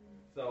track.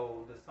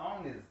 So, the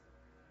song is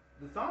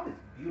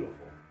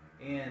beautiful.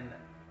 And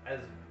as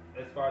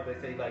far as they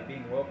say, like,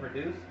 being well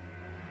produced,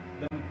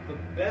 the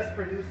best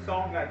produced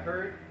song I've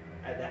heard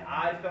that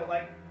I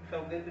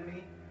felt good to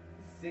me,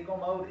 Sicko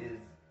Mode is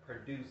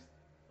produced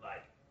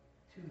like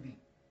to the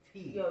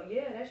T. Yo,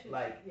 yeah, that shit.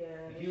 Like,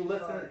 yeah, if you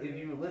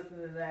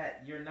listen to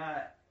that, you're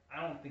not.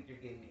 I don't think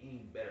you're getting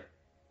any better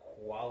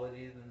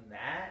quality than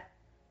that.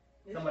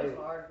 It's just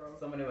hard, bro.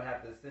 Somebody would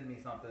have to send me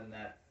something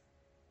that's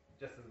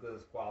just as good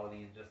as quality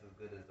and just as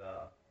good as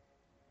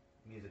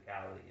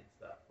musicality and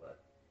stuff.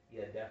 But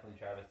yeah, definitely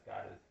Travis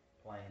Scott is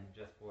playing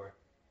just for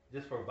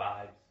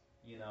vibes,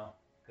 you know,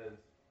 because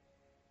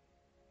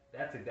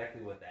that's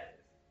exactly what that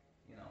is,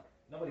 you know.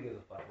 Nobody gives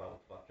a fuck about what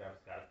the fuck Travis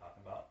Scott is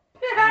talking about.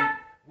 I mean,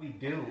 we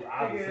do,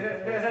 obviously,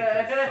 because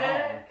it's a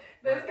song.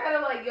 That's kind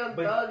of like Young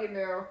Thug in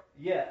there.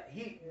 Yeah,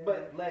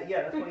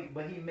 that's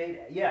what he made.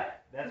 Yeah,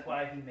 that's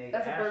why he made.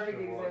 That's a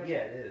perfect example.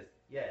 Yeah, it is.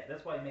 Yeah,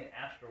 that's why he made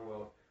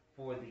Astroworld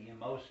for the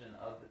emotion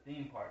of the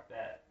theme park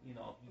that he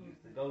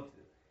used to go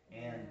to,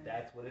 and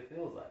that's what it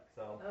feels like.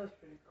 So that was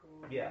pretty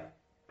cool. Yeah.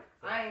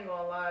 So, I ain't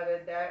gonna lie,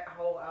 that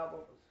whole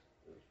album was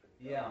pretty cool.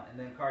 Yeah, and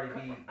then Cardi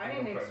B I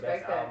didn't for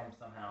expect best that. album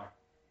somehow.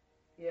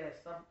 Yeah,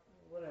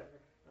 whatever.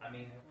 I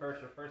mean, her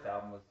first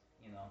album was,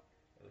 it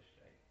was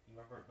straight. You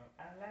remember?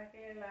 I like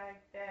it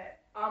like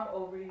that. I'm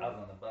over you. I was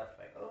on the bus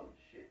like, oh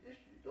shit, this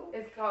shit dope.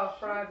 It's called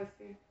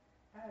Privacy.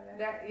 I like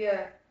that.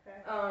 Yeah.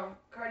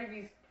 Cardi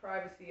B's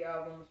Privacy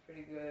album was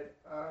pretty good.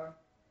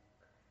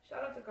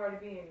 Shout out to Cardi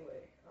B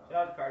anyway.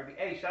 Shout out to Cardi B.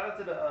 Hey, shout out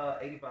to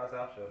the 85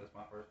 South Show. This is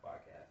my first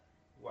podcast.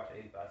 We watch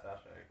 85 South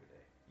Show every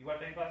day. You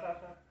watch 85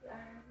 South Show?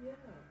 Yeah.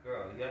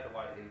 Girl, you have to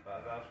watch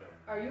 85 South Show.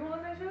 Are you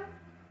on that show?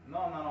 No,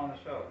 I'm not on the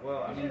show.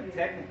 Well, I mean,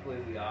 technically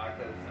we are,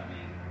 because,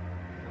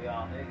 we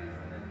all niggas,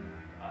 and then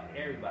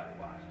everybody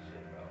watches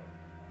shit,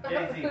 bro.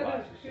 Jay-Z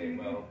watches shit,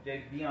 bro.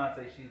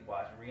 Beyonce, she's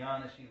watching.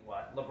 Rihanna, she's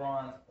watching.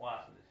 LeBron's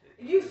watching this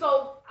shit.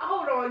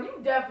 Hold on, you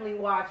definitely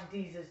watch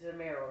Jesus and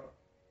Mero.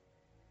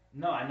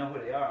 No, I know who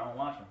they are. I don't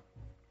watch them.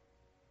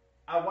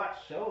 I watch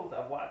shows.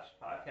 I watch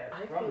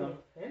podcasts from them.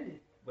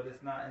 Offended. But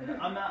it's not.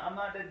 I'm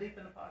not that deep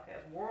in the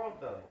podcast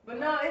world though. But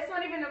no, it's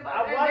not even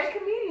about. They're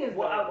comedians.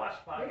 Well, I watch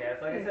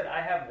podcasts. Like I said,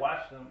 I have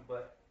watched them,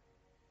 but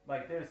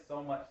like there's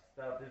so much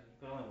stuff. You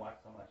can only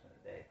watch so much in a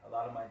day. A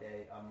lot of my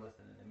day, I'm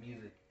listening to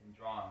music and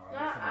drawing, or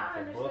I'm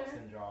listening to books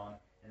and drawing.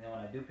 And then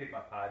when I do pick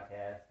my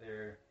podcast,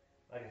 they're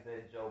like I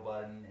said, Joe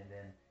Budden, and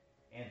then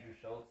Andrew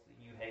Schultz.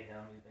 You hate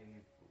him. You think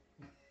he's.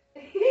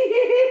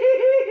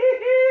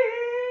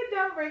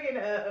 Don't bring it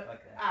up.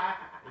 Okay,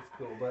 it's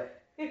cool,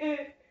 but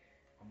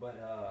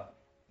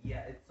yeah,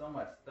 it's so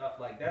much stuff.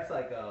 Like that's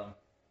like when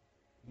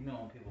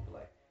people be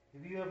like,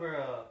 have you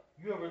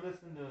ever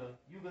listen to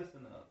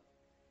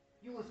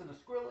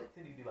Skrillex?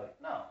 And you'd be like,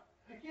 no,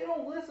 you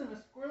don't listen to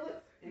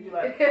Skrillex. And you're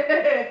like,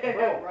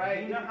 bro,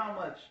 right? You know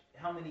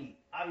how many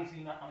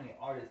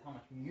artists, how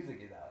much music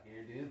is out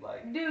here, dude.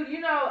 Like, dude,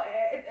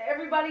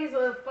 everybody's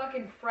a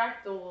fucking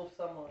fractal of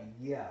someone.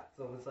 Yeah,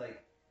 so it's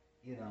like,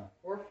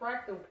 we're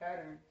fractal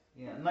patterns.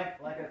 Yeah, and like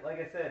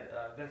I said,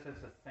 that's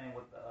just the same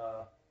with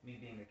me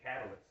being a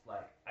catalyst.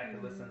 Like I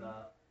could listen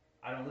to,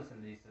 I don't listen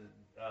to these.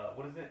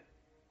 What is it?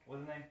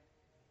 What's his name?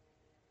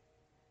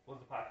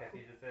 What's the podcast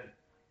he just said?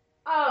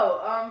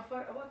 Oh,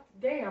 fuck, what?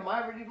 Damn,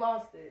 I already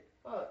lost it.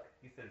 Fuck.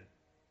 He said.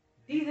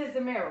 Jesus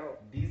and Mero.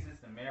 Jesus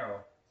and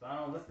Mero. So I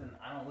don't listen to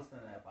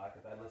that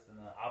podcast. I listen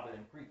to Ovid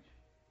and Preach.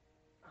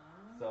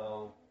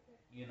 So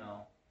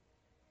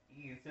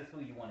it's just who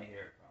you want to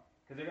hear it from,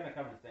 because they're gonna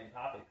cover the same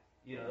topics.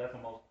 That's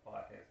what most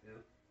podcasts do.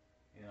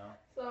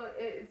 So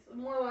it's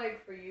more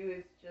like for you,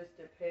 it just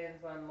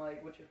depends on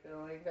like what you're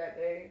feeling that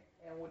day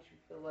and what you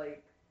feel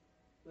like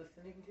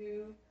listening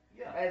to?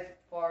 Yeah. As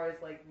far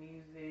as like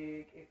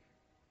music, if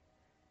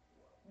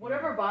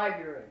whatever vibe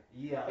you're in.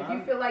 Yeah. If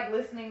you feel like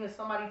listening to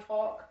somebody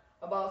talk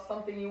about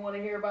something you want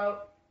to hear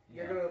about,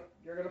 you're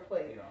gonna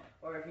play it.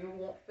 Or if you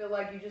won't feel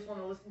like you just want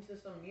to listen to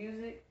some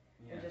music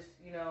and just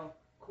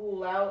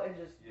cool out and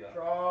just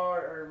draw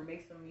or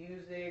make some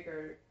music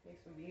or make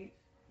some beats.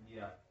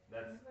 Yeah,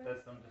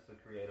 that's I'm just a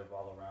creative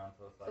all around.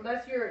 So it's like.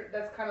 So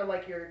that's kind of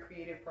like your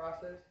creative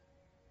process.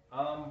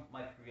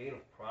 My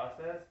creative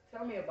process.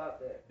 Tell me about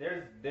that.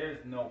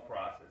 There's no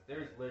process.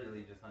 There's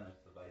literally just hundreds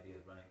of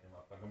ideas running through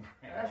my fucking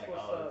brain That's like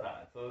all the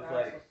time. So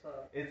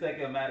it's like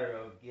a matter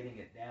of getting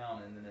it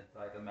down, and then it's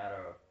like a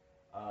matter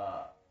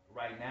of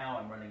right now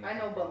I'm running. I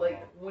know, but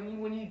like when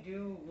you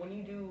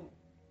do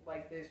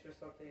like this or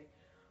something,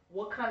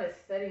 what kind of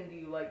setting do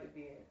you like to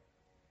be in?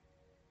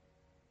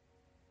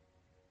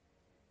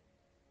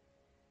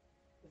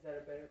 Is that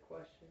a better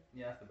question?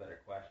 Yeah, that's a better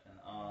question.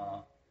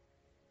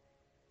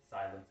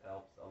 Silence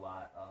helps a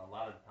lot. A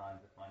lot of the times,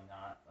 if I'm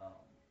not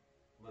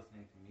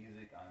listening to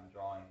music, I'm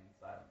drawing in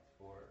silence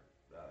for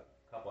a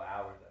couple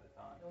hours at a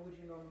time. And would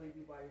you normally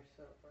be by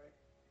yourself, right?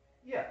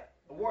 Yeah,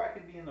 or I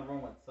could be in the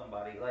room with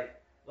somebody.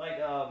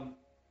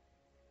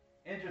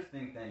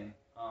 Interesting thing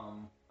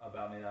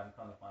about me that I'm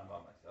kind of find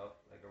about myself,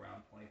 like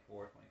around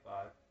 24,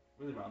 25,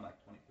 really around like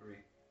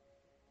 23,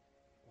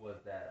 was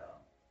that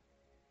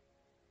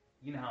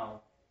you know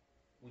how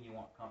when you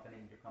want company,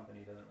 your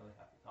company doesn't really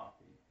have to talk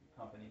to you. Your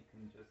company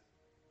can just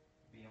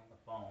be on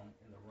the phone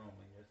in the room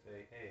and just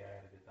say, hey,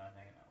 I had a good time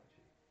hanging out with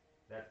you.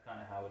 That's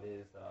kind of how it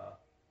is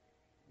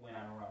when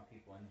I'm around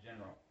people in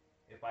general.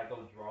 If I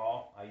go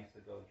draw, I used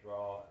to go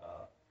draw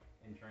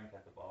and drink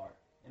at the bar.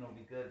 And it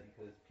would be good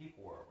because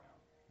people were around.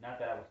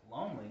 Not that I was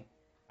lonely.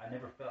 I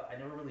never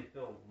really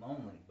felt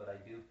lonely, but I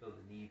do feel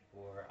the need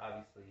for,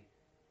 obviously,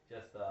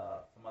 just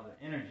some other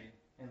energy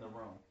in the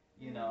room,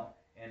 you know?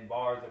 And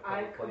bars or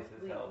public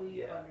places help. I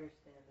completely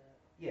understand that.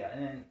 Yeah, and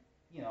then,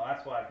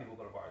 that's why people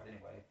go to bars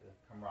anyway, the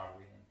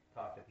camaraderie and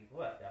talk to people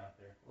down at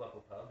their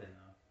local pub. And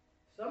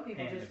some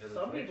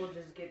people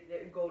just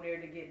go there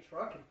to get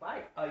drunk and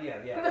fight. Oh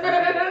yeah.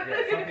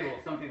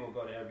 Some people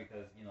go there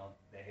because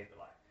they hate their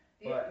life.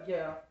 But,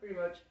 yeah, pretty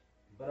much.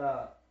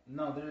 But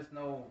no, there's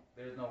no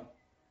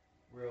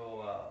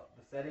real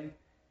the setting.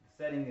 The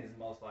setting is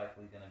most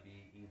likely going to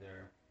be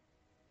either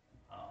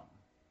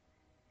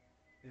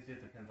it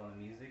just depends on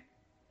the music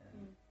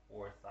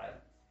or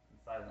silence. And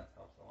silence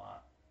helps a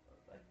lot,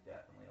 like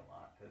definitely a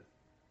lot, because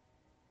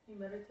you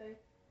meditate.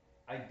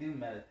 I do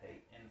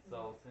meditate, and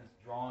so since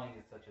drawing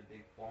is such a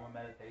big form of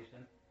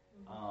meditation,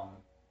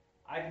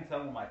 I can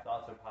tell when my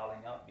thoughts are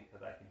piling up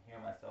because I can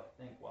hear myself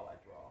think while I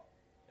draw.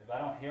 If I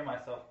don't hear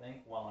myself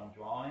think while I'm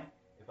drawing,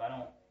 if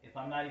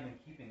I'm not even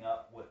keeping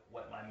up with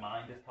what my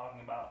mind is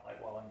talking about,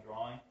 like while I'm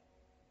drawing,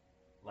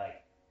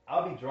 like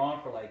I'll be drawing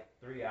for like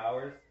 3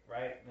 hours,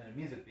 right? And then the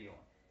music be on.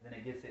 Then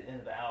it gets to the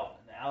end of the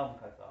album, and the album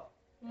cuts off,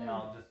 and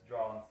I'll just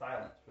draw in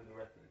silence for the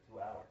rest of the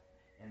 2 hours,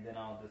 and then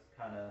I'll just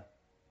kind of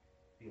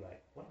be like,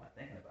 what am I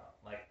thinking about?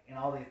 Like, and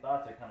all these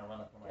thoughts are kind of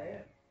running through my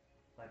head.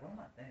 Like, what am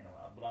I thinking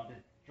about? But I'm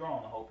just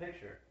drawing the whole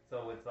picture.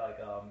 So it's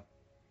like,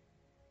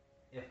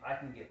 if I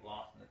can get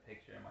lost in the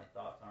picture and my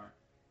thoughts aren't,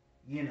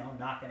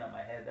 knocking at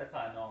my head, that's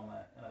how I know I'm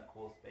in a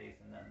cool space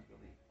and nothing's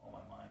really on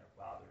my mind or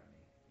bothering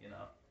me,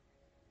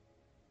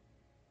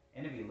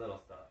 And it'd be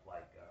little stuff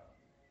like,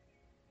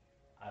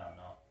 I don't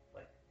know,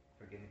 like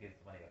forgetting to give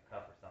somebody a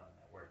cup or something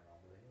at work, and I'll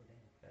be like, oh damn,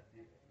 forgot to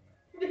do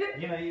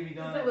that. You be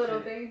doing that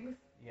little shit. Things.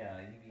 Yeah,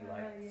 you'd be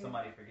like, you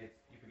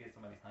forget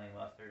somebody's honey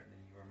mustard, and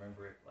then you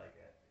remember it like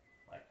at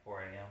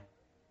 4 a.m.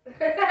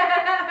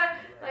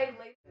 like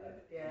late.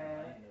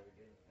 Yeah. I ain't never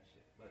getting that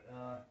shit. But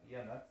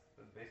yeah, that's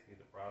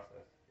basically the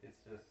process.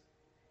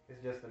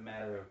 It's just a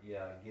matter of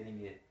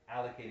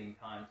allocating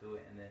time to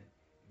it, and then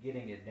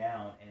getting it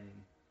down and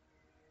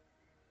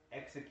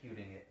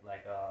executing it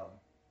like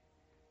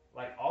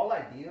all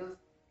ideas.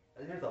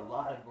 There's a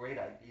lot of great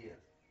ideas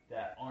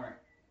that aren't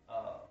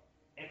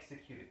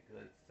executed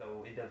good,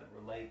 so it doesn't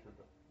relate to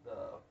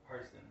the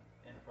person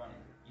in front of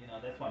you.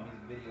 That's why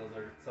music videos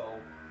are so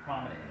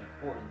prominent and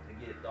important to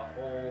get the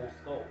whole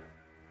scope.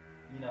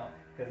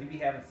 Because you be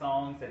having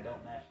songs that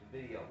don't match the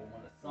video, but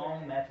when the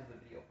song matches the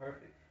video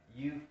perfect,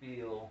 you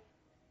feel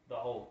the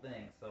whole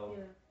thing. So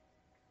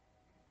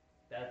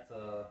that's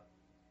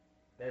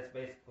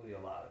basically a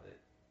lot of it,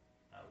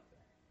 I would say.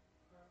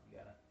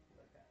 You gotta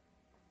do like that.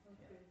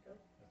 Pretty dope.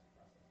 That's the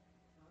process.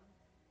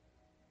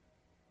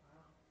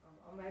 Wow.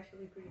 I'm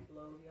actually pretty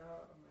blown,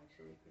 y'all. I'm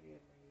actually pretty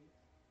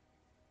amazed,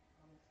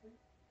 honestly.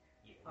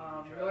 Yeah.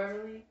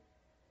 Normally.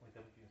 Wait,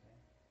 that what you were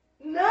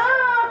saying?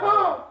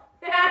 No.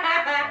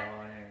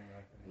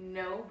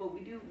 No, but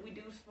we do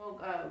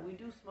smoke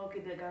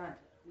in the ganja.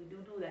 We do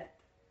that.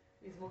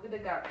 We smoke in the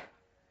ganja.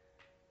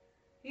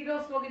 He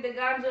don't smoke in the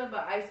ganja,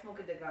 but I smoke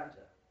in the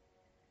ganja.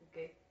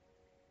 Okay.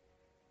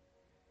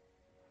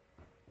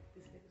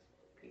 This nigga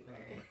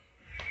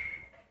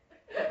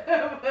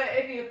smoke. But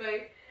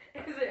anyway,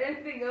 is there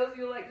anything else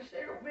you'd like to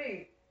share with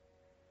me?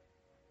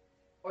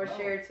 Or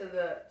share to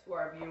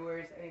our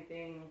viewers,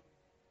 anything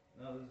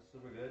No, this is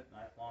super good.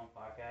 Nice long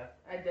podcast.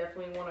 I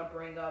definitely want to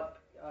bring up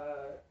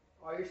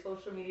all your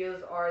social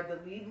medias are the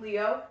Lead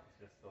Leo.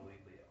 It's just the Lead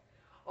Leo.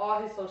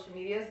 All his social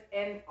medias,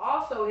 and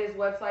also his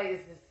website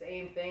is the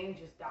same thing,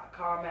 just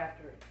 .com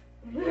after it.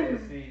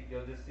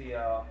 You'll just see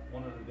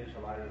one of the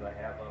visualizers I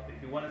have up.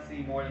 If you want to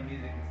see more of the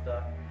music and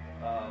stuff,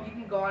 you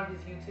can go on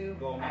his YouTube.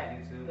 Go on my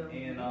YouTube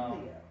and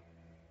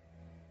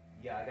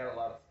yeah, I got a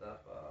lot of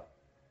stuff.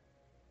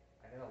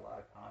 I got a lot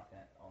of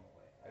content on the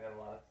way. I got a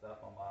lot of stuff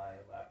on my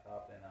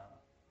laptop, and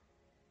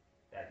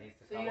that needs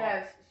to come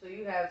off. So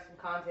you have some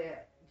content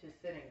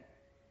just sitting there.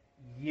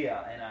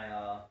 Yeah, and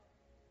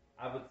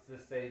I would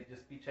just say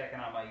just be checking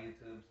out my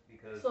YouTubes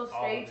because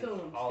stay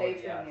tuned.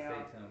 Stay tuned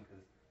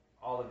because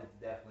all of it's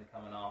definitely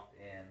coming off,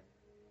 and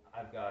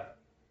I've got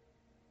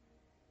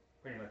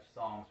pretty much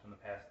songs from the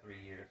past 3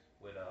 years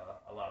with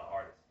a lot of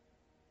artists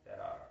that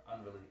are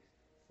unreleased.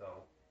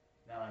 So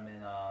now I'm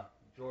in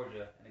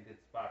Georgia in a good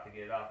spot to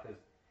get it off because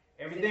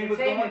everything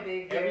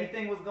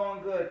was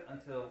going good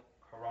until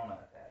Corona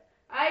attacked.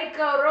 Ay,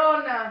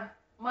 Corona,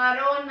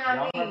 Marona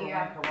Y'all mia.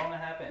 remember when Corona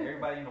happened?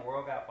 Everybody in the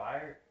world got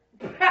fired.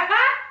 Shit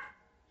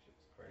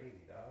was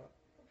crazy, dog.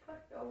 I'm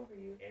fucking over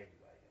you.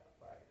 Everybody got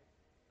fired.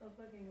 I'm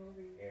fucking over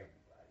you.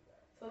 Everybody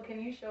got fired. So can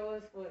you show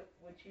us what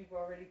you've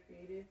already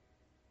created?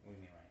 What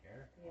do you mean right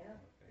here? Yeah.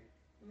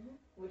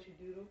 What you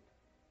doodle?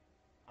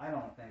 I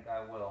don't think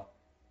I will.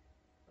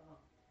 Oh.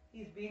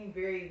 He's being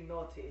very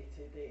naughty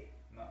today.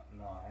 No,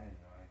 I didn't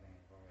know anything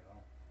for it at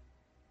all.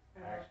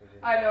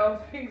 I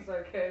know, I'm being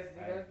sarcastic.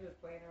 I'm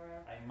just playing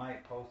around. I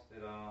might post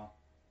it on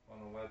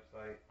the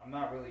website. I'm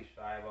not really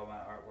shy about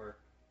my artwork.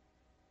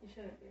 You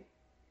shouldn't be.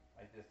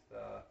 I just,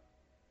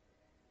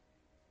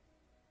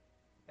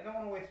 I don't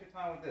want to waste your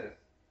time with this.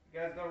 You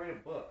guys go read a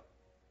book.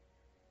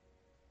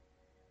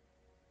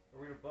 Go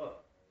read a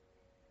book.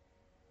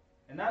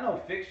 And not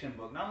no fiction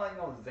book, not like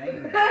no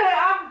Zane book.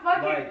 I'm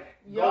fucking, like,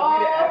 go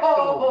read an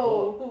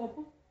actual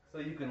book so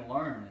you can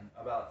learn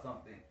about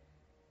something.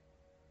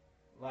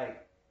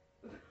 Like,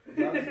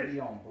 y'all just be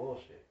on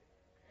bullshit.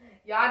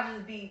 Y'all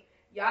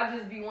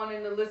just be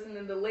wanting to listen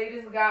to the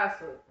latest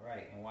gossip.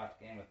 Right, and watch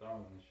Game of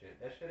Thrones and shit.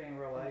 That shit ain't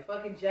real life.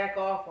 Fucking jack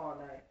off all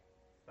night.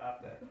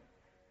 Stop that.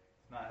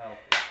 It's not healthy.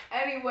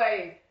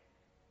 Anyway,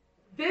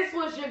 this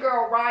was your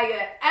girl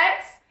Riah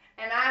X,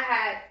 and I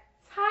had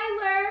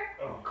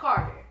Tyler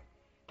Carter.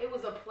 It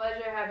was a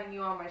pleasure having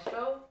you on my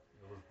show.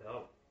 It was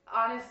dope.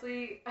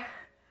 Honestly,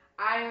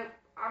 I'm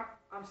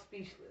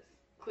speechless.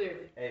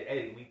 Clearly.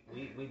 Hey,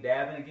 we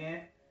dabbing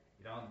again.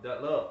 You don't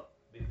look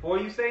before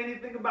you say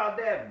anything about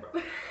dabbing,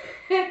 bro.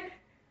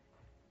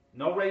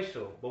 No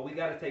racial, but we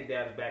gotta take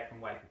dabs back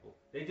from white people.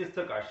 They just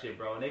took our shit,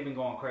 bro, and they've been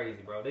going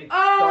crazy, bro. They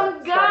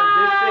started this shit,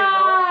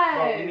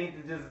 bro. We need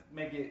to just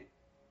make it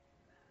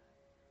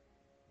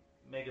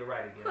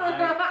right again.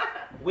 Right?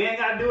 We ain't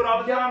gotta do it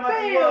all the time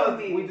like we was.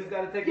 We just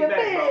gotta take it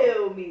back,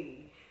 bro.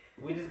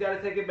 We just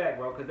gotta take it back,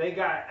 bro, because they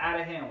got out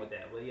of hand with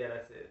that. Well, yeah,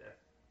 that's it. That's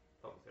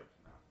focus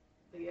everything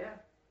now. Yeah.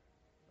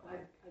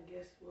 I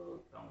guess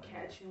we'll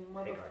catch you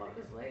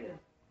motherfuckers later.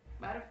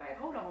 Matter of fact,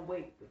 hold on,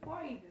 wait. Before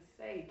I even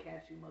say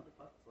catch you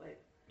motherfuckers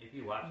later. If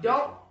you watch this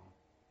long,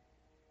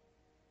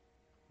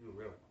 you a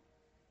real one.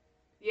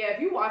 Yeah, if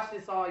you watch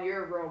this all,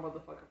 you're a real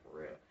motherfucker for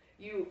real.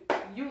 You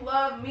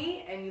love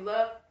me and you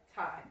love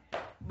Ty.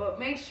 But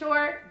make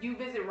sure you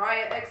visit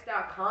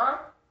riahx.com.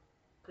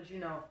 Because you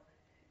know,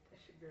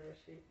 that's your girl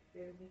shit.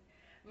 You feel me?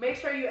 Make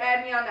sure you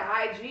add me on the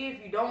IG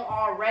if you don't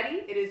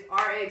already. It is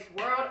RX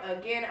World.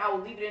 Again, I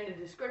will leave it in the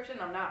description.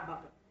 I'm not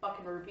about to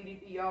fucking repeat it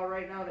to y'all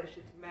right now. That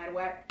shit's mad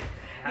whack.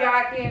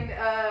 Y'all can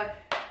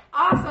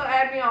also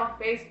add me on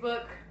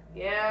Facebook.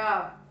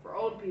 Yeah, for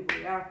old people.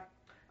 Yeah.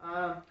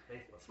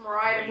 It's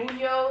Mariah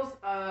Munoz.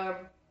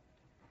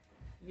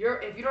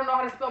 If you don't know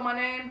how to spell my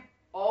name,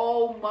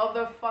 oh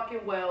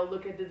motherfucking well,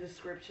 look at the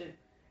description.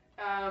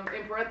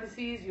 In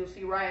parentheses, you'll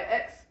see Riah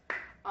X.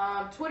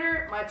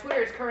 Twitter, my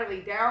Twitter is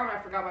currently down. I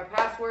forgot my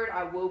password.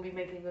 I will be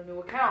making a new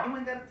account. You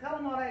ain't gotta tell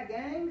them all that,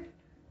 gang.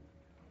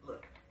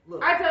 Look.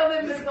 I tell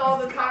them this all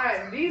the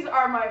time. These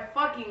are my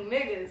fucking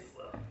niggas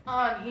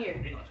on here.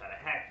 They gonna try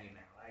to hack you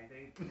now. Like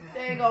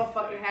they ain't gonna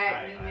fucking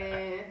hack me,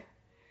 man.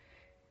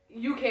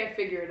 You can't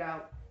figure it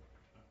out.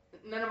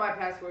 None of my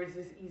passwords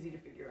is easy to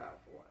figure out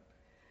for one.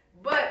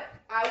 But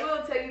I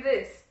will tell you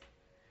this.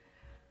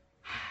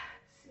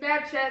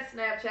 Snapchat.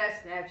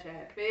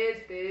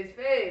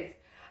 Fizz.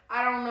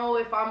 I don't know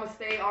if I'm gonna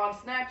stay on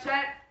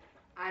Snapchat.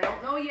 I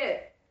don't know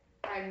yet.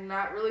 I'm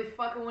not really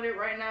fucking with it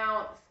right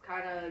now. It's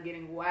kind of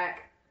getting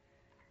whack.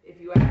 If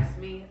you ask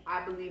me,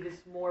 I believe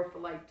it's more for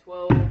like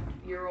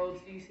 12-year-olds.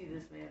 Do you see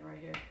this man right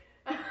here?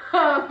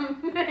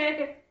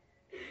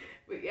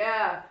 But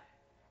yeah,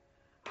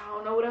 I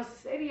don't know what else to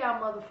say to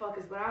y'all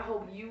motherfuckers, but I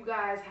hope you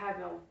guys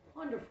have a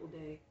wonderful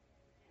day.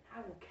 And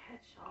I will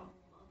catch y'all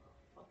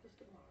motherfuckers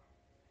tomorrow.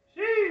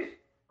 Sheesh.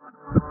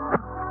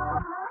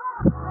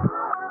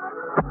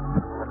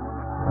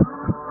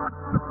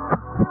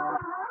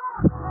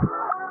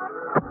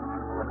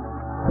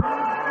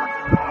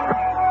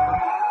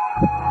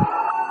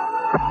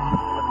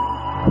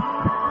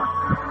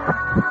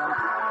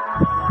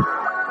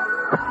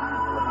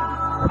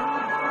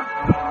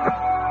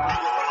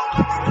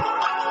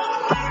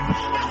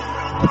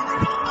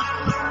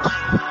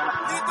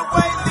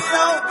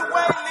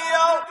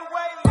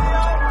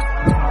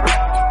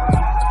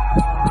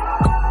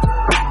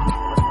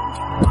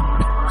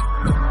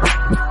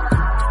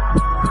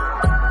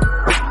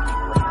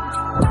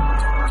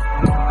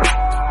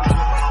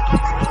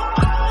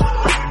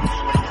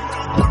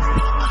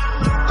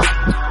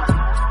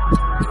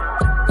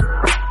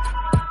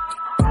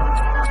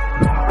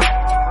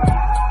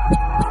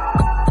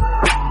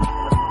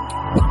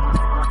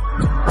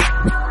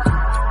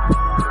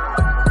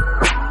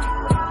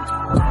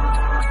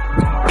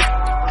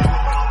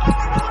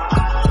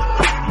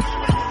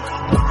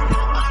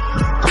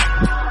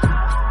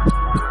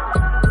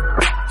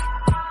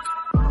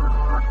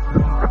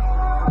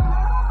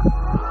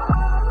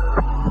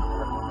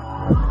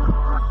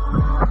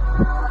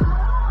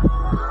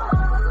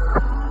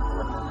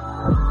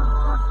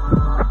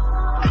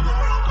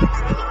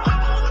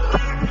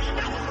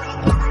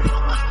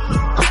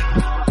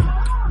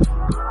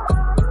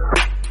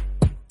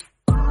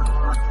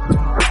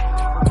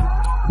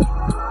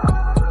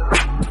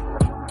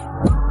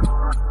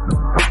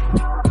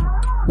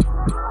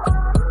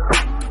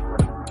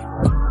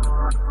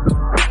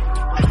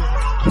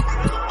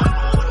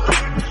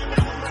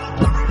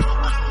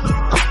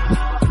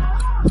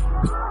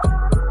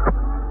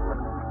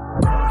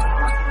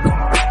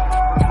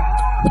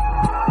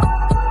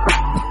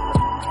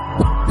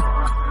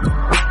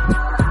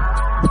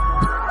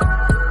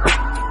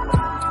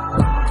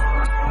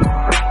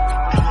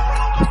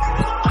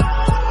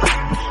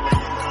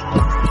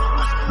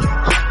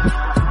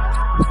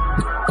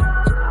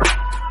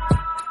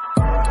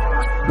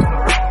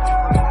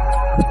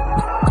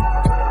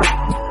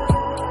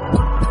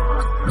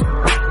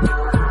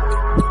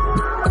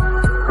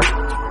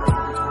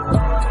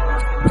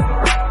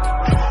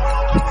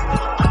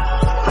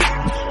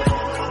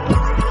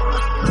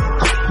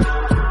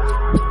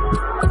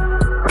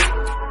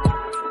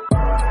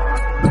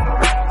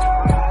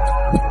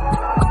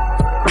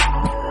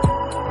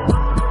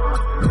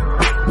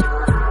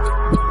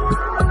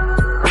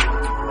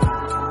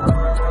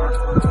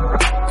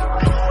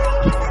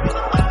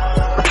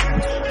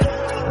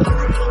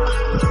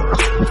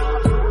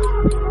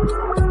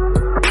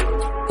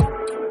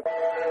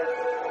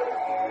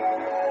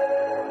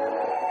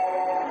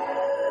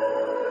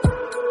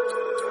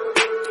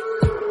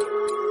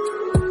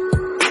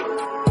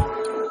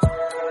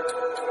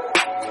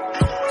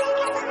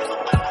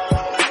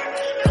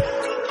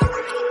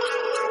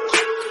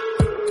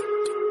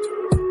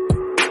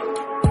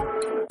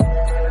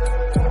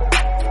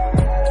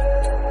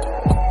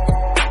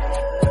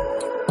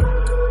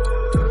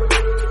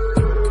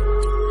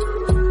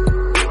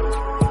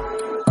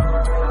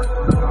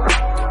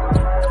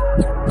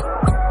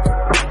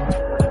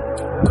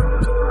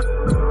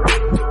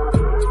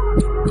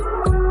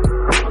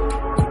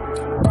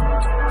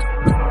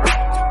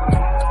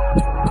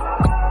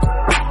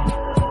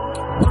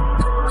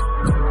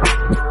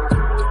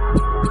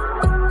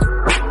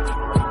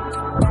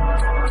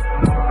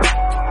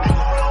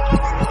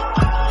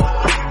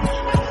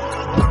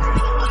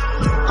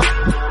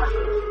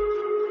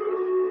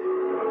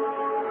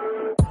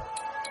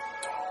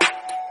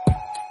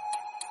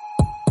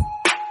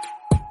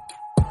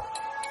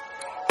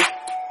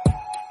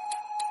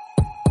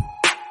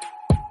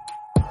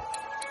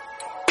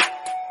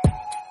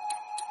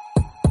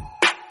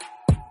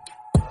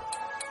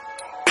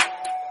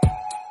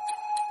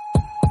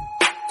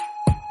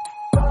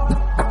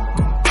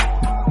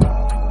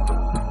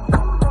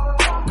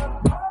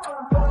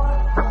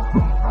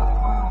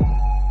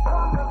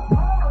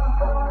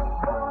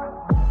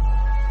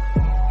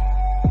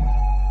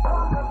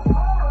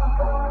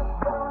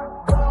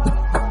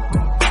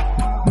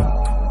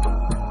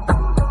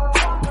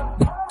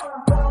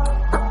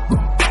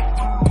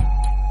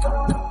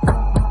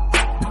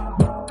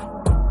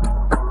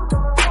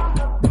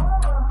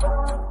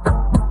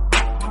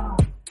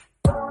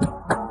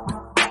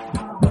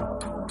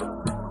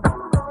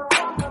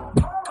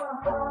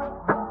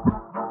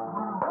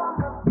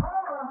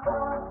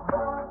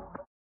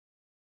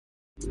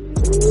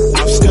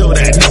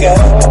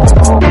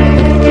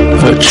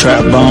 put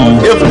trap on.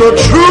 If the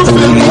truth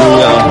is told,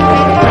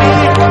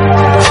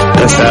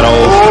 that's that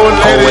old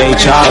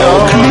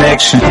childhood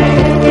connection.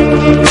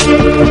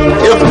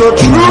 If the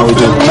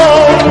truth is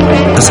told,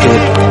 let's get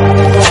it.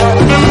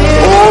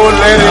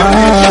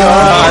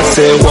 I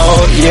said,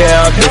 whoa,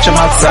 yeah, bitch, I'm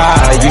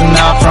outside. You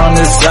not from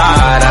the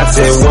side. I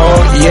said, whoa,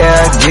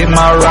 yeah, get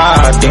my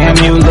ride. Damn,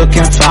 you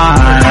looking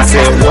fine. I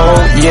said, whoa,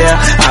 yeah,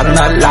 I'm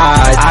not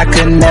lied. I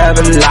could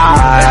never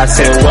lie. I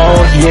said,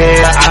 whoa,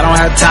 yeah, I don't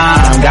have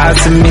time. God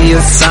send me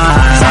a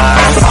sign.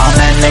 I'm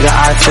that nigga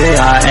I say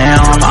I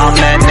am. I'm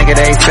that nigga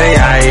they say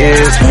I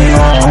is.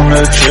 Finger on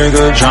the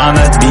trigger,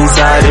 tryna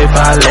decide if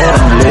I let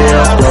him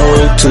live.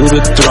 Road to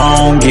the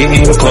throne,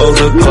 getting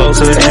closer,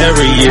 closer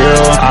every year.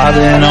 I've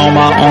been on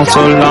my own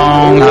so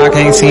long, I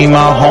can't see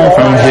my home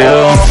from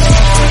here.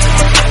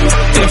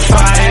 If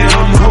I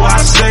am who I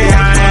say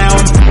I am,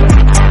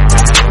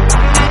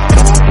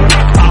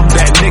 I'm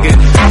that nigga.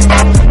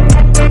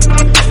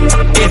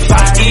 If I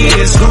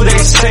is who they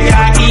say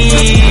I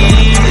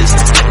is,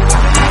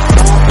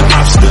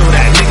 I'm still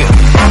that nigga.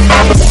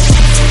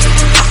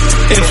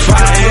 If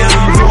I am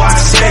who I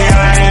say I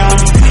am,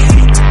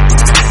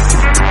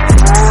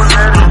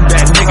 I'm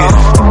that nigga.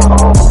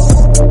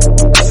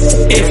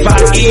 If I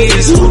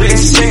is who they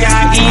say I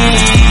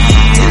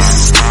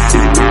is,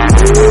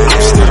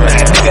 I'm still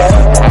that nigga.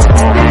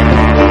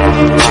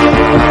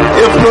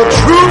 If the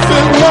truth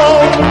is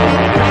known.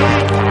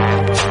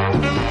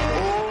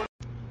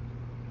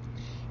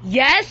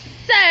 Yes,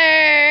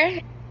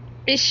 sir.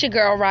 It's your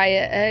girl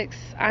Riah X.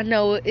 I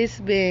know it's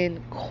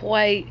been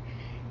quite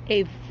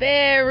a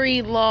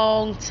very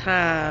long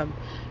time.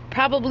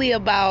 Probably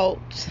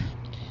about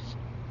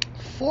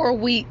 4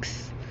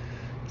 weeks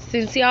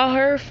since y'all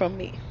heard from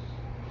me.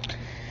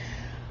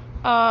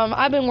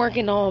 I've been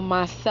working on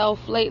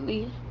myself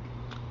lately.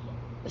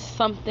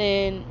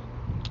 Something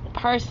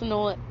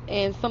personal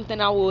and something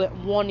I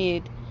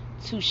wanted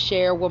to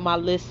share with my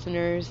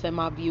listeners and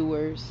my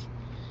viewers.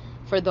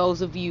 For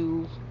those of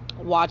you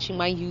watching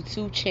my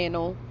YouTube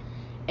channel,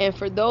 and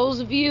for those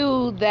of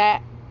you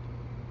that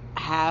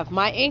have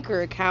my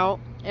Anchor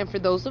account, and for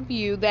those of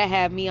you that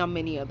have me on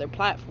many other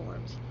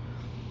platforms.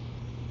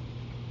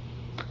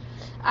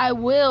 I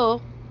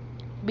will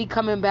be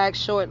coming back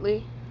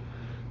shortly.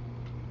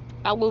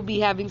 I will be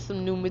having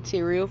some new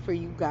material for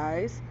you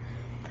guys.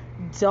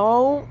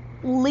 Don't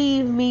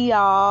leave me,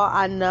 y'all.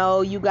 I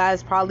know you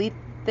guys probably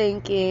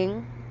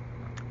thinking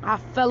I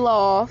fell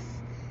off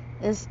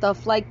and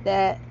stuff like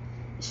that.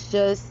 It's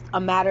just a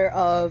matter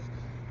of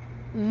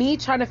me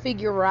trying to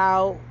figure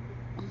out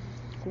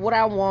what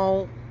I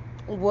want,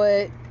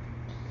 what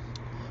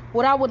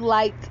I would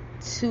like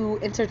to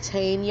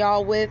entertain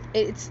y'all with.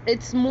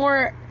 It's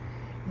more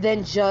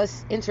than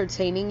just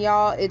entertaining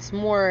y'all. It's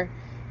more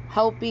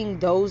helping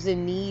those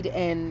in need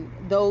and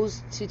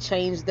those to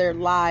change their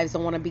lives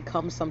and want to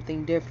become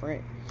something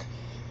different.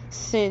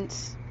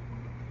 Since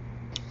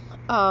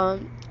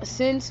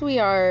we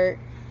are,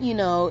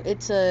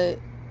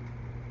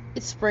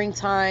 it's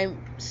springtime,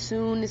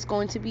 soon it's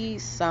going to be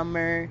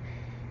summer,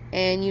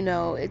 and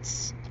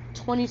it's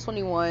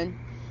 2021,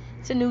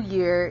 it's a new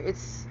year,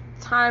 it's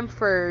time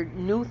for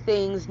new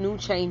things, new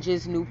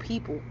changes, new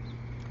people.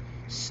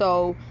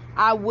 So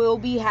I will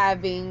be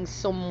having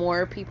some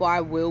more people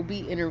I will be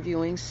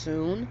interviewing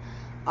soon.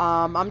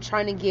 I'm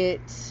trying to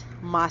get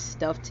my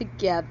stuff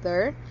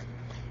together,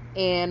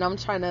 and I'm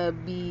trying to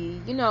be,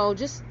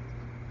 just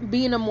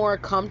be in a more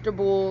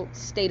comfortable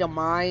state of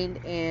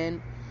mind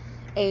and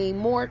a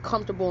more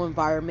comfortable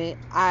environment.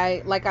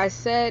 Like I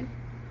said,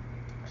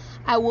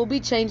 I will be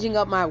changing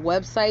up my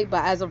website,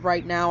 but as of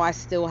right now, I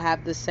still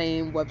have the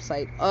same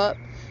website up.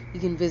 You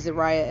can visit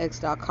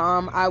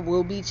riahx.com. I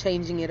will be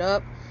changing it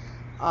up.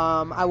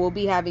 I will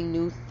be having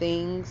new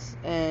things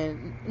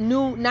and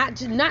new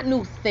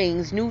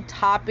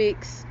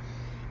topics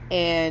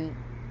and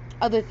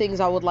other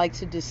things I would like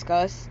to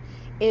discuss.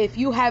 If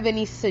you have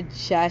any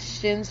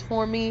suggestions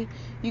for me,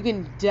 you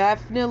can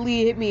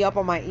definitely hit me up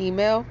on my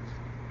email.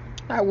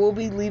 I will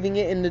be leaving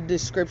it in the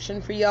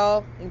description for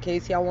y'all in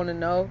case y'all want to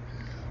know.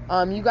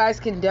 You guys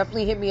can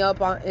definitely hit me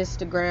up on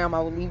Instagram. I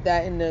will leave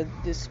that in the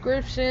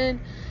description.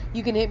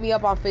 You can hit me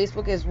up on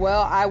Facebook as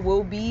well. I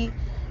will be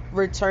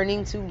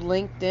returning to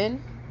LinkedIn.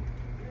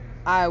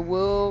 I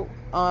will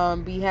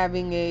be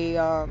having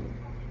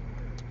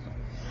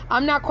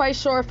I'm not quite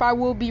sure if I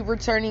will be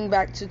returning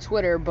back to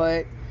Twitter,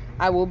 but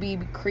I will be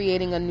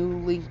creating a new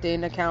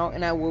LinkedIn account,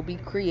 and I will be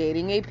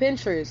creating a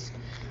Pinterest.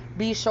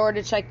 Be sure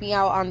to check me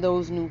out on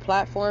those new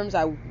platforms.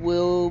 I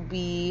will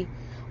be,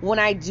 when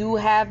I do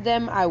have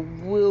them, I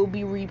will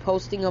be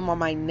reposting them on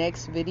my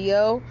next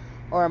video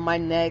or my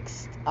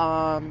next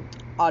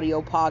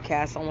audio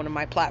podcast on one of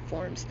my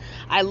platforms.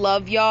 I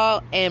love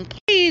y'all, and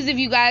please, if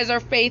you guys are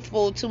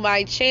faithful to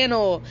my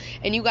channel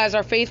and you guys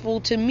are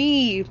faithful to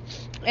me,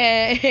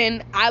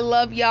 and I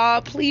love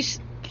y'all, please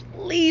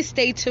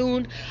stay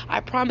tuned.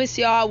 I promise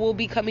y'all I will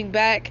be coming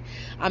back.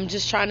 I'm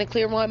just trying to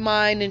clear my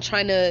mind and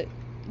trying to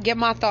get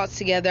my thoughts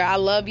together. I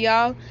love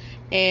y'all,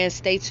 and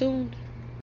stay tuned.